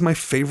 This is my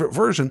favorite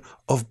version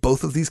of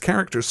both of these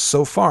characters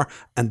so far,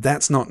 and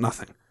that's not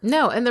nothing.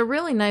 No, and they're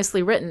really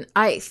nicely written.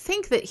 I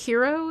think that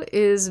Hero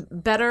is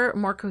better,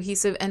 more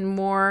cohesive, and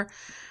more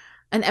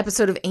an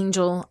episode of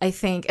Angel, I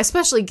think,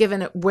 especially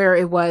given where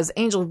it was.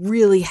 Angel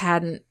really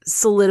hadn't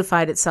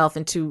solidified itself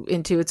into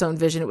its own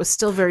vision. It was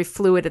still very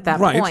fluid at that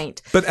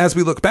point. But as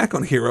we look back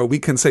on Hero, we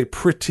can say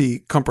pretty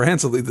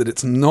comprehensively that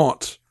it's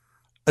not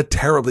a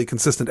terribly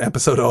consistent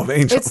episode of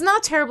Angel. It's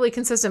not terribly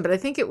consistent, but I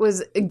think it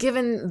was,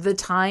 given the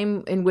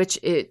time in which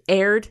it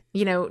aired,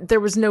 there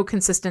was no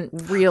consistent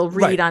real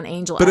read on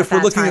Angel. But if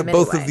we're looking at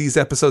both of these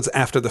episodes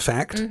after the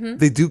fact,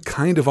 they do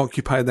kind of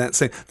occupy that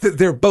same.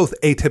 They're both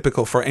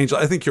atypical for Angel.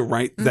 I think you're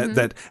right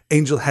that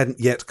Angel hadn't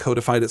yet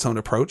codified its own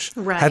approach,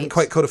 hadn't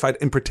quite codified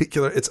in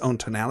particular its own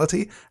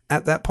tonality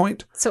at that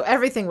point. So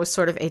everything was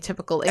sort of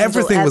atypical. Angel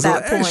everything at was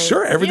that point.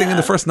 Sure. Everything in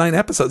the first 9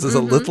 episodes is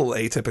a little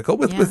atypical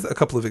with a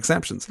couple of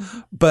exceptions.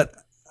 But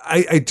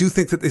I do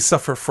think that they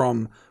suffer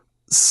from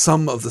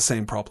some of the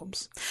same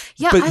problems.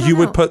 Yeah, but you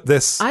would put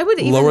this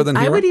lower than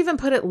Hero? I would even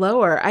put it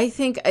lower. I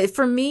think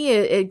for me,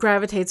 it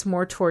gravitates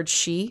more towards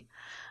She.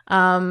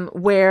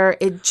 Where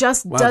it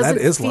just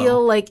doesn't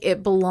feel like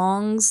it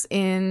belongs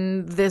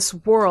in this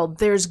world.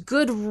 There's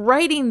good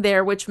writing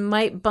there, which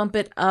might bump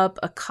it up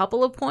a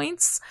couple of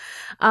points.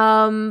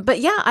 But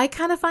yeah, I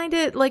kind of find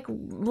it like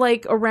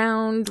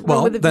around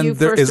with the then view,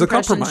 there first is a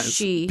impressions,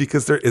 compromise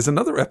because there is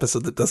another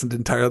episode that doesn't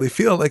entirely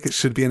feel like it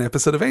should be an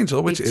episode of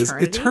Angel, which is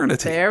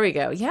Eternity. There we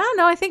go. Yeah,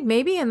 no, I think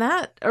maybe in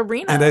that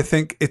arena. And I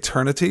think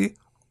Eternity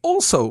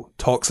also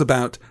talks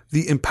about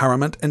the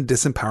empowerment and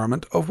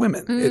disempowerment of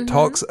women. It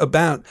talks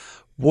about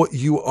what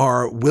you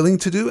are willing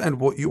to do and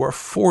what you are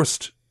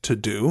forced to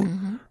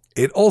do.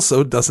 It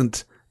also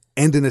doesn't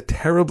end in a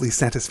terribly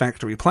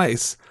satisfactory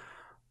place.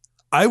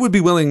 I would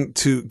be willing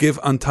to give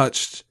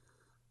Untouched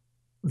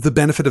the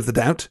benefit of the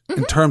doubt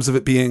in terms of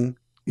it being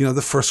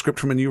the first script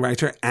from a new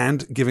writer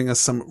and giving us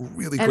some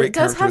really and great it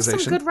does have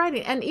characterization. some good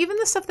writing, and even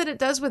the stuff that it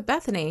does with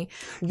Bethany,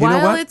 know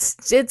while what?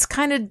 it's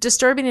kind of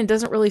disturbing and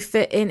doesn't really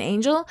fit in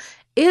Angel,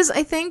 is,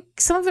 I think,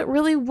 some of it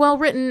really well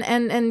written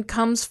and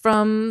comes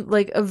from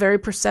like a very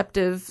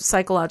perceptive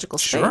psychological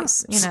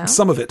space.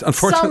 Some of it,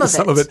 unfortunately,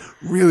 some of it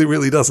really,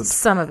 really doesn't.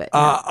 Some of it.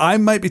 I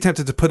might be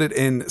tempted to put it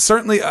in,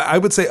 certainly, I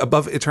would say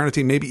above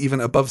Eternity, maybe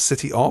even above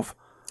City of.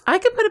 I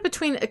could put it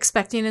between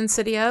Expecting and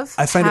City of.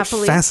 I find it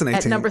fascinating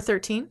at number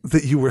 13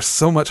 that you were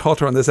so much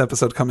hotter on this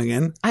episode coming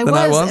in I than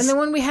I was. And then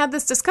when we had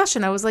this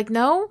discussion, I was like,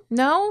 no.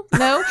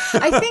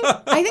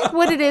 I think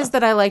what it is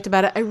that I liked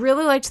about it, I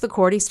really liked the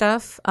Cordy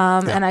stuff,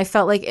 and I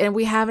felt like, and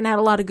we haven't had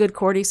a lot of good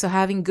Cordy, so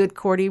having good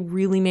Cordy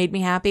really made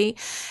me happy.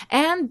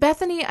 And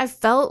Bethany, I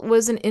felt,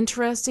 was an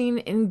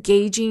interesting,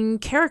 engaging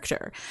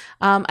character.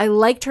 I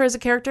liked her as a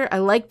character. I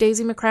like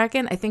Daisy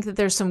McCracken. I think that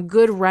there's some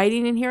good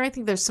writing in here. I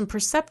think there's some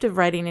perceptive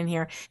writing in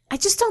here. I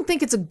just don't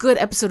think it's a good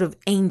episode of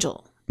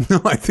Angel.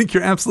 No, I think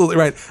you're absolutely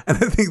right. And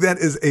I think that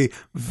is a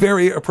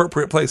very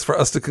appropriate place for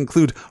us to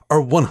conclude our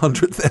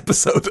 100th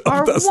episode of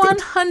Our Dusted.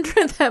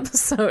 100th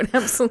episode,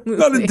 absolutely.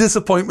 Not in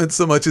disappointment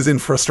so much as in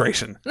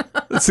frustration.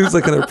 It seems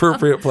like an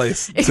appropriate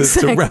place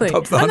to wrap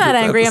up the 100th I'm not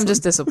angry, episode. I'm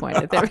just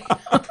disappointed. There we go.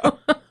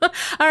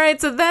 All right,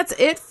 so that's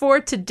it for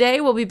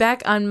today. We'll be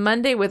back on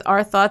Monday with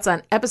our thoughts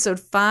on episode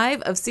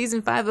 5 of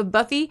season 5 of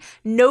Buffy,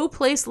 No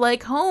Place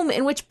Like Home,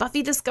 in which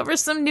Buffy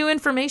discovers some new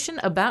information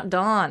about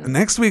Dawn.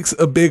 Next week's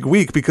a big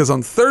week because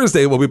on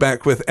Thursday we'll be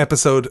back with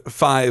episode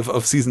 5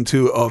 of season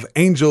 2 of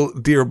Angel,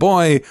 Dear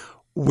Boy,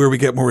 where we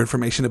get more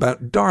information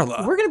about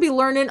Darla. We're going to be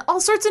learning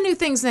all sorts of new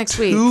things next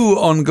week. 2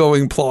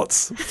 ongoing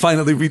plots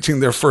finally reaching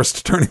their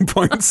first turning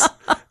points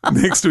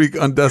next week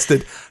on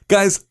Dusted.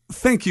 Guys,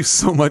 thank you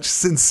so much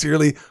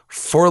sincerely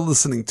for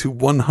listening to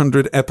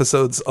 100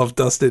 episodes of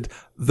Dusted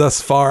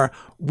thus far.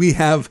 We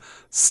have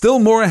still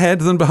more ahead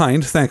than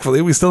behind,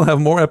 thankfully. We still have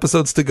more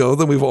episodes to go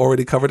than we've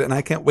already covered, and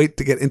I can't wait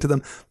to get into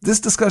them. This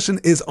discussion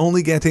is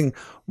only getting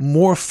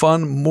more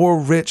fun, more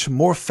rich,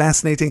 more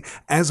fascinating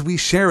as we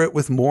share it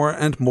with more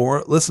and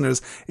more listeners.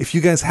 If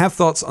you guys have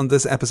thoughts on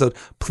this episode,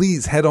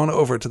 please head on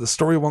over to the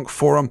Storywonk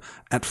forum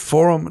at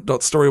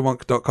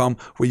forum.storywonk.com,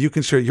 where you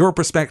can share your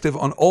perspective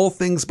on all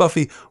things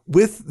Buffy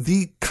with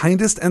the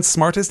kindest and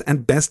smartest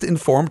and best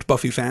informed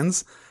Buffy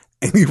fans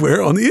anywhere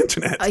on the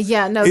internet.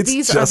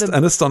 These are just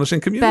an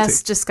astonishing community.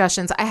 Best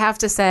discussions. I have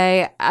to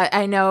say,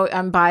 I know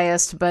I'm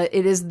biased, but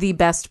it is the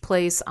best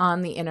place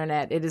on the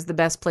internet. It is the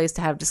best place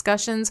to have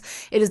discussions.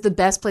 It is the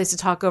best place to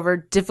talk over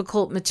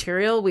difficult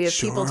material. We have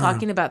people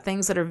talking about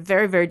things that are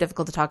very, very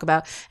difficult to talk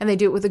about, and they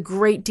do it with a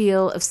great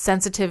deal of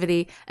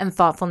sensitivity and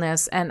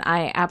thoughtfulness, and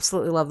I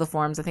absolutely love the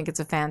forums. I think it's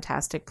a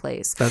fantastic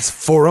place. That's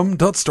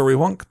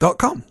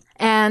forum.storywonk.com.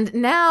 And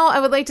now I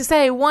would like to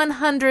say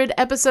 100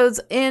 episodes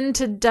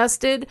into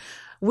Dusted.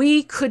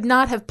 We could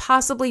not have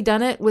possibly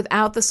done it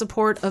without the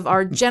support of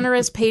our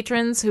generous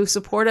patrons who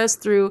support us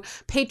through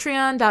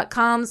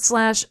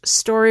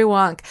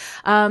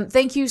patreon.com/storywonk.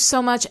 Thank you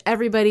so much,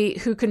 everybody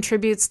who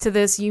contributes to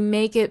this. You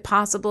make it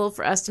possible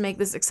for us to make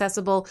this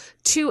accessible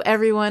to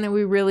everyone, and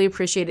we really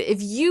appreciate it.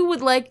 If you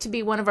would like to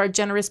be one of our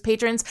generous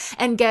patrons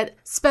and get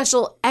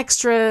special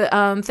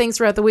extra things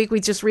throughout the week,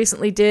 we just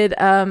recently did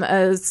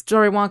a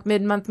Storywonk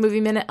mid-month movie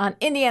minute on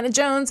Indiana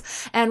Jones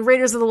and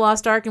Raiders of the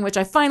Lost Ark, in which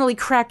I finally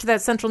cracked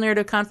that central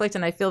narrative conflict,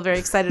 and I feel very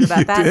excited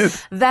about that. Did.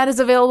 That is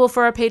available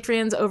for our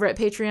Patreons over at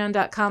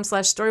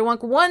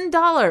patreon.com/storywonk.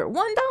 $1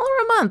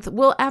 a month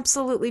will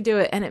absolutely do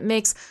it, and it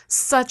makes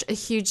such a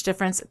huge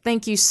difference.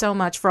 Thank you so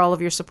much for all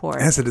of your support.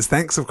 Yes, it is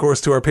thanks, of course,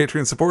 to our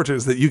Patreon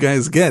supporters that you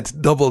guys get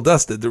double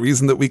Dusted. The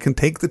reason that we can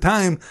take the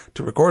time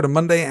to record a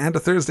Monday and a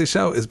Thursday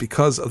show is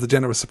because of the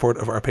generous support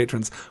of our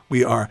patrons.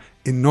 We are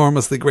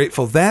enormously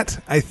grateful.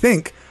 That, I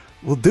think,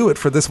 will do it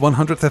for this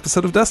 100th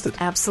episode of Dusted.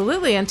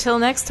 Absolutely. Until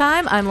next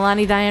time, I'm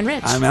Lonnie Diane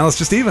Rich. I'm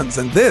Alistair Stevens,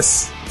 and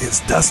this is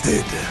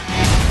Dusted.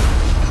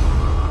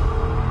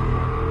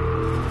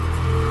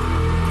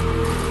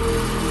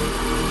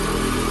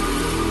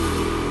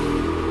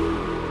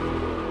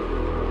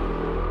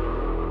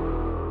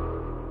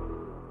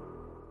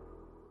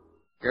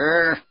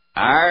 Grr.